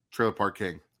Trailer Park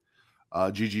King.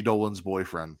 Gigi Dolan's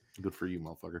boyfriend. Good for you,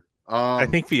 motherfucker. I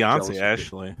think fiance,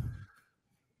 actually.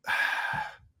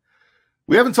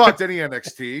 We haven't talked any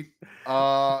NXT.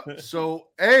 So,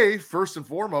 first and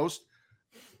foremost,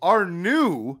 our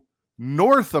new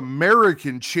North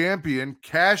American champion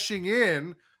cashing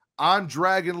in on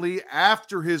Dragon Lee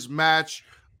after his match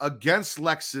against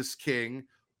Lexis King.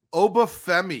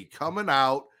 Obafemi coming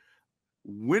out,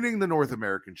 winning the North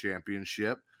American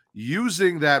Championship,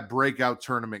 using that breakout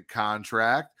tournament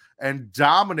contract and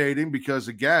dominating, because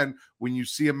again, when you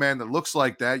see a man that looks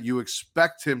like that, you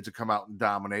expect him to come out and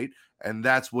dominate, and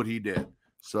that's what he did.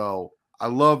 So I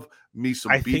love me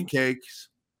some beefcakes.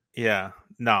 Yeah,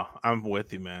 no, I'm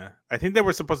with you, man. I think they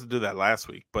were supposed to do that last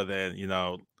week, but then,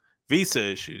 visa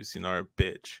issues, are a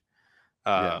bitch.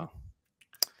 I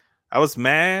was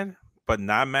mad, but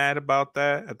not mad about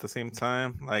that at the same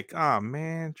time. Oh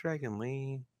man, Dragon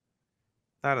Lee,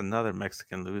 not another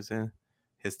Mexican losing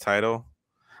his title.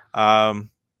 But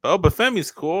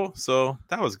Obafemi's cool, so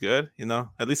that was good.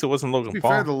 At least it wasn't Logan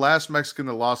Paul. Fair, the last Mexican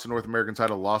that lost the North American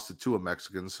title lost it to a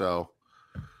Mexican. So,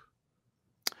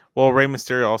 well, Rey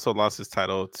Mysterio also lost his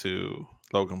title to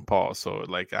Logan Paul. So,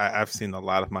 I've seen a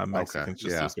lot of my Mexicans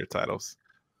lose their titles.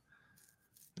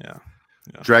 Yeah.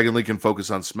 Dragon Lee can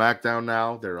focus on SmackDown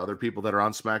now. There are other people that are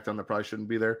on SmackDown that probably shouldn't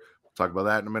be there. We'll talk about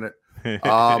that in a minute.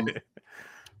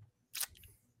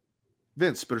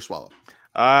 Vince, spit or swallow?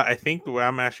 I think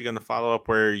I'm actually going to follow up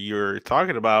where you're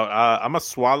talking about. I'm a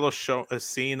swallow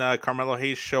seeing Carmelo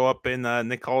Hayes show up in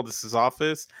Nick Aldis's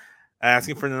office,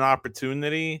 asking for an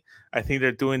opportunity. I think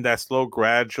they're doing that slow,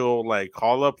 gradual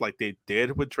call up like they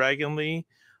did with Dragon Lee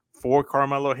for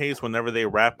Carmelo Hayes whenever they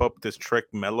wrap up this Trick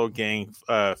Mello Gang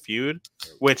feud,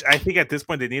 which I think at this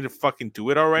point they need to fucking do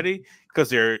it already because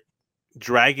they're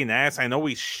dragging ass. I know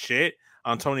we shit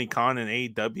on Tony Khan and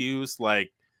AEW's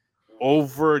like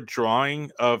overdrawing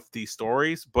of these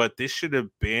stories, but this should have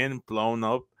been blown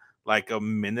up like a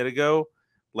minute ago.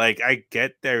 Like, I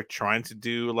get they're trying to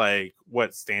do like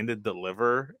what Stand and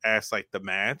Deliver as like the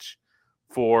match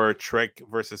for Trick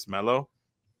versus Mello.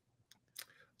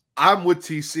 I'm with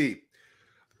TC.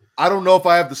 I don't know if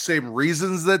I have the same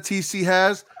reasons that TC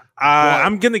has.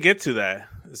 I'm gonna get to that.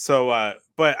 So,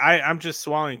 but I'm just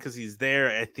swallowing because he's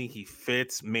there. I think he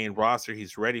fits main roster.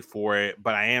 He's ready for it.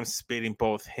 But I am spitting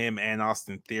both him and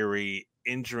Austin Theory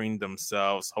injuring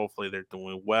themselves. Hopefully they're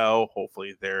doing well.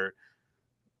 Hopefully they're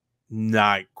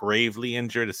not gravely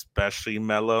injured, especially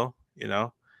Mello. You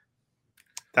know,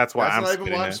 that's why I'm not spitting.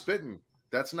 Even why I'm spitting.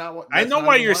 That's not what I know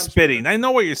why you're spitting. I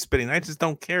know why you're spitting. I just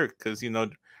don't care because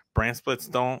brand splits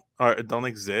don't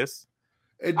exist.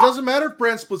 It doesn't matter if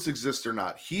brand splits exist or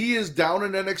not. He is down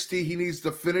in NXT. He needs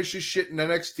to finish his shit in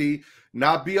NXT,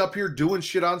 not be up here doing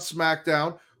shit on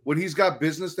SmackDown when he's got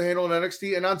business to handle in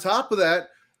NXT. And on top of that,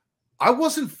 I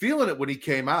wasn't feeling it when he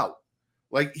came out.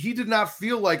 Like, he did not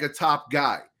feel like a top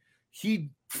guy. He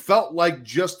felt like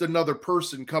just another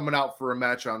person coming out for a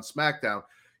match on SmackDown.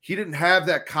 He didn't have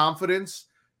that confidence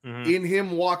in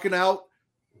him walking out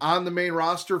on the main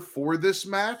roster for this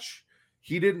match.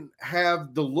 He didn't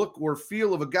have the look or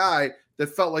feel of a guy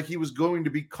that felt like he was going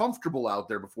to be comfortable out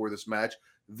there before this match.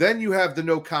 Then you have the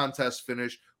no contest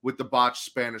finish with the botched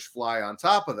Spanish fly on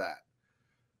top of that.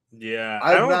 Yeah,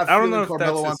 I don't know if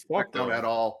Carmelo on that's his fault, though. at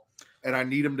all, and I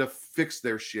need him to fix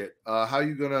their shit. How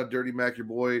you gonna dirty Mac your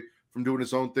boy from doing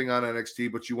his own thing on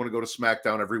NXT, but you want to go to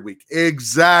SmackDown every week?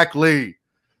 Exactly.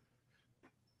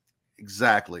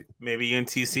 Maybe you and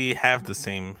TC have the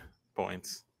same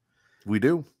points. We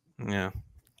do. Yeah.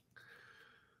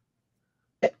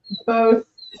 Both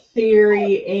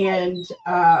Theory and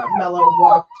Mello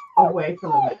walked away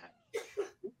from the match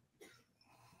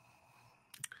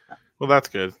Well, that's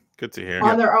good. Good to hear.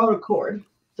 on their own accord.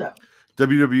 So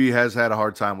WWE has had a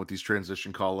hard time with these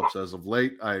transition call-ups as of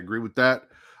late. I agree with that.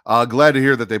 Glad to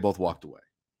hear that they both walked away.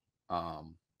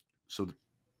 So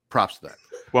props to that.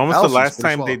 When was Allison, the last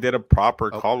time they did a proper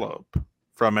Okay. call-up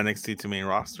from NXT to main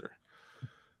roster?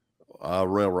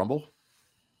 Royal Rumble?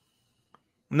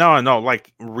 No,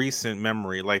 like recent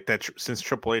memory, like that since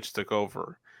Triple H took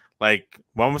over. Like,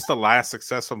 when was the last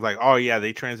successful? Like, oh yeah,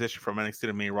 they transitioned from NXT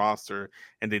to main roster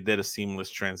and they did a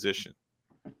seamless transition.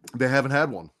 They haven't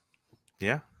had one.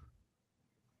 Yeah.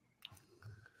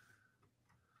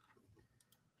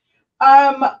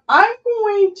 I'm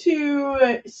going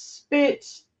to spit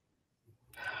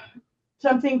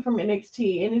something from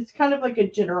NXT, and it's kind of like a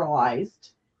generalized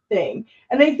thing.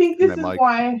 And I think this is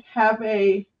why I have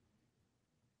a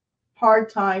hard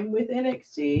time with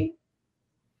NXT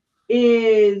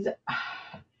is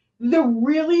the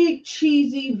really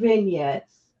cheesy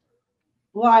vignettes,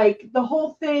 like the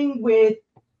whole thing with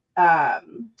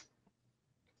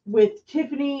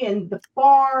Tiffany and the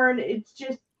barn. It's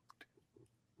just,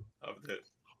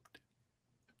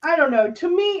 I don't know.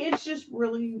 To me, it's just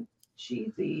really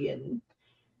cheesy, and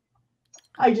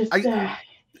I just it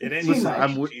ain't too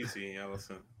much. cheesy,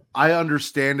 Allison. I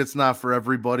understand it's not for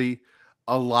everybody.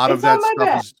 A lot of that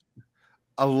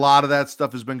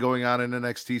stuff has been going on in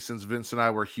NXT since Vince and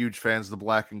I were huge fans of the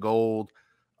black and gold.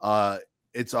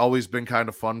 It's always been kind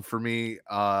of fun for me.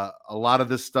 A lot of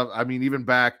this stuff, I mean, even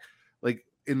back like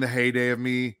in the heyday of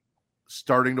me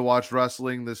starting to watch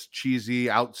wrestling, this cheesy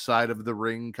outside of the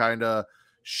ring kind of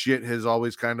shit has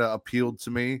always kind of appealed to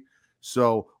me.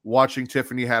 So watching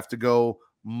Tiffany have to go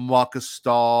muck a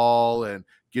stall and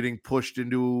getting pushed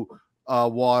into a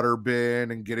water bin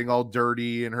and getting all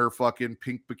dirty in her fucking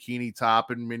pink bikini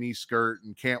top and mini skirt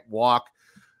and can't walk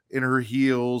in her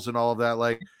heels and all of that.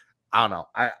 Like, I don't know.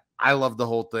 I love the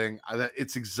whole thing.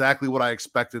 It's exactly what I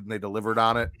expected, and they delivered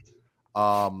on it.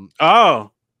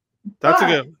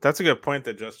 That's a good point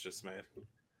that just made.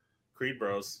 Creed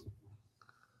Bros.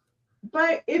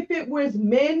 But if it was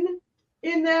men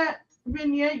in that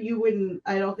vignette,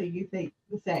 I don't think you think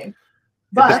the same.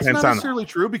 But that's not necessarily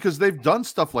true because they've done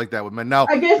stuff like that with men. Now,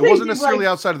 I guess it wasn't necessarily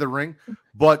outside of the ring,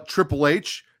 but Triple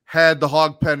H had the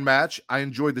hog pen match. I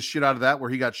enjoyed the shit out of that where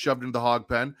he got shoved into the hog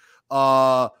pen.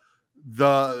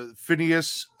 The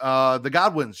Phineas, the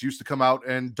Godwins used to come out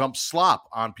and dump slop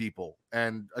on people.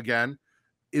 And again,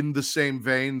 in the same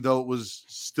vein, though it was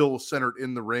still centered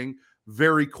in the ring,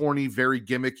 very corny, very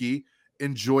gimmicky.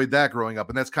 Enjoyed that growing up.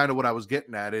 And that's kind of what I was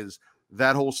getting at is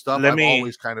that whole stuff I've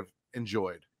always kind of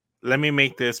enjoyed. let me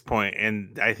make this point,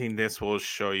 and I think this will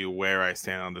show you where I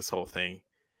stand on this whole thing.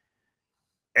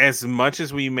 As much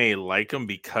as we may like him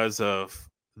because of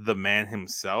the man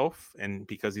himself and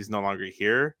because he's no longer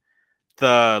here,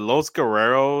 the Los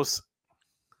Guerreros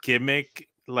gimmick,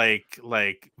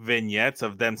 like vignettes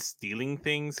of them stealing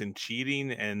things and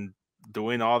cheating and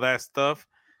doing all that stuff,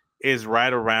 is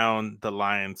right around the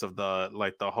lines of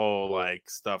the whole like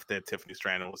stuff that Tiffany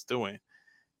Stratton was doing.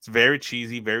 It's very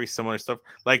cheesy, very similar stuff.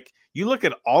 Like you look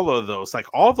at all of those, like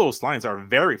all those lines are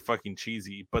very fucking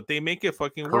cheesy, but they make it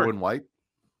fucking work. Kerwin White.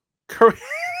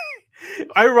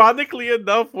 Ironically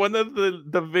enough, one of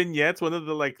the vignettes, one of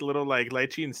the like little like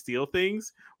lychee and steel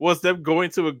things, was them going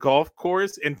to a golf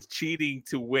course and cheating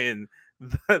to win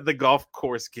the golf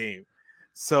course game.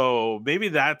 So maybe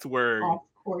that's where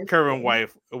Kerwin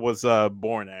White was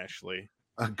born, Ashley.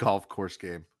 A golf course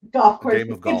game. Golf course.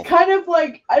 Game of golf. It's kind of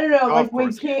like, I don't know, Golf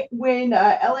like when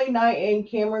LA Knight and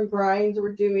Cameron Grimes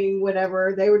were doing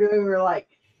whatever they were doing, we were like,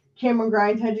 Cameron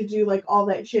Grimes had to do like all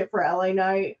that shit for LA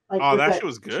Knight. Like, that shit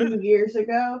was good 2 years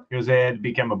ago. Because they had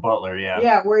become a butler, yeah.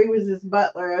 Yeah, where he was his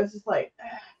butler. I was just like,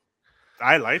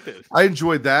 I liked it. I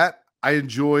enjoyed that. I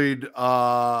enjoyed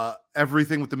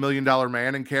everything with the $1 Million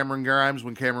Man and Cameron Grimes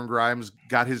when Cameron Grimes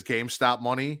got his GameStop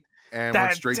money and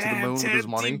went straight to the moon with his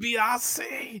money.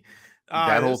 DiBiase.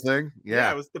 That whole thing.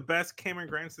 Yeah, it was the best Cameron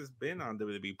Grimes has been on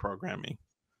WWE programming.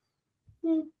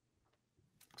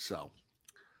 So.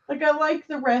 Like, I like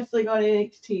the wrestling on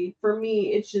NXT. For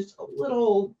me, it's just a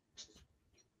little.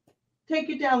 Take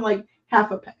it down like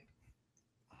half a peg.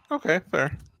 Okay,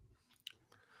 fair.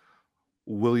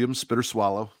 William Spit or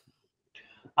Swallow.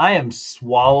 I am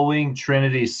swallowing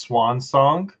Trinity's swan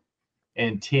song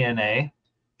in TNA.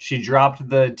 She dropped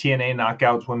the TNA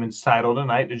Knockouts Women's title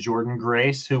tonight to Jordan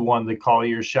Grace, who won the Call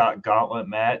Your Shot Gauntlet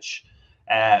match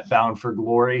at Bound for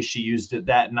Glory. She used it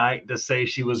that night to say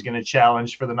she was going to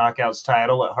challenge for the Knockouts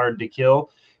title at Hard to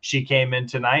Kill. She came in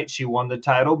tonight. She won the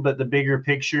title, but the bigger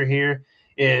picture here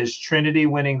is Trinity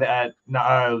winning that,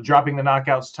 dropping the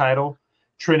Knockouts title.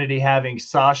 Trinity having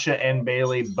Sasha and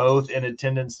Bayley both in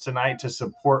attendance tonight to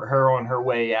support her on her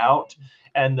way out.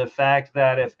 And the fact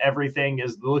that if everything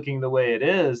is looking the way it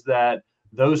is, that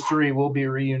those three will be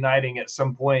reuniting at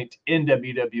some point in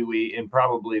WWE in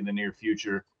probably the near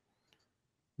future,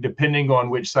 depending on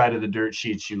which side of the dirt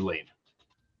sheets you lean.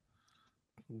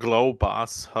 Glow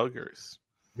Boss Huggers.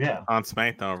 Yeah. On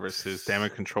SmackDown versus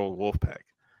Damage Control Wolfpack.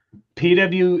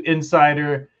 PW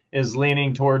Insider is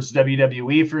leaning towards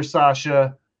WWE for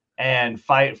Sasha, and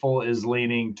Fightful is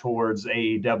leaning towards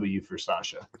AEW for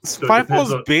Sasha. So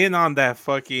Fightful's been on that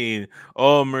fucking,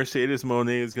 Mercedes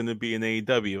Moné is going to be in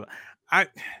AEW.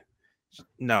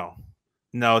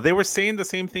 No, they were saying the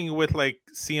same thing with like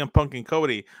CM Punk and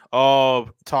Cody.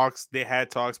 They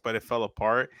had talks, but it fell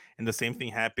apart. And the same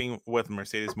thing happening with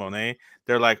Mercedes Moné.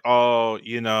 They're like,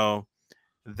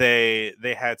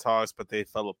 they had talks, but they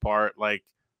fell apart. Like,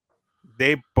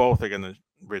 they both are going to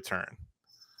return.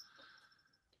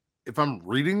 If I'm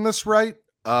reading this right,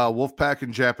 Wolfpack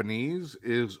in Japanese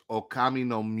is Okami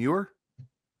no Mure.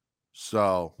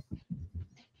 So.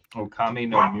 Okami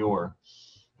no Mure.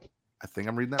 I think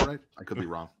I'm reading that right. I could be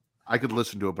wrong. I could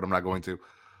listen to it, but I'm not going to.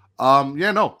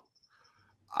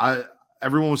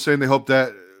 Everyone was saying they hope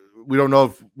that we don't know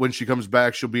if when she comes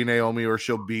back she'll be Naomi or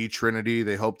she'll be Trinity.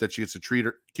 They hope that she gets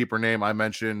to keep her name. I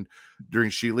mentioned during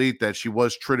She Elite that she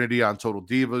was Trinity on Total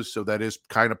Divas, so that is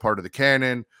kind of part of the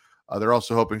canon. They're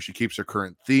also hoping she keeps her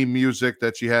current theme music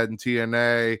that she had in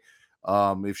TNA.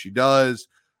 If she does,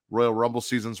 Royal Rumble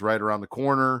season's right around the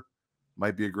corner.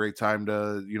 Might be a great time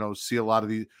to, see a lot of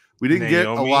these. We didn't get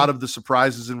a lot of the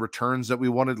surprises and returns that we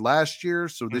wanted last year.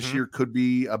 So this year could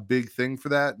be a big thing for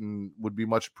that and would be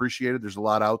much appreciated. There's a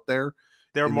lot out there.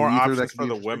 There are more options for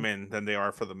the women than they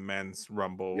are for the men's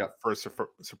Rumble for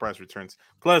surprise returns.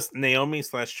 Plus,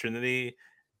 Naomi/Trinity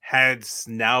has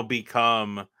now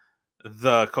become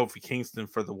the Kofi Kingston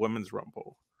for the women's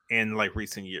Rumble in like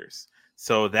recent years.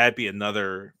 So that'd be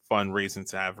another fun reason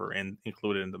to have her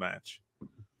included in the match.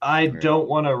 I don't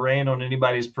want to rain on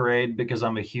anybody's parade because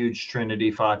I'm a huge Trinity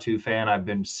Fatu fan. I've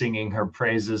been singing her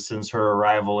praises since her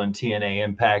arrival in TNA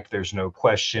Impact. There's no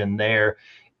question there.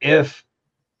 If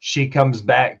she comes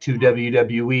back to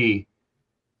WWE,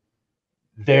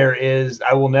 there's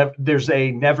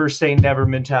a never say never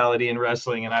mentality in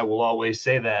wrestling, and I will always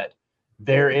say that.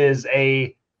 There is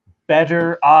a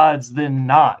better odds than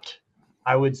not,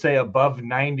 I would say above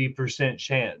 90%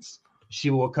 chance she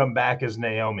will come back as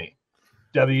Naomi.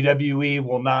 WWE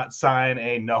will not sign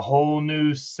a whole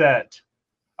new set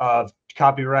of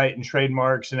copyright and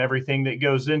trademarks and everything that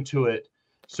goes into it,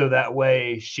 so that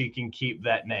way she can keep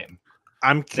that name.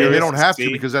 I'm curious. And they don't have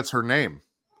to because that's her name.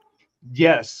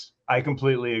 Yes, I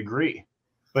completely agree.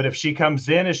 But if she comes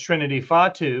in as Trinity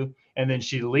Fatu and then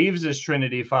she leaves as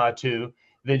Trinity Fatu,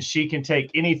 then she can take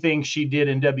anything she did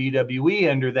in WWE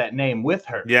under that name with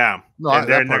her. Yeah. No, and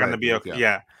they're not going to be okay.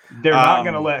 Yeah. They're not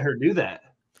going to let her do that.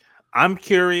 I'm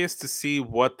curious to see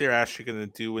what they're actually going to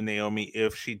do with Naomi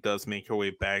if she does make her way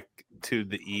back to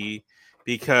the E,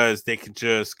 because they could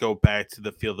just go back to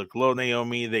the Field of Glow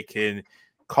Naomi. They can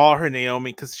call her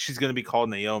Naomi because she's going to be called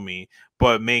Naomi,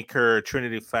 but make her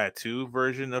Trinity Fatu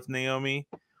version of Naomi.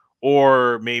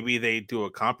 Or maybe they do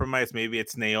a compromise. Maybe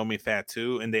it's Naomi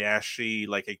Fatu and they actually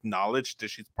like acknowledge that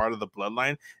she's part of the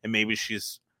bloodline, and maybe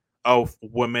she's a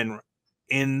woman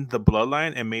in the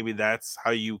bloodline, and maybe that's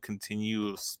how you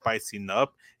continue spicing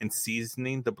up and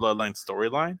seasoning the bloodline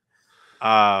storyline.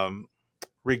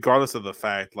 Regardless of the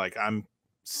fact, like, I'm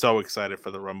so excited for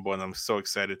the Rumble, and I'm so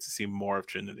excited to see more of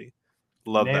Trinity.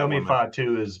 Love Naomi that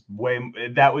Fatu is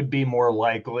that would be more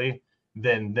likely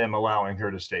than them allowing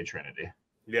her to stay Trinity.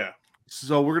 Yeah.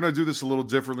 So we're gonna do this a little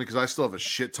differently because I still have a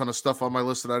shit ton of stuff on my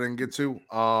list that I didn't get to.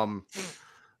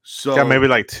 So got maybe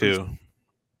like 2.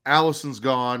 Allison's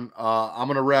gone. I'm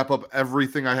gonna wrap up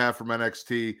everything I have from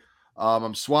NXT.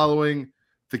 I'm swallowing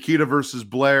Takeda versus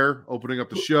Blair, opening up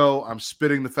the show. I'm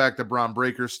spitting the fact that Braun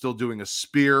Breaker's still doing a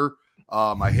spear.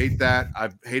 I hate that.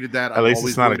 I've hated that. At least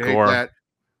it's not a gore. That,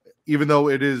 even though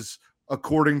it is,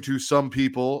 according to some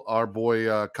people, our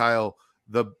boy Kyle,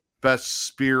 the best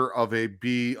spear of a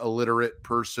B illiterate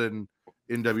person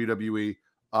in WWE.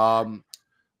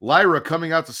 Lyra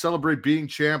coming out to celebrate being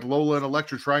champ. Lola and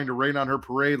Elektra trying to rain on her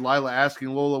parade. Lila asking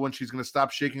Lola when she's going to stop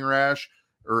shaking her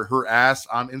ass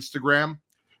on Instagram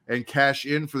and cash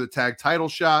in for the tag title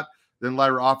shot. Then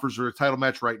Lyra offers her a title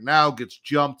match right now, gets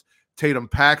jumped. Tatum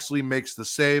Paxley makes the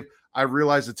save. I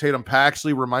realize that Tatum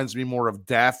Paxley reminds me more of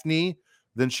Daphne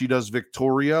than she does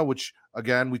Victoria, which,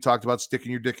 again, we talked about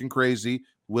sticking your dick in crazy.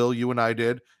 Will, you and I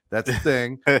did. That's the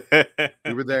thing.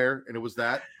 We were there, and it was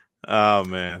that. Oh,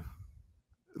 man.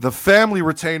 The family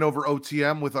retain over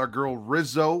OTM with our girl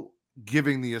Rizzo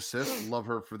giving the assist. Love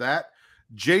her for that.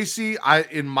 JC,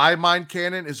 in my mind,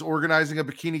 canon, is organizing a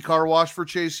bikini car wash for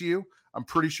Chase U. I'm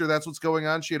pretty sure that's what's going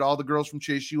on. She had all the girls from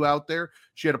Chase U out there.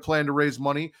 She had a plan to raise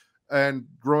money. And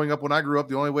growing up, when I grew up,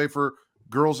 the only way for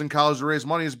girls in college to raise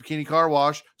money is a bikini car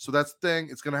wash. So that's the thing.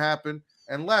 It's going to happen.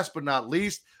 And last but not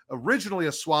least, originally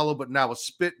a swallow, but now a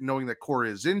spit, knowing that Cora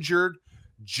is injured.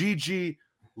 Gigi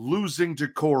losing to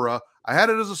Cora. I had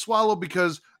it as a swallow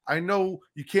because I know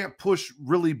you can't push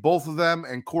really both of them,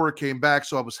 and Cora came back,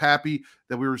 so I was happy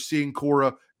that we were seeing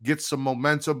Cora get some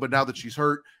momentum. But now that she's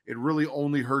hurt, it really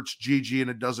only hurts Gigi, and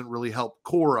it doesn't really help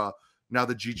Cora now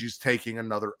that Gigi's taking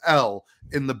another L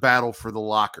in the battle for the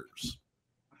lockers.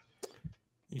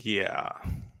 Yeah.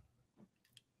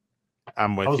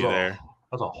 I'm with you there.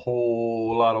 That's a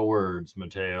whole lot of words,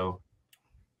 Mateo.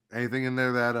 Anything in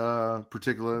there that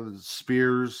particular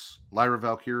Spears, Lyra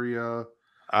Valkyria?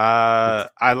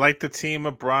 I like the team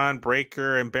of Braun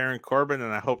Breaker and Baron Corbin,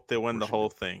 and I hope they win the whole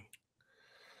thing.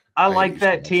 I like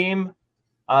that team.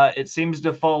 It seems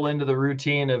to fall into the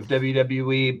routine of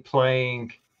WWE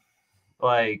playing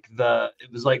like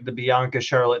it was like the Bianca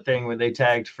Charlotte thing when they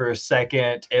tagged for a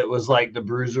second. It was like the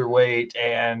Bruiserweight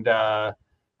and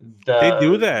they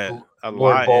do that a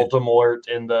Lord lot. Baltimore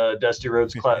in the Dusty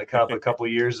Rhodes Cup a couple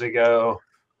years ago.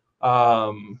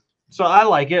 So I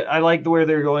like it. I like the way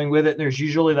they're going with it. And there's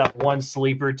usually that one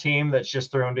sleeper team that's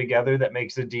just thrown together that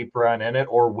makes a deep run in it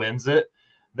or wins it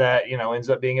that, ends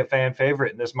up being a fan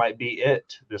favorite. And this might be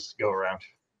it this go around.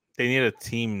 They need a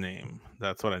team name.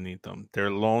 That's what I need them.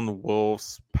 They're Lone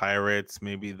Wolves, Pirates,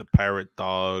 maybe the Pirate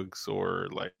Dogs, or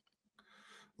like.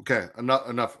 Okay,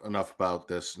 enough about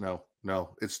this.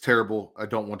 No, it's terrible. I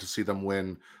don't want to see them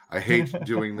win. I hate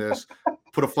doing this.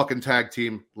 Put a fucking tag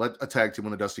team. Let a tag team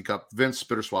win the Dusty Cup. Vince,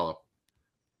 spit or swallow?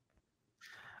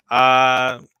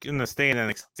 Gonna stay in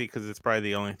NXT because it's probably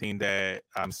the only thing that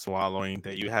I'm swallowing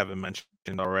that you haven't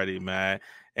mentioned already, Matt.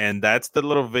 And that's the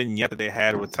little vignette that they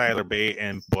had with Tyler Bate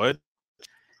and Butch.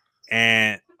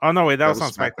 And oh no, wait, that was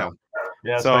on SmackDown.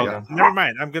 Yeah, so SmackDown. Never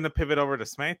mind. I'm gonna pivot over to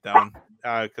SmackDown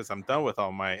because I'm done with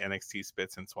all my NXT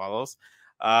spits and swallows.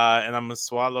 And I'm gonna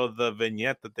swallow the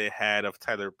vignette that they had of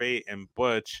Tyler Bate and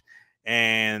Butch.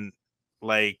 And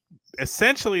like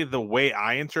essentially the way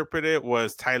I interpret it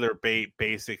was Tyler Bate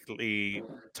basically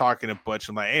talking to Butch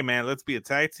and like, hey man, let's be a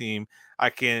tag team. I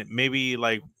can maybe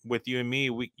like with you and me,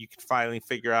 you can finally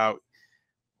figure out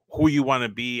who you want to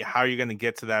be, how you're gonna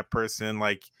get to that person.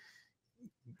 Like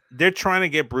they're trying to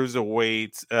get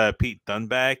Bruiserweight Pete Dunne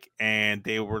back, and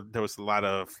there was a lot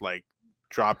of like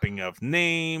dropping of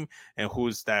name and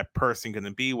who's that person going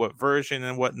to be, what version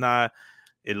and whatnot.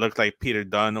 It looked like Peter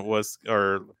Dunne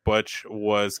or Butch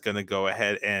was going to go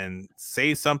ahead and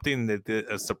say something that did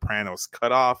a Sopranos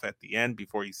cutoff at the end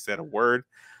before he said a word.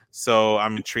 So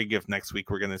I'm intrigued if next week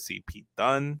we're going to see Pete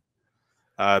Dunne,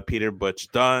 Peter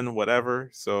Butch Dunne, whatever.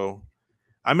 So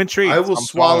I'm intrigued. I will I'm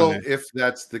swallow if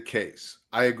that's the case.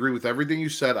 I agree with everything you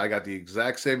said. I got the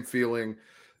exact same feeling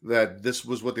that this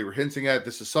was what they were hinting at.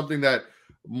 This is something that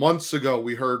months ago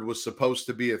we heard was supposed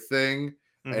to be a thing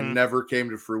and never came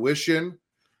to fruition.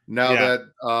 Now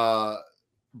that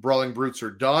Brawling Brutes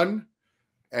are done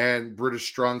and British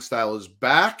Strong Style is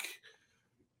back.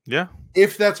 Yeah.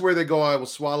 If that's where they go, I will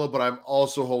swallow, but I'm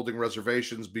also holding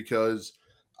reservations because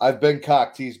I've been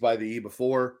cock teased by the E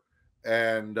before,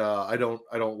 and I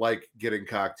don't like getting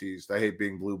cock teased. I hate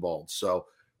being blue balled. So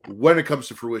when it comes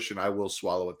to fruition, I will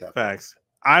swallow it that Facts.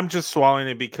 I'm just swallowing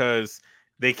it because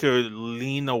they could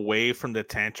lean away from the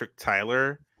Tantric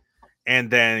Tyler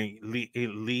and then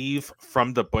leave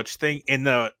from the Butch thing in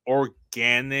the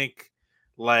organic,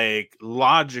 like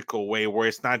logical way where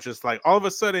it's not just like all of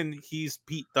a sudden he's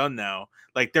Pete Dunne now.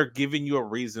 Like they're giving you a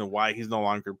reason why he's no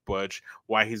longer Butch,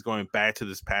 why he's going back to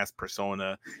this past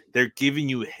persona. They're giving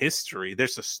you history.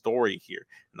 There's a story here,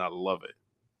 and I love it.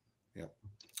 Yeah.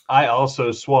 I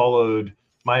also swallowed,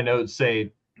 my notes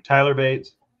say Tyler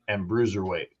Bates and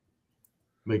Bruiserweight,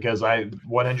 because I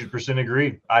 100%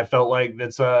 agree. I felt like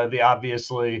that's the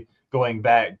obviously going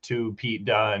back to Pete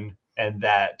Dunne and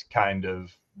that kind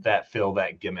of that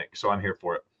gimmick. So I'm here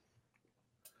for it.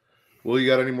 Well, you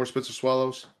got any more spits or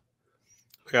swallows?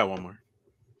 I got one more.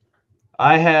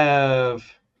 I have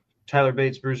Tyler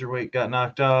Bates, Bruiserweight got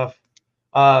knocked off.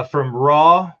 From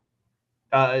Raw,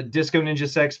 Disco Ninja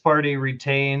Sex Party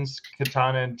retains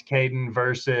Katana and Caden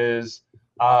versus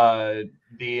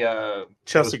the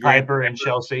Chelsea Piper and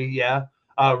Chelsea. Yeah.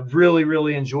 Really,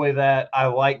 really enjoy that. I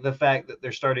like the fact that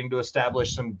they're starting to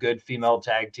establish some good female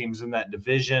tag teams in that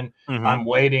division. I'm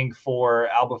waiting for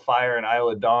Alba Fire and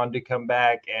Isla Dawn to come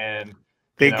back, and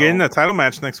they get in a title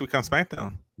match next week on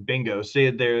SmackDown. Bingo.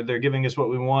 See, they're giving us what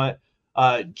we want.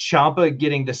 Ciampa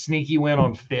getting the sneaky win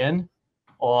on Finn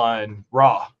on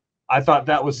Raw. I thought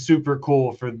that was super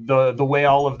cool for the way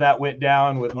all of that went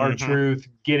down with R-Truth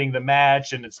getting the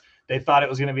match, and they thought it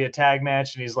was going to be a tag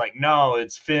match, and he's like, no,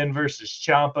 it's Finn versus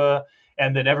Ciampa,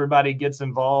 and then everybody gets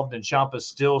involved, and Ciampa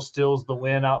still steals the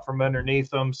win out from underneath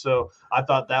them. So I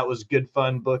thought that was good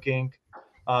fun booking.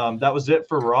 That was it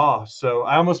for Raw. So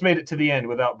I almost made it to the end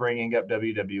without bringing up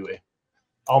WWE.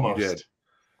 Almost. You did.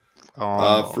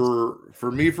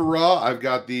 For me, for Raw, I've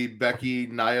got the Becky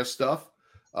Nia stuff.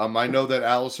 I know that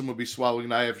Allison would be swallowing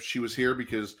Nia if she was here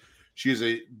because she's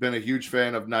been a huge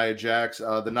fan of Nia Jax.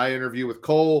 The Nia interview with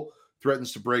Cole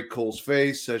threatens to break Cole's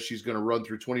face, says she's going to run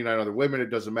through 29 other women. It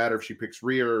doesn't matter if she picks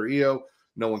Rhea or Io.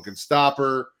 No one can stop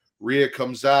her. Rhea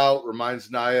comes out,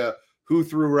 reminds Nia who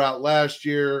threw her out last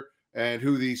year and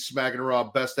who the Smackin' Raw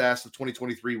Best Ass of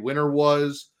 2023 winner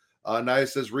was. Nia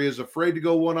says Rhea's afraid to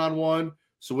go one-on-one,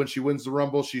 so when she wins the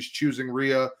Rumble, she's choosing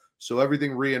Rhea. So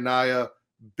everything Rhea, Nia,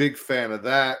 big fan of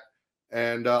that.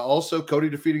 And also Cody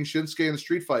defeating Shinsuke in the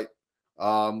street fight.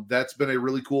 That's been a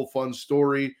really cool, fun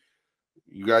story.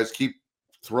 You guys keep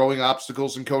throwing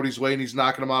obstacles in Cody's way, and he's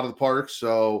knocking them out of the park.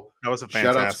 So that was a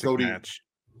fantastic shout out to Cody. Match.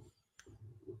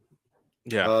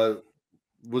 Yeah.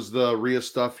 Was the Rhea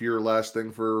stuff your last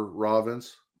thing for Raw,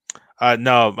 Vince?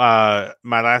 No, my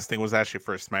last thing was actually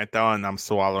for SmackDown, and I'm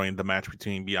swallowing the match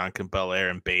between Bianca Belair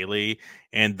and Bayley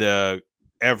and the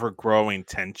ever-growing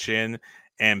tension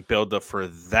and build-up for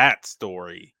that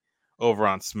story over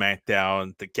on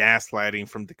SmackDown. The gaslighting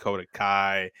from Dakota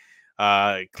Kai.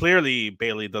 Clearly,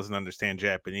 Bayley doesn't understand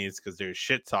Japanese because they're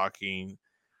shit-talking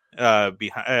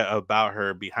about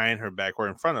her behind her back or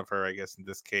in front of her, I guess in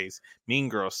this case, Mean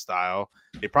Girl style.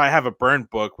 They probably have a burn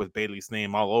book with Bayley's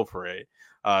name all over it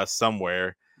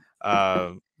somewhere.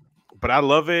 But I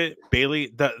love it. Bayley,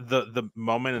 the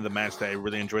moment in the match that I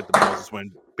really enjoyed the most is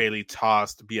when Bayley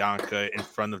tossed Bianca in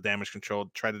front of Damage Control,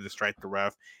 tried to distract the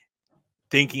ref,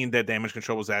 thinking that Damage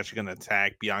Control was actually going to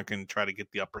attack Bianca and try to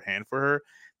get the upper hand for her.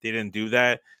 They didn't do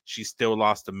that. She still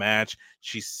lost the match.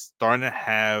 She's starting to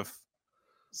have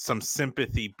some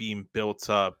sympathy being built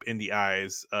up in the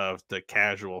eyes of the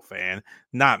casual fan.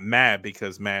 Not Matt,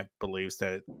 because Matt believes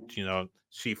that,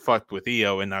 she fucked with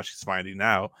Io and now she's finding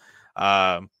out.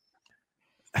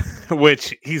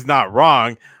 Which he's not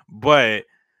wrong, but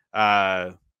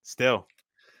still.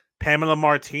 Pamela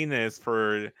Martinez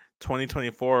for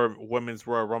 2024 Women's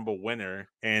Royal Rumble winner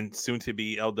and soon to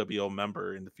be LWO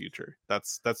member in the future.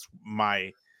 That's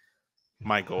my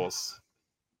goals.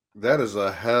 That is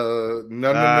a hell.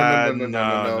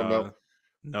 No.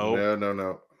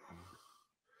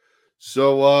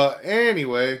 So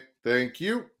anyway, thank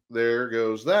you. There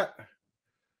goes that.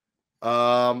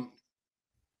 My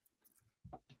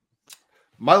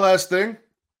last thing.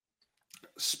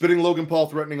 Spitting Logan Paul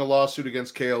threatening a lawsuit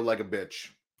against KO like a bitch.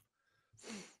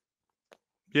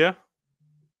 Yeah.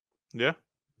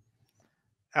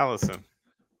 Allison.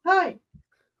 Hi.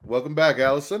 Welcome back,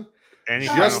 Allison.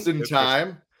 Just in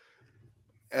time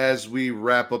as we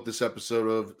wrap up this episode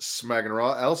of Smackin'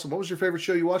 Raw. Allison, what was your favorite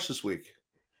show you watched this week?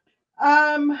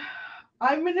 I'm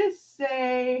gonna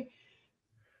say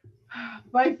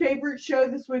my favorite show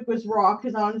this week was Raw,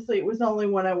 because honestly it was the only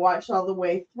one I watched all the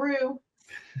way through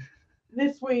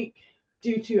this week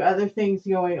due to other things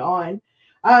going on.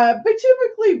 But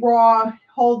typically Raw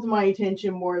holds my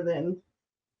attention more than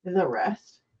the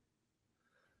rest.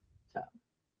 So.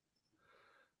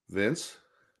 Vince?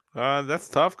 That's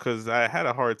tough because I had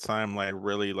a hard time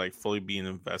really fully being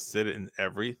invested in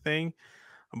everything.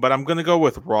 But I'm gonna go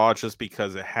with Raw just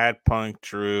because it had Punk,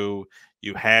 Drew,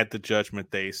 you had the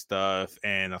Judgment Day stuff,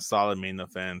 and a solid main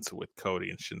event with Cody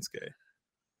and Shinsuke.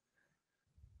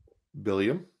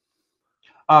 Billiam?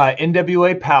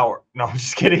 NWA Power. No, I'm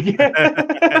just kidding.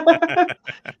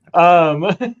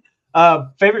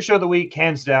 Favorite show of the week,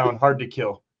 hands down, Hard to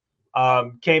Kill.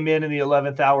 Came in the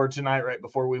 11th hour tonight, right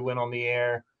before we went on the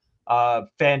air.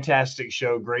 Fantastic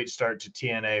show, great start to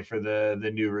TNA for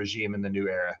the new regime and the new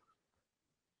era.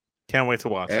 Can't wait to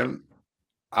watch it.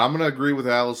 I'm going to agree with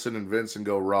Allison and Vince and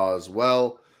go Raw as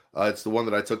well. It's the one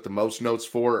that I took the most notes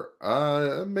for.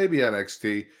 Maybe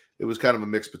NXT. It was kind of a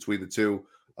mix between the two.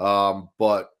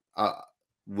 But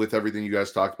with everything you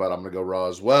guys talked about, I'm going to go Raw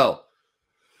as well.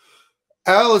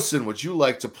 Allison, would you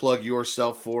like to plug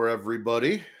yourself for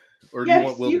everybody? Or do you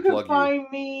want Will to plug you? You can find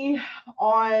me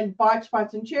on Botch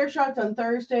Spots and Chair Shots on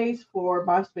Thursdays for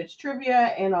Boss Bitch Trivia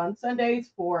and on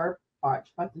Sundays for Botch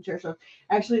Spots and Chair Shots.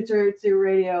 Actually, it's a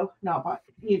radio, not bot.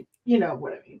 You know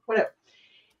what I mean. Whatever.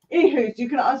 Anywho, you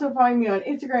can also find me on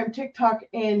Instagram, TikTok,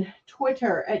 and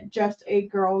Twitter at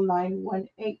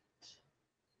JustAGirl918.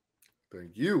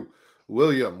 Thank you.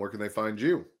 William, where can they find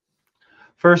you?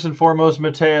 First and foremost,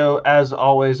 Mateo, as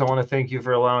always, I want to thank you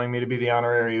for allowing me to be the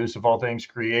honorary host of all things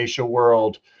Creation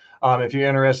World. If you're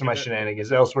interested in my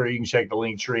shenanigans elsewhere, you can check the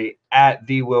link tree at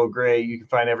the Will Gray. You can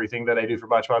find everything that I do for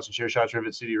Botch Spots and Chair Shots,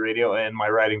 Rivet City Radio, and my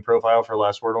writing profile for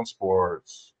Last Word on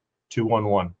Sports.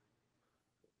 211.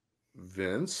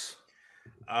 Vince?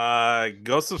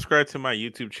 Go subscribe to my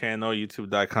YouTube channel,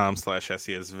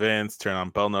 youtube.com/SESVince. Turn on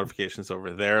bell notifications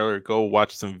over there, or go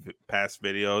watch some past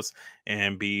videos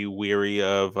and be weary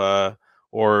of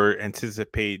or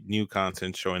anticipate new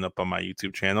content showing up on my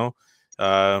YouTube channel.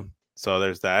 So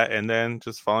there's that. And then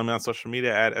just follow me on social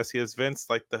media at SESVince,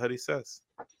 like the hoodie says.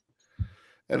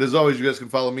 And as always, you guys can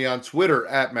follow me on Twitter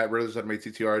at Matt Rithers, at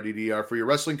MattTRDDR for your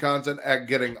wrestling content, at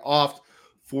Getting Off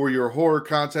for your horror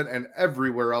content, and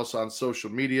everywhere else on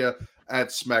social media at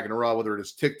Smackin' Raw, whether it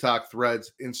is TikTok,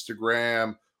 Threads,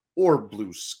 Instagram, or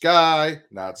Blue Sky,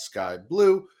 not Sky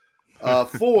Blue,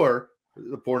 for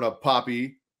the Pornhub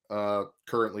Poppy,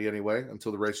 currently anyway,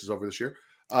 until the race is over this year.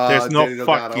 There's no Danny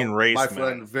fucking Delgado, race, my man.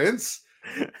 friend Vince,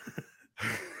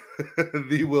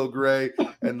 the Will Gray,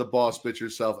 and the boss bitch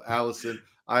herself, Allison.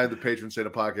 I am the patron saint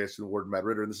of podcasting, the word Matt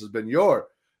Ritter, and this has been your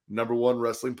 #1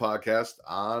 wrestling podcast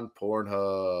on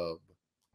Pornhub.